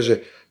 lebo vedia,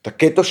 že tak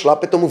keď to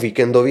šlape tomu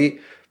Weekendovi,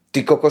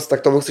 ty kokos,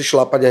 tak to musíš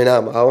šlapať aj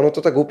nám. A ono to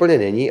tak úplne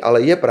není,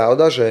 ale je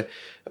pravda,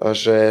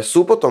 že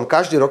sú potom,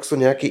 každý rok sú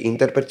nejakí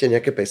interpreti,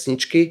 nejaké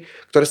pesničky,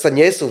 ktoré sa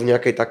nie sú v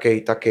nejakej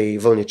takej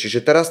vlne.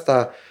 Čiže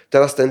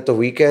teraz tento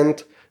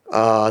víkend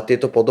a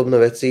tieto podobné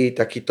veci,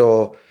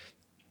 takýto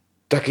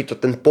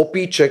ten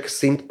popíček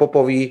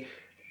synthpopový,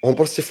 on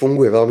proste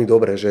funguje veľmi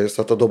dobre, že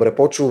sa to dobre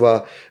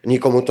počúva,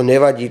 nikomu to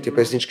nevadí, tie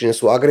pesničky nie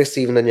sú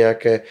agresívne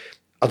nejaké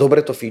a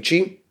dobre to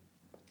fičí.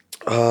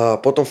 A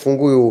potom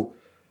fungujú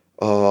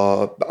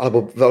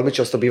alebo veľmi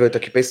často bývajú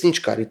takí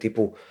pesničkári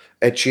typu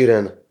Ed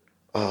Sheeran,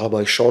 alebo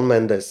aj Shawn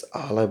Mendes,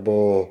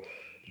 alebo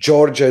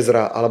George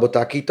Ezra, alebo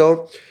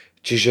takýto.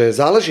 Čiže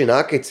záleží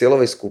na akej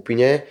cieľovej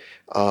skupine,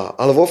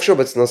 ale vo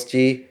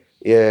všeobecnosti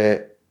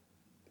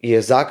je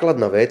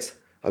základná vec,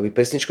 aby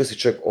pesničku si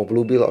človek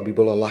obľúbil, aby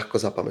bola ľahko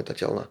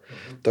zapamätateľná.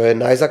 To je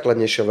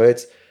najzákladnejšia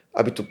vec,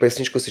 aby tú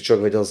pesničku si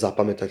človek vedel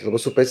zapamätať. Lebo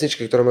sú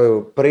pesničky, ktoré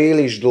majú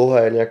príliš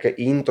dlhé nejaké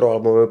intro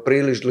alebo majú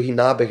príliš dlhý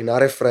nábeh na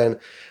refrén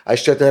a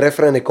ešte aj ten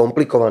refrén je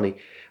komplikovaný.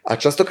 A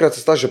častokrát sa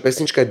stá, že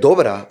pesnička je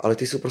dobrá, ale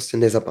ty si ju proste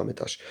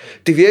nezapamätáš.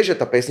 Ty vieš,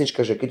 že tá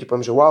pesnička, že keď ti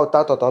poviem, že wow,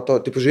 táto,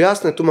 ty povieš, že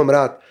jasné, tu mám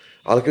rád.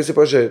 Ale keď si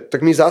povieš, že tak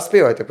mi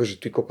zaspievaj, tak povieš,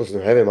 že ty kokos,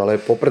 neviem, ale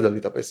je poprdeli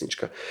tá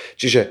pesnička.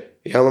 Čiže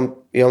ja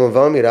mám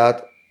veľmi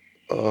rád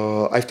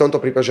aj v tomto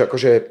prípade, že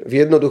akože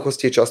v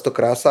jednoduchosti je často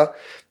krása,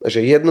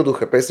 že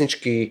jednoduché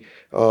pesničky,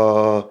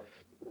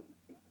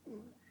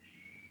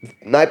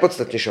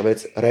 najpodstatnejšia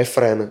vec,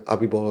 refrén,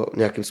 aby bol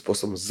nejakým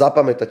spôsobom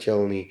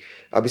zapamätateľný,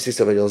 aby si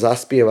sa vedel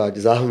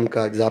zaspievať,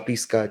 zahmkať,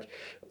 zapískať,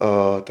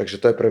 takže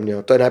to je pre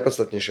mňa, to je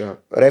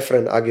najpodstatnejšia.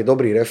 Refrén, ak je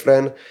dobrý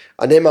refrén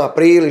a nemá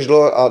príliš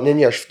dlho a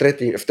není až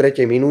v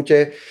tretej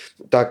minúte,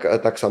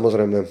 tak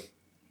samozrejme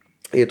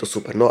je to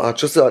super. No a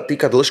čo sa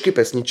týka dĺžky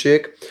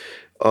pesničiek,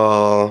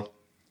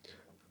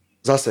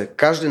 zase,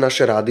 každé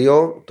naše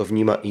rádio to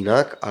vníma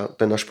inak a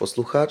ten náš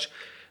poslucháč.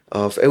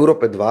 V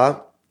Európe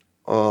 2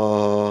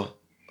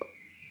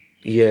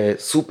 je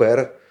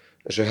super,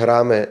 že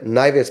hráme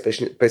najviac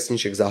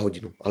pesničiek za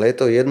hodinu. Ale je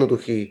to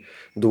jednoduchý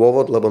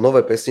dôvod, lebo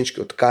nové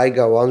pesničky od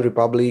Kaiga, One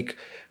Republic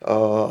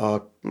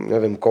a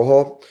neviem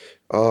koho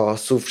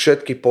sú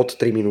všetky pod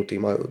 3 minúty.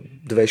 Majú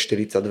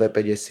 2,40,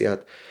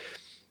 2,50.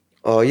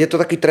 Je to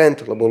taký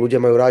trend, lebo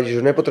ľudia majú rádi,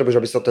 že nepotrebuješ,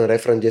 aby sa ten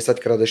refrén 10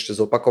 krát ešte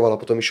zopakoval a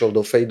potom išiel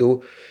do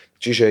fejdu.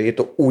 Čiže je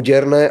to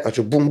úderné a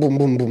čo bum,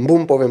 bum, bum, bum,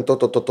 bum, poviem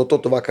toto,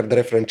 dvakrát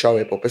refrén, čau,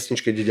 je po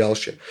pesničke, ide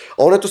ďalšie.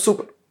 A ono je to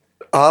super.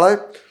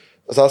 Ale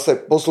zase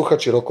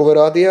posluchači rockové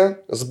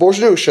rádia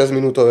zbožňujú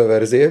 6-minútové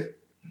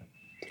verzie.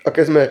 A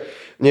keď sme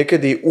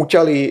niekedy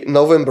uťali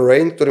November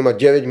Rain, ktorý má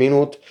 9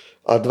 minút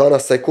a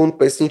 12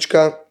 sekúnd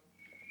pesnička,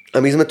 a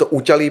my sme to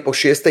uťali po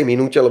 6.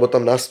 minúte, lebo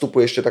tam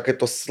nastupuje ešte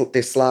takéto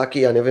tie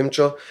sláky a neviem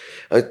čo.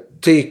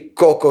 Ty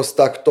kokos,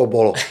 tak to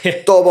bolo.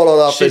 To bolo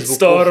na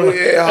Facebooku.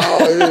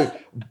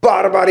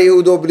 Barbari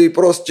hudobní,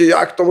 proste,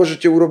 jak to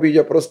môžete urobiť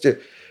a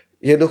proste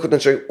jednoducho ten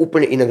človek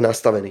úplne inak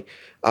nastavený.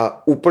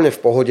 A úplne v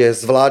pohode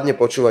zvládne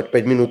počúvať 5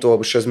 minútovú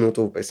alebo 6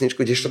 minútovú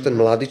pesničku, kdežto ten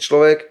mladý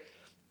človek,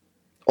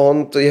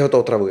 jeho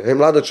to otravuje. Hej,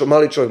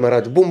 malý človek má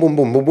rád bum, bum,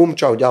 bum, bum, bum,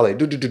 čau, ďalej,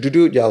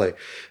 ďalej.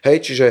 Hej,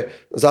 čiže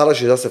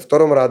záleží zase v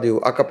ktorom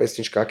rádiu, aká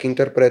pesnička, aký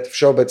interpret,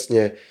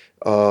 všeobecne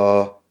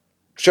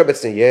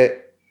je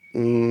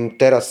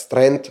teraz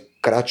trend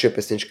kratšie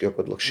pesničky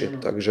ako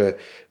dlhšie. Takže,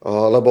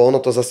 lebo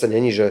ono to zase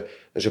není, že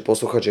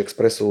posluchači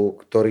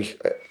Expressu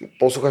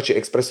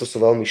sú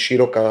veľmi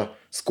široká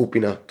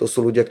skupina. To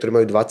sú ľudia, ktorí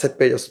majú 25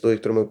 a sú to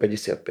ľudia, ktorí majú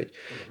 55.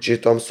 Čiže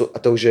tam sú, a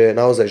to už je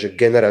naozaj že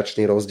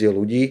generačný rozdiel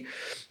ľudí.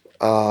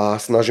 A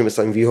snažíme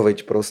sa im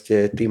vyhovieť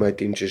proste tým aj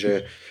tým,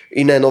 čiže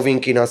iné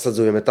novinky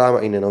nasadzujeme tam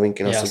a iné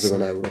novinky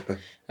nasadzujeme na Európe.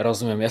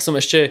 Rozumiem. Ja som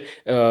ešte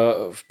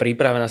v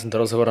príprave na tento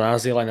rozhovor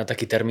narazil aj na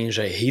taký termín,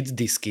 že hit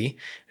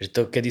disky, že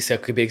to kedysi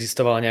ako keby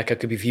existovala nejaká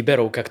keby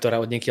výberovka, ktorá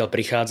od niekiaľ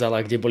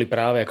prichádzala, kde boli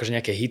práve akože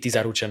nejaké hity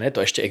zaručené.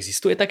 To ešte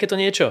existuje takéto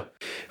niečo?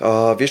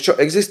 Vieš čo,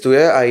 existuje,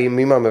 aj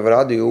my máme v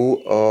rádiu,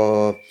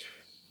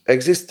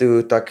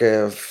 existujú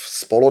také v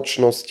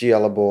spoločnosti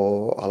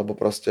alebo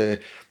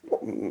proste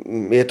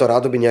je to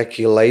rádoby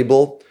nejaký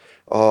label,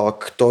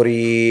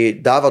 ktorý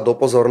dáva do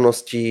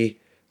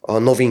pozornosti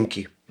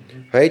novinky.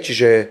 Hej,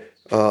 čiže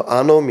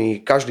áno,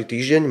 my každý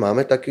týždeň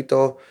máme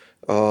takýto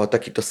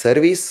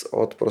servis,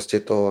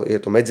 je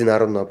to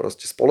medzinárodná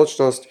proste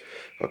spoločnosť,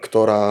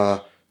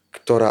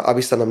 ktorá,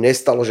 aby sa nám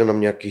nestalo, že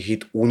nám nejaký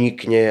hit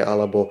unikne,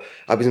 alebo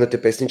aby sme tie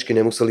pesničky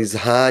nemuseli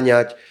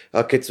zháňať,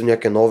 keď sú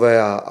nejaké nové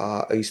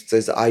a ísť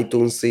cez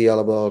iTunesy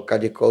alebo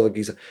kadekoľvek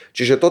ísť.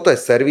 Čiže toto je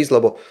servis,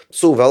 lebo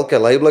sú veľké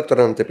labely,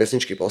 ktoré nám tie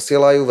pesničky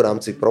posielajú v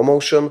rámci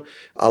promotion,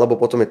 alebo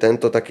potom je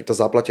tento takýto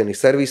zaplatený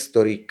servis,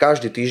 ktorý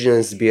každý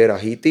týždeň zbiera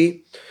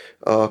hity,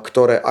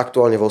 ktoré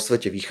aktuálne vo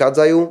svete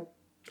vychádzajú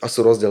a sú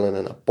rozdelené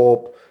na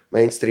pop,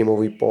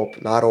 mainstreamový pop,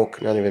 na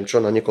rock, ja neviem čo,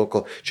 na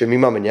niekoľko. Čiže my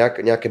máme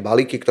nejaké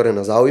balíky, ktoré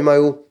nás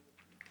zaujímajú.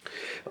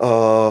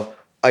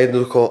 A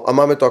jednoducho, a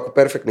máme to ako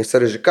perfektný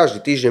servis, že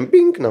každý týždeň,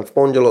 bing, nám v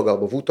pondelok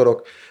alebo v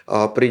útorok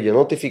príde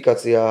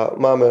notifikácia,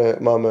 máme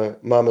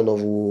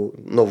novú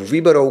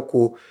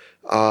výberovku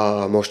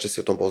a môžete si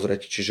o tom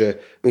pozrieť.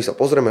 Čiže my sa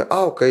pozrieme,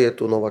 OK, je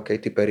tu nová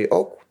Katy Perry,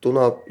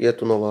 je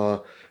tu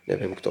nová,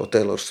 neviem kto,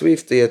 Taylor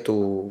Swift, je tu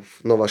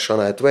nová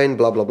Shania Twain,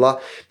 bla bla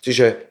bla.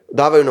 Čiže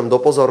dávajú nám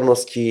do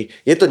pozornosti,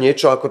 je to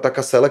niečo ako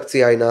taká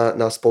selekcia aj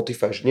na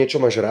Spotify, že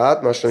niečo máš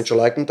rád, máš niečo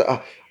lajknuté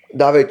a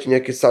dávajú ti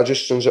nejaké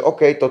suggestion, že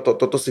OK,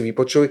 toto si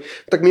vypočuj.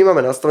 Tak my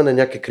máme nastavené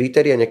nejaké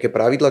kritéria, nejaké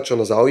pravidla, čo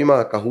nás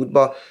zaujíma, aká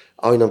hudba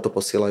a oni nám to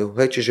posielajú.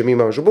 Hej, čiže my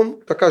máme, že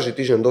bum, tak každý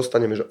týždeň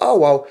dostaneme, že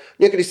wow.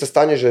 Niekedy sa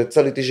stane, že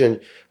celý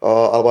týždeň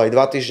alebo aj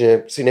 2 týždne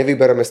si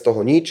nevybereme z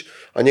toho nič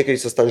a niekedy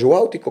sa stane, že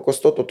wow, ty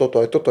kokos,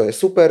 toto je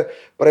super,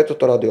 pre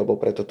toto rádio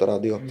alebo pre toto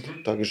rádio.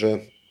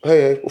 Takže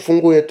hej,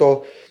 funguje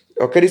to.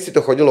 Kedy si to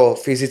chodilo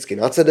fyzicky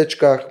na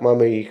CDčkách,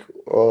 máme ich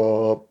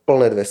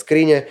plné 2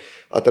 skrine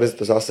a teraz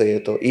to zase je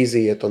to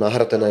easy, je to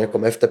nahraté na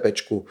nejakom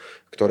FTPčku,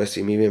 ktoré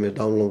si my vieme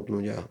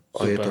downloadnúť a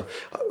je to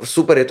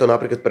super je to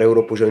napríklad pre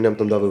Európu, že oni nám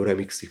tam dávajú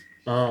remixy.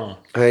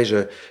 Hej, že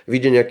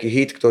vidie nejaký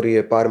hit, ktorý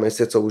je pár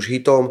mesiacov už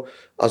hitom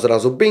a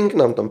zrazu bing,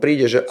 nám tam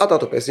príde, že a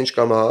táto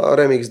pesnička má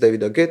remix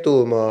Davida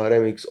Guettu, má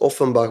remix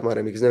Offenbach, má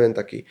remix neviem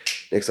taký,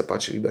 nech sa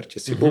páči,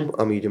 vyberte si, bum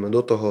a my ideme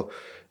do toho.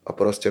 A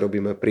proste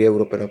robíme pri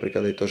Európe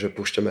napríklad aj to, že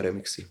púšťame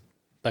remixy.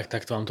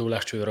 Tak to vám tu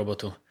uľahčujú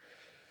robotu.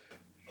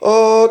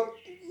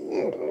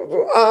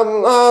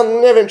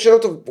 Neviem, či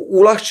nám to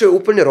uľahčuje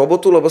úplne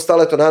robotu, lebo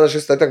stále to náda, že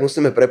sa tak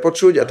musíme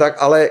prepočuť a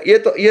tak, ale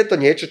je to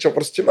niečo, čo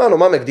proste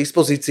máme k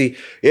dispozícii.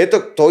 Je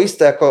to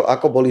isté,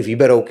 ako boli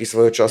výberovky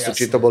svojho času,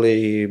 či to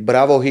boli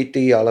Bravo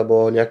hity,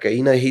 alebo nejaké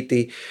iné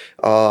hity.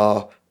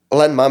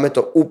 Len máme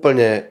to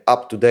úplne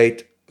up to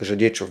date, že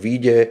niečo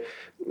vyjde,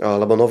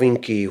 lebo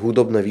novinky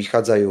hudobné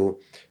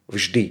vychádzajú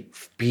vždy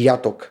v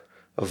piatok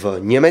v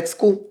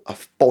Nemecku a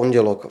v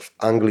pondelok v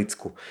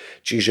Anglicku.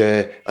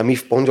 Čiže a my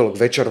v pondelok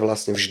večer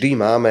vlastne vždy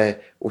máme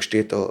už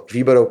tieto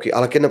výberovky,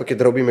 ale keď napríklad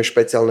robíme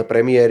špeciálne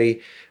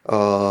premiéry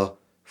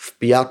v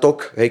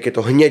piatok, hej,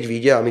 keď to hneď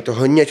vyjde a my to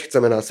hneď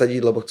chceme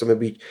nasadiť, lebo chceme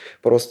byť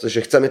proste,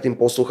 že chceme tým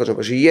poslúchať,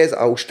 že yes,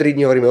 a už 3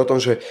 dní hovoríme o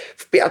tom, že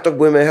v piatok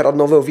budeme hrať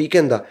nového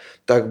víkenda,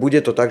 tak bude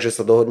to tak, že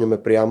sa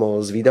dohodneme priamo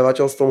s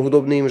vydavateľstvom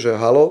hudobným, že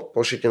halo,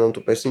 pošlite nám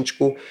tú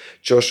pesničku,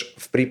 čož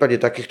v prípade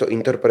takýchto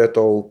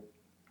interpretov,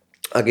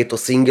 ak je to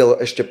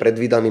single ešte pred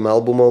vydaným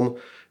albumom,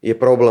 je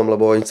problém,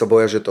 lebo oni sa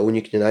boja, že to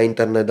unikne na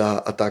internet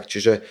a tak,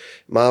 čiže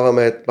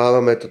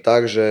mávame to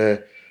tak,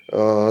 že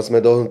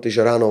sme dohodnutí,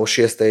 že ráno o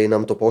 6:00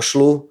 nám to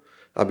pošlu,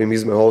 aby my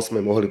sme o 8:00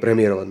 mohli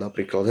premiérovať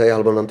napríklad, hej,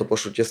 alebo nám to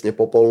pošlu tesne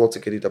po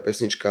polnoci, kedy tá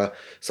pesnička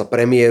sa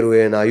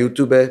premiéruje na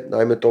YouTube,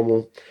 dajme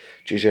tomu,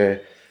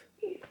 čiže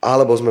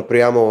alebo sme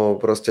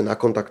priamo proste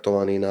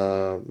nakontaktovaní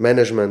na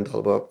management,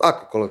 alebo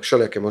akokoľvek,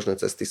 všelijaké možné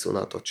cesty sú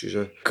na to,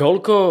 čiže...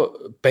 Koľko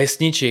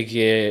pesničiek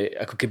je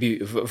ako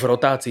keby v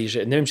rotácii, že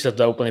neviem, či sa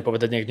to dá úplne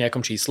povedať v nejakom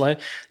čísle,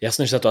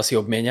 jasné, že sa to asi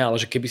obmienia, ale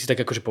že keby si tak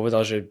akože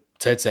povedal, že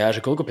cca, že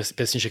koľko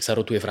pesničiek sa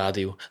rotuje v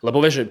rádiu? Lebo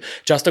vieš, že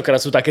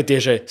častokrát sú také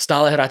tie, že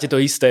stále hráte to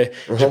isté,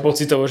 že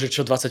pocitovo, že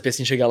čo 20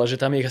 pesničiek, ale že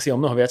tam je ich asi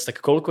o mnoho viac, tak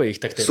koľko je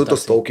ich tak tej Sú to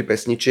stovky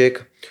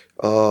pesničiek,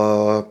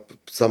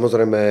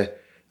 samozrejme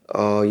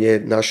je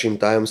našim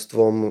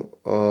tajomstvom,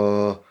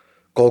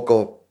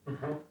 koľko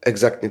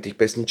exaktne tých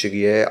pesničiek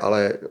je,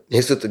 ale nie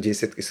sú to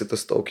desiatky, sú to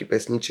stovky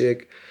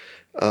pesničiek.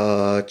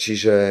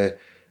 Čiže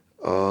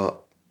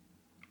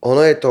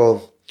ono je to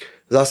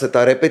zase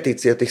tá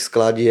repetícia tých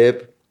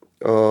skladieb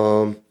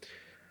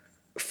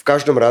v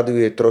každom rádiu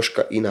je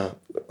troška iná.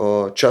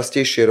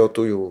 Častejšie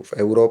rotujú v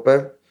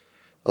Európe,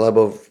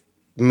 lebo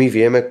my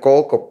vieme,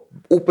 koľko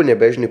úplne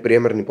bežný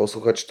priemerný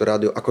posluchač to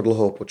rádio, ako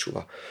dlho ho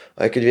počúva.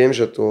 Aj keď viem,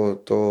 že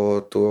tú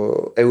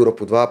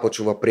Európu 2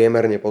 počúva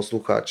priemerne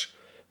posluchač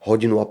 1,5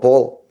 hodiny,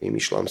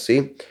 vymýšľam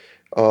si,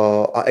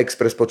 a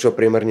Express počúva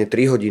priemerne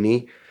 3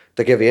 hodiny,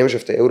 tak ja viem, že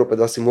v tej Európe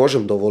 2 si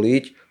môžem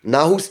dovoliť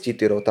nahustiť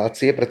tie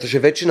rotácie, pretože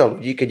väčšina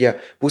ľudí, keď ja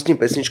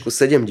pustím pesničku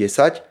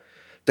 7:10,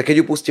 tak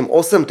keď ju pustím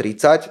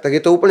 8:30, tak je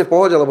to úplne v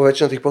pohode, lebo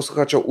väčšina tých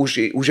poslucháčov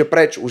už je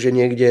preč, už je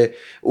niekde,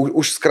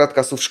 už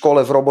skrátka sú v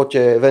škole, v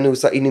robote, venujú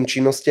sa iným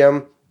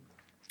činnostiam.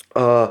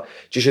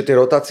 Čiže tie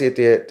rotácie,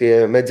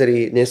 tie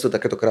medzery nie sú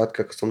takéto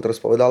krátke, ako som teraz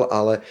povedal,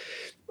 ale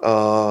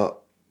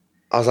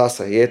a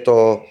zase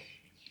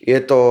je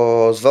to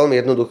z veľmi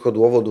jednoduchého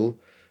dôvodu,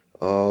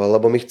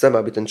 lebo my chceme,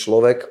 aby ten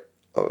človek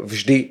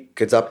vždy,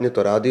 keď zapne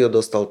to rádio,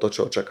 dostal to,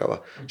 čo očakáva.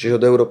 Čiže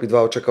od Európy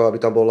 2 očakáva,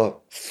 aby tam bola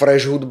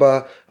fresh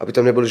hudba, aby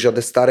tam neboli žiadne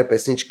staré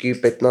pesničky,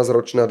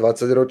 15-ročné a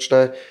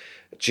 20-ročné.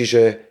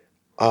 Čiže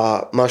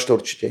a máš to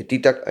určite aj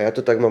ty tak, a ja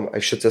to tak mám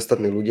aj všetci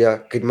ostatní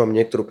ľudia, keď mám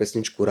niektorú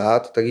pesničku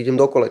rád, tak idem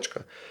do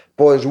kolečka.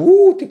 Poviem, že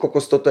ty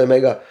kokos, toto je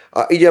mega.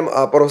 A idem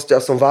a proste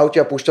ja som v aute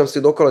a púšťam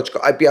si do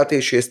kolečka aj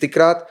 5. 6.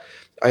 krát.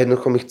 A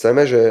jednoducho my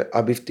chceme, že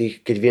aby v tých,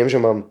 keď viem,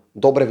 že mám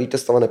dobre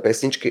vytestované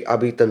pesničky,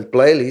 aby ten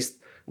playlist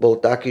bol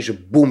taký, že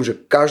bum, že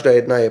každá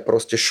jedna je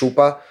proste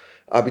šupa,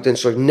 aby ten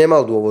človek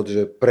nemal dôvod,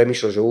 že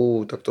premýšľa, že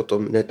tak toto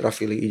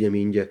netrafili, idem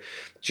inde.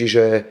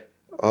 Čiže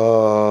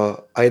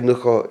a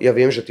jednoducho, ja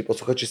viem, že tí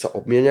posluchači sa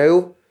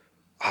obmieniajú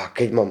a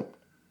keď mám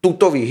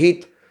tutový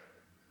hit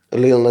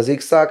Lil Nas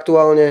X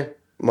aktuálne,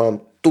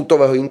 mám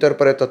tutového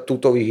interpreta,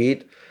 tutový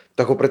hit,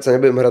 tak ho predsa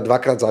nebudem hrať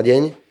 2-krát za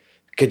deň,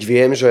 keď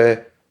viem,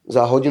 že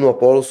za hodinu a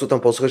pol sú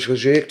tam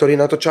poslucháči, ktorí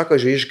na to čakajú,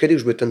 že ježiš,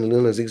 kedy už bude ten Lil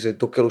Nas X,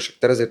 do keľu,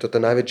 teraz je to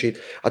ten najväčší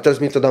a teraz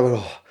mi to dáme,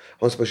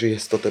 on si povie,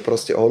 že toto je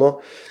proste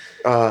ono.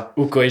 A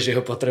ukojíš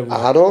jeho potrebu.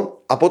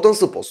 Áno, a potom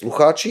sú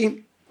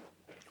poslucháči,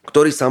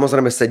 ktorí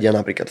samozrejme sedia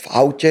napríklad v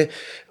aute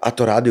a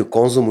to rádio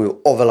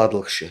konzumujú oveľa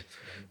dlhšie.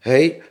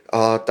 Hej,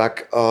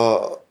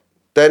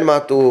 ten má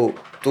tú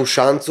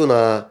šancu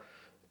na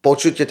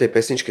počutie tej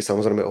pesničky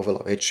samozrejme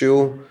oveľa väčšiu.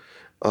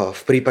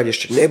 V prípade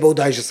ešte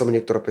nebodaj, že sa mu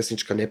niektorá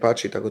pesnička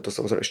nepáči, tak ho to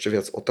samozrejme ešte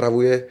viac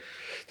otravuje.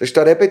 Takže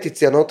tá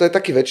repetícia, no to je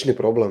taký väčší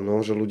problém, no,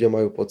 že ľudia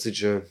majú pocit,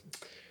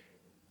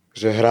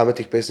 že hráme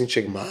tých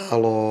pesničiek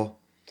málo,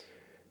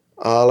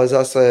 ale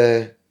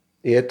zase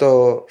je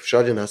to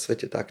všade na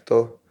svete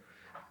takto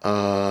a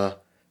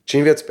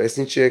čím viac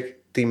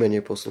pesničiek, tým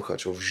menej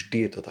poslucháčov.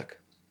 Vždy je to tak.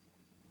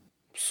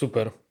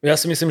 Super. Ja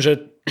si myslím,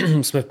 že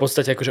sme v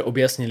podstate akože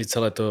objasnili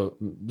celé to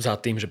za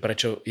tým, že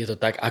prečo je to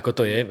tak, ako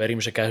to je.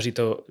 Verím, že každý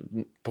to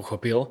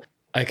pochopil.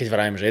 Aj keď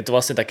vravím, že je to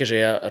vlastne také,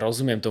 že ja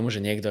rozumiem tomu,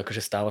 že niekto akože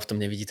stále v tom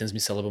nevidí ten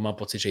zmysel, lebo má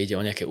pocit, že ide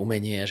o nejaké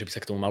umenie a že by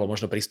sa k tomu malo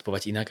možno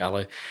pristupovať inak,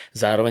 ale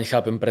zároveň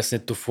chápem presne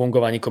tú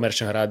fungovanie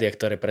komerčného rádia,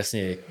 ktoré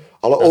presne...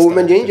 Ale o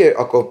umenie ide,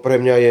 ako pre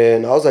mňa je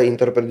naozaj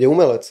interpret, je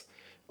umelec.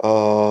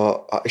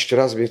 A ešte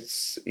raz,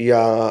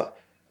 ja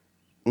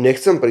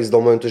nechcem prísť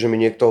do momentu, že mi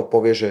niekto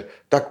povie, že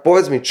tak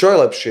povedz mi, čo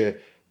je lepšie,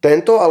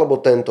 tento alebo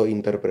tento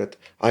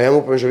interpret. A ja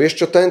mu poviem, že vieš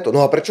čo, tento.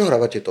 No a prečo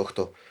hrávate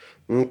tohto?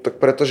 Tak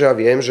pretože ja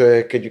viem,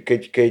 že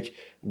keď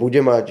bude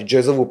mať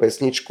jazzovú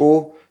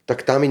pesničku,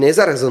 tak tá mi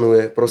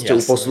nezarezonuje proste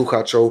u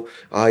poslucháčov.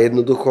 A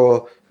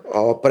jednoducho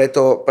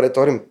preto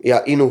hovorím,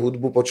 ja inú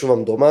hudbu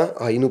počúvam doma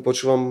a inú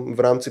počúvam v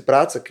rámci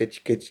práce.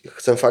 Keď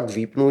chcem fakt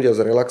vypnúť a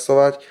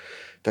zrelaxovať,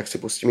 tak si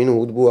pustím inú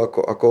hudbu,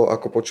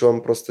 ako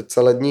počúvam proste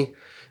celé dni.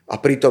 A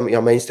pritom ja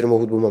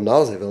mainstreamovú hudbu mám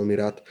naozaj veľmi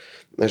rád.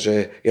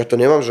 Že ja to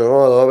nemám, že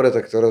dobre,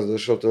 tak teraz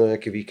došiel to na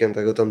nejaký víkend,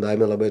 tak ho tam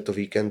dajme, lebo je to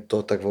víkend,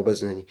 to tak vôbec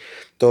není.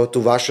 Tu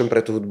vášem pre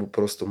tú hudbu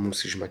prosto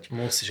musíš mať.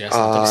 Musíš,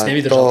 jasne, to by si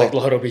nevydržal tak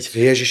dlho robiť.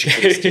 Ježiši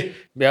Kriste.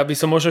 Ja by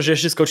som možno že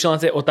ešte skočil na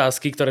tie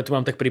otázky, ktoré tu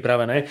mám tak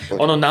pripravené.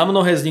 Ono na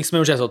mnohé z nich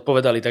sme už aj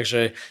odpovedali,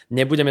 takže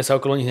nebudeme sa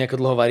okolo nich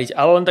nejako dlho variť,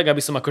 ale len tak, aby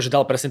som akože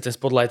dal presne ten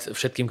spotlight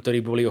všetkým,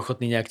 ktorí boli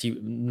ochotní nejak ti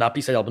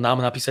napísať alebo nám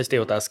napísať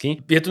tie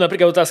otázky. Je tu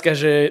napríklad otázka,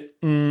 že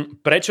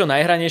prečo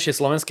najhranejšie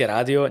slovenské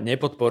rádio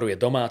nepodporuje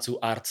domácu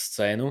art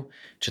scénu?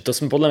 Čiže to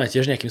sme podľa mňa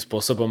tiež nejakým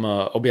spôsobom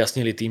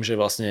objasnili tým, že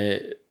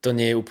vlastne to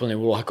nie je úplne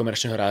úloha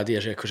komerčného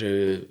rádia, že akože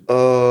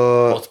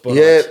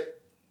podporovať.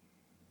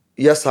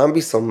 Ja sám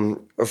by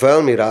som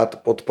veľmi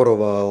rád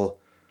podporoval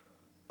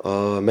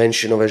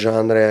menšinové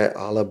žánre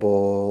alebo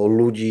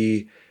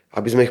ľudí,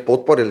 aby sme ich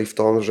podporili v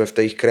tom, že v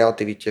tej ich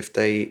kreativite, v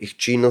tej ich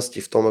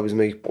činnosti, v tom, aby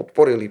sme ich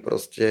podporili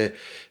proste,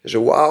 že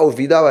wow,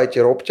 vydávajte,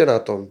 robte na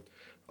tom.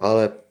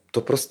 Ale to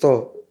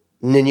prosto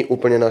není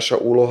úplne naša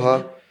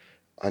úloha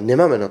a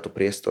nemáme na to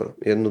priestor.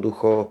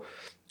 Jednoducho,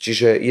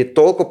 čiže je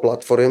toľko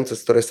platform,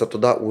 cez ktoré sa to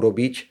dá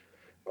urobiť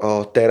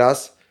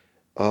teraz.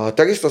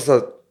 Takisto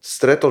sa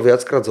stretol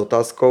viackrát s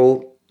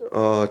otázkou,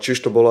 či už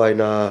to bolo aj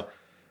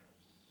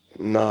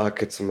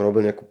keď som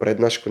robil nejakú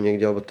prednášku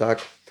niekde alebo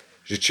tak,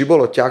 že či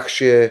bolo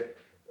ťažšie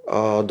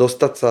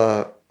dostať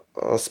sa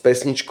s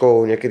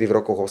pesničkou niekedy v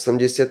rokoch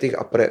 80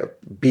 a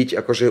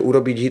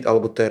urobiť hit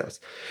alebo teraz.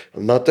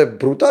 Na to je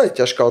brutálne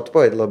ťažká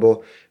odpoveď,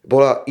 lebo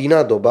bola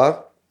iná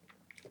doba.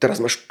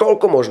 Teraz máš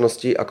toľko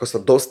možností, ako sa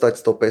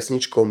dostať s tou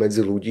pesničkou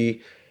medzi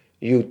ľudí.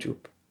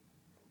 YouTube,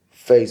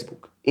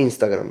 Facebook,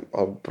 Instagram,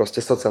 alebo proste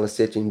sociálne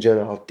siete in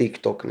general,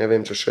 TikTok,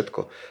 neviem čo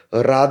všetko.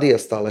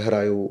 Rádia stále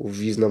hrajú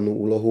významnú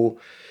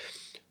úlohu.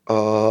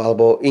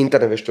 Alebo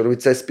internet, vieš to robiť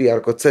cez PR,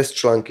 cez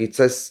články,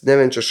 cez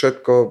neviem čo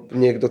všetko,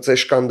 niekto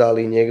cez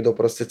škandály, niekto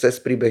proste cez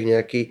príbeh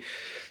nejaký.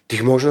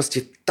 Tých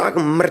možností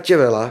tak mŕte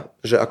veľa,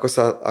 že ako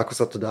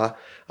sa to dá.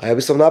 A ja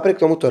by som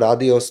napriek tomuto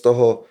rádio z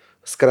toho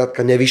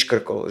skrátka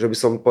nevyškrkol. Že by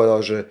som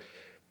povedal, že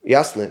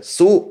jasné,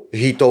 sú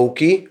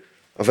hitovky,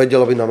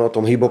 vedelo by nám o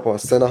tom hip-hopová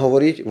scéna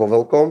hovoriť vo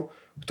veľkom,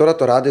 ktorá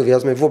to rádio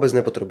viac menej vôbec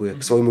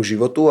nepotrebuje k svojmu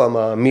životu a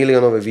má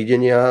miliónové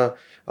videnia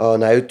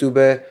na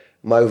YouTube,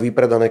 majú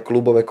vypredané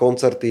klubové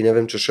koncerty,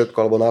 neviem čo všetko,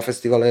 alebo na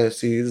festivale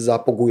si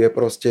zapoguje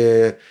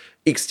proste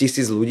x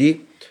tisíc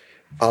ľudí,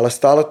 ale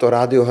stále to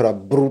rádio hrá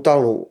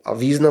brutálnu a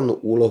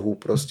významnú úlohu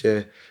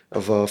proste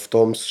v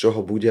tom, z čoho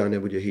bude a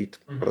nebude hit.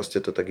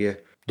 Proste to tak je.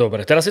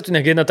 Dobre, teraz je tu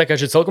nejak jedna taká,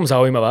 že celkom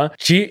zaujímavá.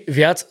 Či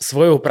viac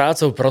svojou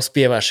prácou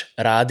prospievaš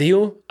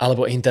rádiu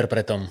alebo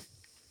interpretom?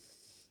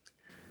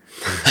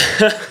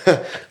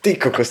 Ty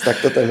kokos,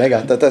 tak toto je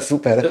mega, toto je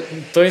super.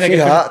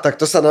 Tak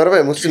to sa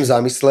normálne musím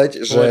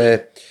zamysleť,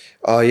 že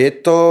je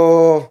to...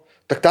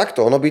 Tak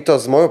takto, ono by to,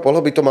 z môjho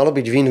pohľadu by to malo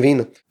byť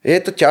win-win. Je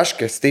to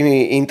ťažké, s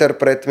tými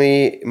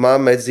interpretmi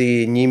mám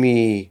medzi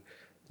nimi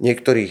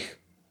niektorých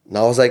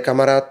naozaj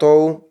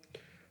kamarátov,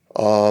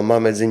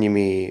 mám medzi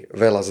nimi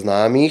veľa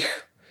známych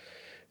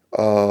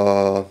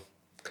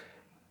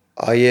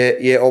a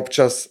je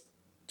občas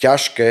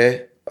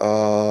ťažké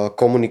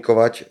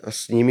komunikovať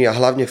s nimi a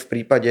hlavne v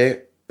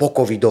prípade po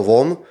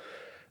covidovom,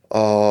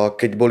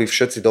 keď boli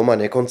všetci doma,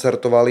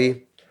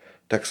 nekoncertovali,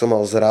 tak som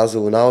mal zrazu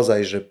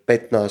naozaj, že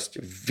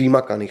 15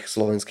 vymakaných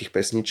slovenských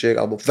pesničiek,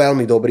 alebo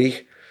veľmi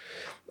dobrých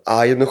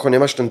a jednoducho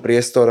nemáš ten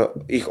priestor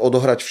ich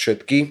odohrať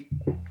všetky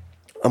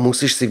a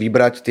musíš si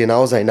vybrať tie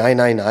naozaj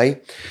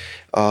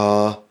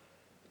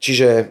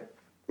čiže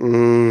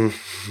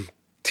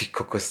ty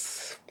kokos,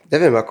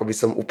 neviem, ako by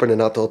som úplne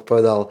na to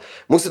odpovedal.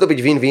 Musí to byť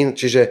win-win,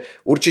 čiže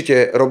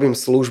určite robím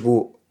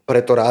službu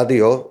pre to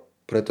rádio,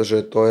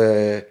 pretože to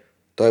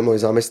je môj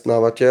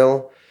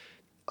zamestnávateľ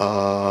a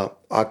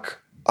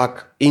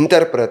ak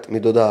interpret mi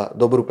dodá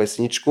dobrú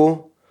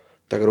pesničku,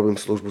 tak robím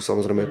službu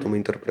samozrejme tomu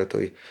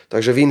interpretovi.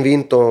 Takže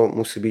win-win to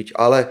musí byť,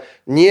 ale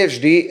nie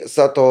vždy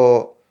sa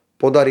to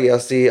podarí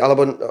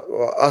alebo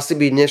asi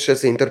by nie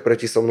všetci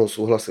interpreti so mnou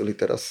súhlasili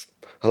teraz,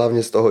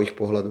 hlavne z toho ich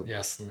pohľadu.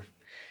 Jasne.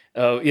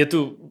 Je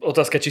tu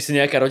otázka, či si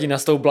nejaká rodina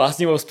s tou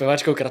bláznivou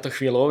speváčkou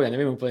Kratochvílovou. Ja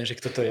neviem úplne, že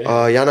kto to je.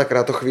 Jana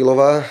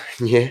Kratochvílová?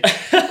 Nie.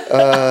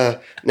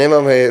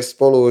 Nemáme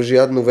spolu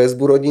žiadnu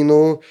väzbu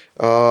rodinu.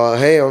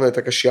 Hej, ona je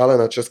taká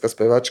šialená česká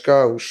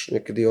speváčka, už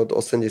niekedy od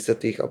 80.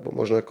 alebo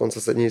možno konca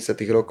 70.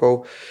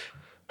 rokov.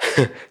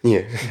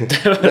 Nie,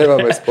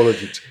 nemáme spolu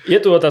nič. Je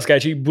tu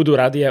otázka, či budú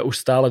rádia už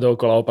stále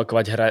dookola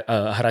opakovať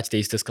hrať tie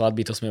isté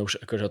skladby, to sme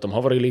už akože o tom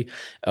hovorili.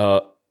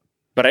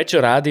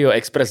 Prečo Rádio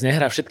Express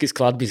nehrá všetky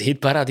skladby z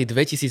hitparády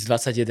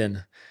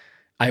 2021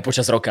 aj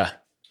počas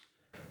roka?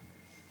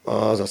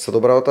 Zase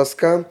dobrá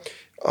otázka.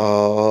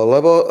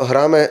 Lebo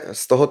hráme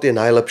z toho tie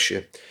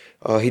najlepšie.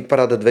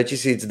 Hitparáda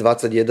 2021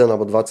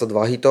 alebo 22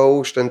 hitov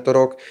už tento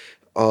rok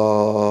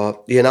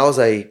je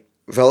naozaj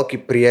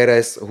veľký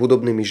prierez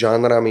hudobnými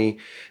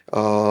žánrami,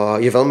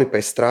 je veľmi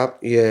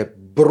pestrá, je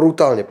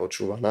brutálne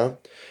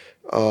počúvaná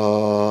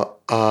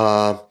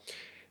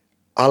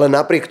ale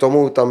napriek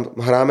tomu tam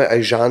hráme aj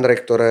žánre,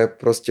 ktoré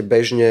proste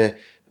bežne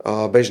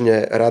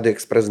Radio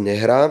Express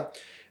nehrá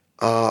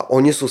a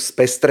oni sú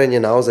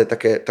spestrene naozaj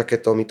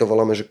takéto, my to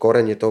voláme, že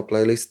korenie toho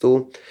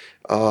playlistu,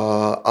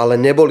 ale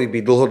neboli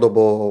by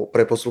dlhodobo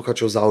pre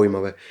posluchačov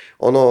zaujímavé.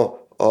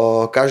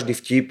 Každý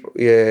vtip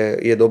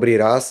je dobrý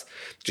raz,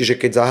 čiže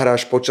keď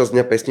zahráš počas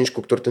dňa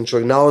pesničku, ktorú ten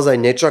človek naozaj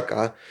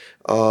nečaká,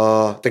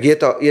 tak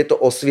je to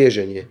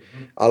osvieženie.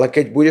 Ale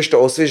keď budeš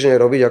to osvieženie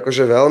robiť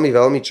akože veľmi,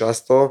 veľmi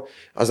často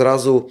a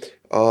zrazu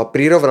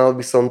prirovnal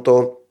by som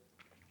to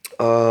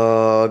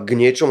k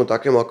niečomu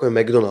takému, ako je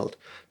McDonald.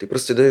 Ty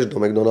proste dojdeš do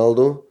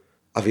McDonaldu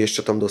a vieš,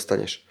 čo tam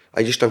dostaneš.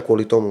 A ideš tam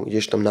kvôli tomu.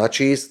 Ideš tam na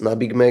cheese, na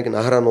Big Mac,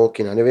 na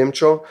hranolky, na neviem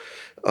čo.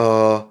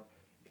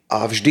 A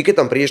vždy,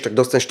 keď tam prídeš, tak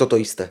dostaneš toto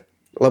isté.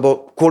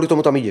 Lebo kvôli tomu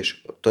tam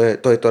ideš. To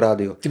je to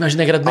rádio. Ty máš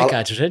inak rád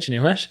mekáč, že? Či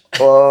nemáš?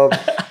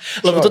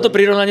 Lebo toto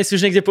prirovnanie si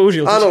už niekde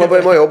použil. Áno, lebo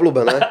je moje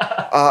obľúbené.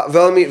 A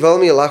veľmi,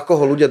 veľmi ľahko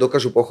ho ľudia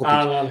dokážu pochopiť.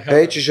 Áno.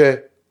 Hej,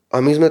 čiže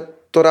a my sme,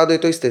 to rádio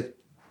je to isté.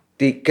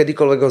 Ty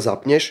kedykoľvek ho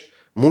zapneš,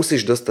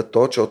 musíš dostať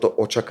to, čo to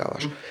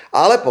očakávaš.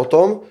 Ale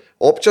potom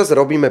občas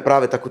robíme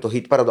práve takúto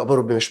hitparádu,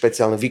 alebo robíme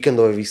špeciálne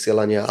víkendové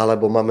vysielania,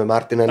 alebo máme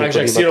Martina.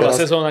 Takže sírová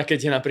sezóna, keď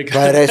je napríklad.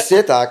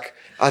 Presne tak.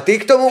 A ty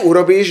k tomu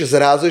urobíš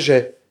zrazu,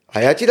 že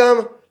a ja ti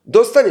dám,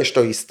 dostaneš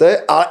to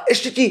isté, ale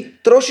ešte ti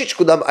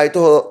trošičku dám aj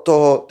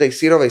tej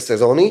sírovej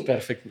sezóny.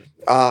 Perfektne.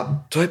 A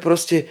to je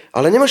proste,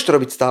 ale nemáš to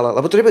robiť stále,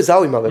 lebo to nebude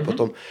zaujímavé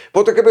potom.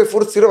 Potom, keď bude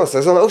furt sírová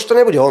sezóna, už to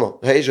nebude ono.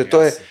 Hej, že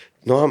to je,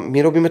 no a my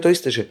robíme to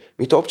isté, že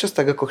my to občas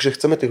tak, ako že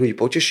chceme tých ľudí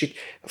potešiť,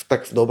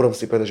 tak v dobrom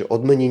si povedať, že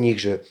odmení ich,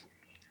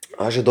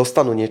 že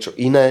dostanú niečo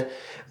iné,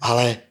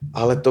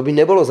 ale to by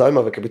nebolo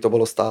zaujímavé, keby to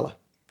bolo stále.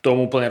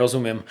 Tomu úplne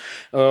rozumiem.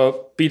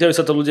 Pýtajú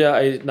sa to ľudia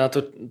aj na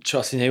to, čo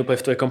asi nie je úplne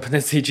v tvojej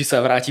kompetencii, či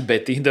sa vráti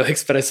Betty do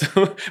Expressu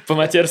po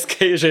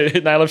materskej, že je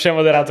najlepšia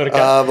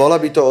moderátorka. Bola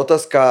by to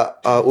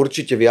otázka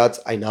určite viac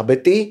aj na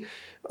Betty,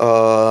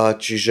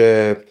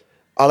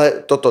 ale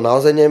toto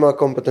naozaj nemá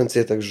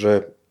kompetencie,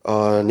 takže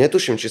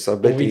netuším, či sa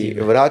Betty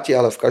vráti,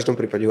 ale v každom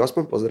prípade ju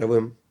aspoň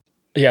pozdravujem.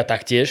 Ja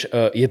taktiež.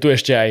 Je tu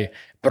ešte aj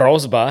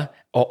prosba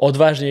o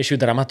odvážnejšiu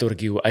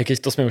dramaturgiu, aj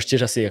keď to sme už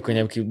tiež asi ako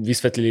nejaký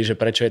vysvetlili, že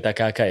prečo je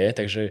taká, aká je.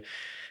 Takže,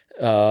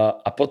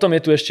 a potom je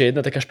tu ešte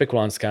jedna taká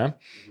špekulantská.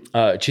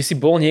 Či si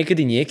bol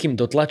niekedy niekým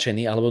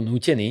dotlačený alebo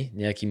nútený,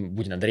 nejakým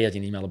buď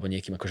nadriadeným alebo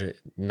niekým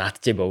akože nad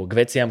tebou, k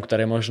veciam,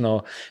 ktoré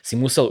možno si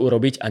musel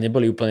urobiť a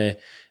neboli úplne,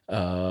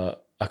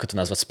 ako to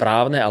nazvať,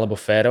 správne alebo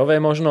férové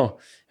možno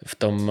v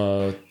tom,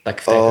 tak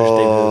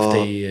v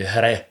tej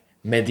hre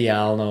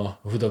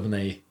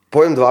mediálno-hudobnej.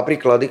 Poviem dva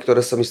príklady,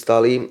 ktoré sa mi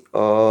stali.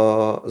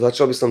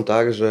 Začal by som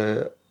tak,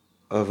 že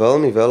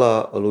veľmi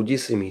veľa ľudí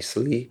si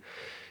myslí,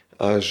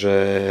 že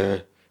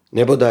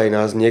nebodaj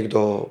nás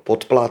niekto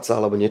podpláca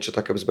alebo niečo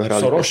také, aby sme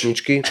hrali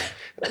pesničky.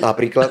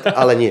 Napríklad,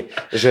 ale nie.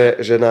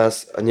 Že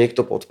nás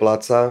niekto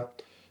podpláca,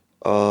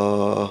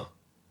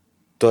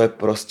 to je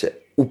proste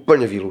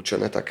úplne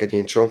vylúčené také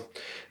niečo.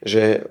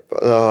 Že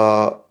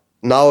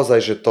naozaj,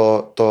 že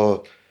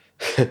to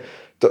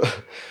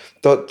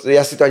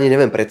ja si to ani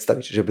neviem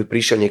predstaviť, že by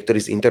prišiel niektorý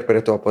z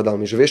interpretov a povedal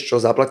mi, že vieš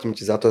čo, zaplatím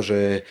ti za to,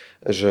 že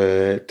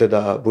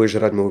teda budeš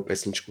hrať moju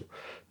pesničku.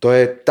 To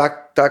je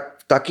tak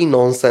taký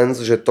nonsens,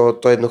 že to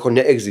jednoducho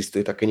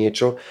neexistuje také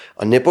niečo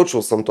a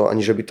nepočul som to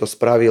ani, že by to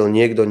spravil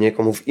niekto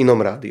niekomu v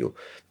inom rádiu.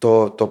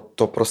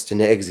 To proste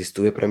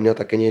neexistuje pre mňa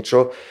také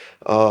niečo.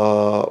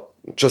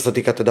 Čo sa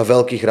týka teda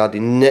veľkých rádií,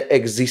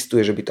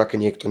 neexistuje, že by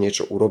také niekto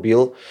niečo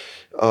urobil.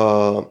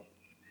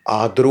 A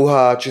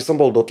druhá, či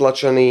som bol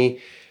dotlačený,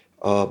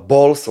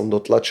 bol som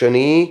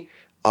dotlačený,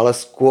 ale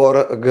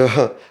skôr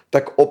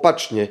tak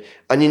opačne.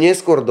 Ani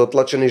neskôr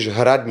dotlačený, že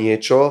hrať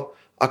niečo,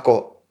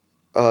 ako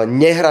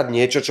nehrať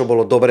niečo, čo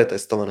bolo dobre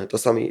testované.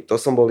 To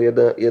som bol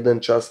jeden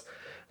čas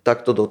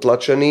takto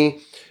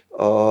dotlačený.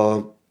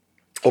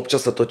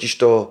 Občas sa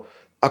totižto,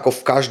 ako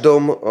v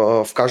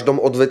každom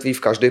odvetví,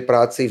 v každej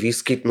práci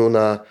vyskytnú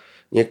na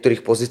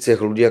niektorých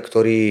pozíciách ľudia,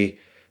 ktorí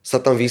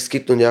sa tam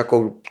vyskytnú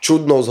nejakou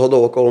čudnou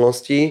zhodou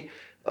okolností.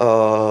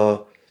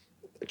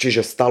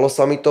 Čiže stalo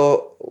sa mi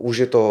to, už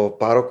je to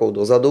pár rokov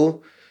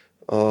dozadu,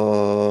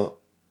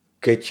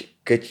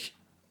 keď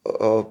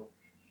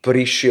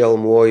prišiel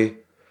môj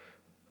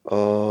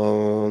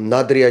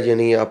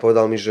nadriadený a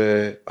povedal mi,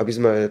 že aby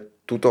sme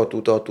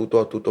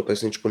túto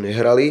pesničku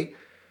nehrali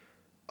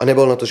a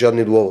nebol na to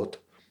žiadny dôvod.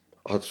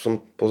 A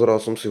pozeral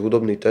som si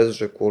hudobný test,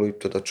 že kvôli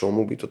teda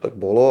čomu by to tak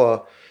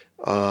bolo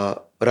a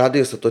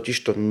rádio sa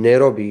totiž to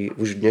nerobí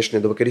už v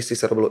dnešnej dobe, kedy si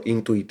sa robilo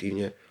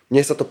intuitívne.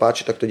 Mne sa to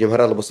páči, tak to idem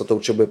hrať, lebo sa to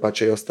určite bude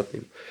páčiť aj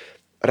ostatným.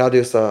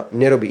 Rádio sa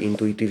nerobí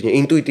intuitívne.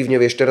 Intuitívne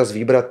vieš teraz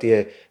vybrať tie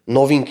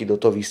novinky do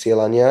toho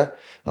vysielania,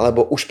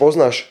 alebo už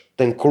poznáš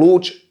ten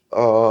kľúč,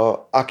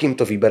 akým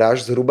to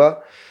vyberáš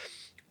zhruba.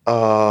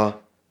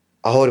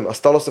 A hovorím, a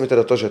stalo sa mi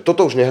teda to, že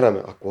toto už nehráme.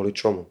 A kvôli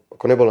čomu?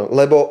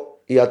 Lebo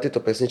ja tieto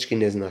pesničky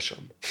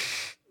neznášam.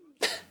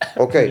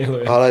 OK,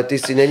 ale ty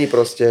si není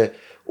proste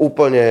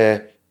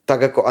úplne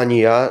tak ako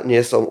ani ja,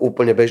 nie som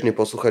úplne bežný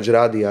posluchač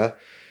rádia,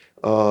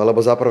 lebo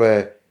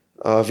zaprvé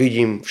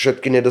vidím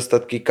všetky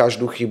nedostatky,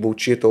 každú chybu,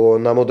 či je to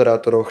na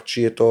moderátoroch,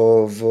 či je to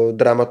v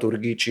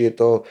dramaturgii, či je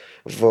to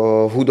v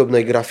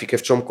hudobnej grafike,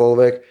 v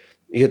čomkoľvek.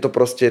 Je to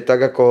proste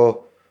tak,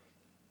 ako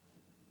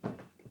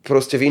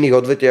proste v iných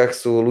odvetiach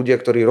sú ľudia,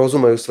 ktorí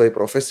rozumejú svojej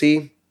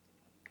profesii,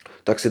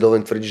 tak si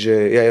dovolím tvrdiť, že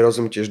ja jej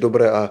rozumiem tiež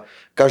dobre a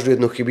každú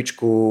jednu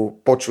chybičku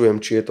počujem,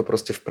 či je to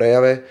proste v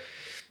prejave.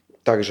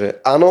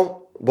 Takže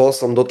áno, bol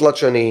som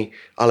dotlačený,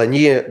 ale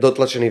nie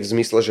dotlačený v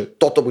zmysle, že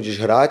toto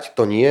budeš hrať,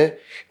 to nie,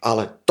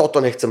 ale toto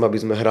nechcem, aby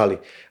sme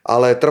hrali.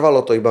 Ale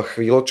trvalo to iba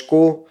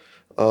chvíľočku,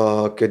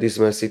 kedy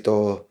sme si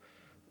to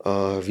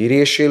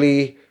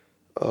vyriešili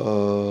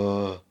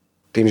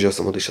tým, že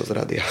som odišiel z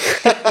rádia.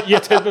 Je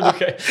to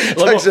jednoduché.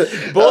 Lebo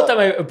bolo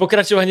tam aj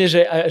pokračovanie,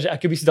 že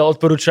aké by si dal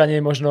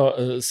odporúčanie možno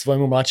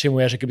svojmu mladšiemu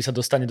ja, že keby sa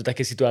dostane do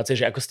takej situácie,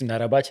 že ako s tým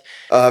narábať?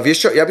 Vieš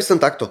čo, ja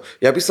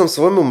by som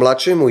svojmu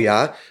mladšiemu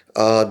ja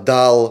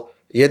dal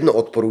jedno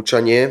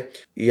odporúčanie.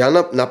 Ja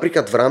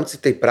napríklad v rámci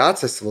tej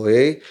práce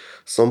svojej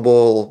som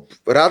bol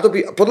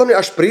podľa mňa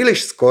až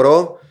príliš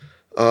skoro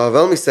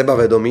veľmi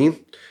sebavedomý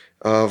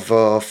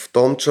v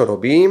tom, čo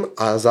robím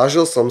a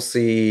zažil som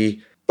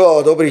si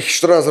dobrých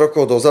 14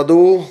 rokov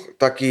dozadu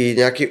taký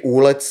nejaký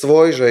úlet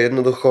svoj, že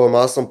jednoducho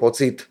mal som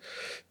pocit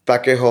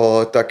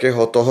takého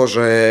toho,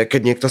 že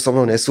keď niekto so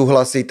mnou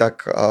nesúhlasí,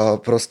 tak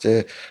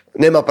proste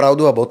nemá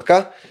pravdu a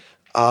bodka.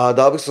 A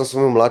dal by som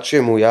svojmu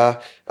mladšiemu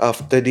ja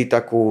vtedy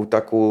takú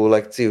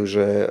lekciu,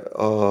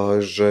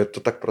 že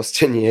to tak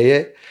proste nie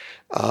je.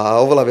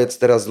 A oveľa viac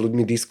teraz s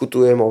ľuďmi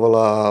diskutujem,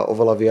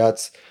 oveľa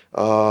viac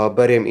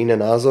beriem iné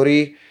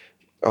názory.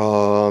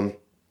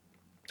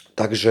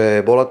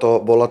 Takže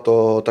bola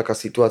to taká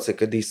situácia,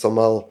 kedy som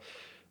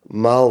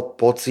mal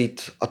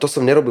pocit, a to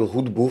som nerobil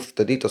hudbu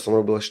vtedy, to som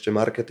robil ešte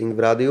marketing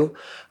v rádiu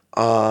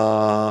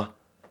a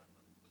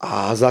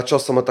začal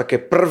som mať také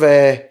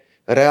prvé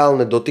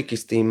reálne dotyky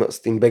s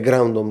tým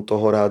backgroundom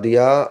toho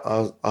rádia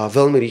a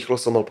veľmi rýchlo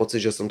som mal pocit,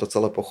 že som to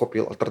celé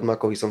pochopil a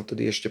Trdmákovi som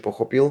vtedy ešte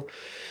pochopil,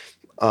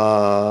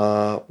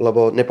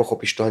 lebo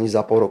nepochopíš to ani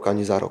za pol roka,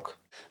 ani za rok.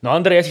 No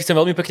Andrej, ja ti chcem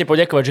veľmi pekne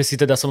poďakovať, že si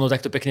teda so mnou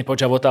takto pekne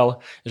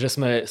počavotal, že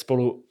sme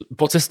spolu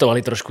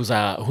pocestovali trošku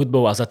za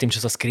hudbou a za tým,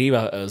 čo sa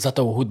skrýva za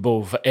tou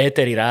hudbou v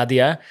éteri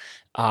rádia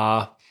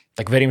a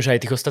tak verím, že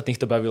aj tých ostatných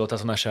to bavilo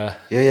táto naša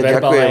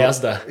verbálna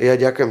jazda. Ja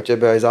ďakujem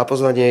tebe aj za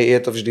pozvanie, je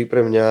to vždy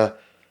pre mňa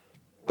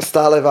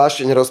stále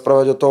vášeň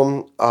rozprávať o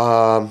tom a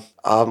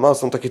mal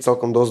som taký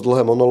celkom dosť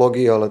dlhé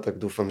monológy, ale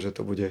tak dúfam, že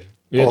to bude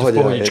pohode.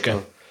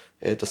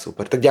 Je to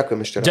super. Tak ďakujem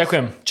ešte raz.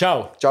 Ďakujem.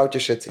 Čau. Čaute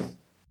všetci.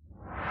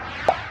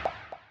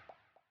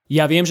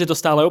 Ja viem, že to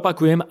stále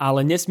opakujem,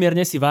 ale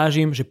nesmierne si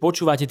vážim, že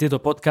počúvate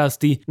tieto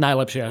podcasty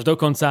najlepšie až do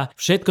konca.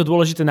 Všetko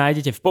dôležité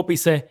nájdete v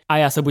popise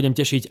a ja sa budem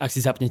tešiť, ak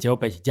si zapnete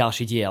opäť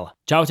ďalší diel.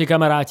 Čaute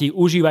kamaráti,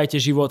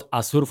 užívajte život a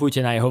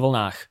surfujte na jeho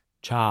vlnách.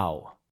 Čau.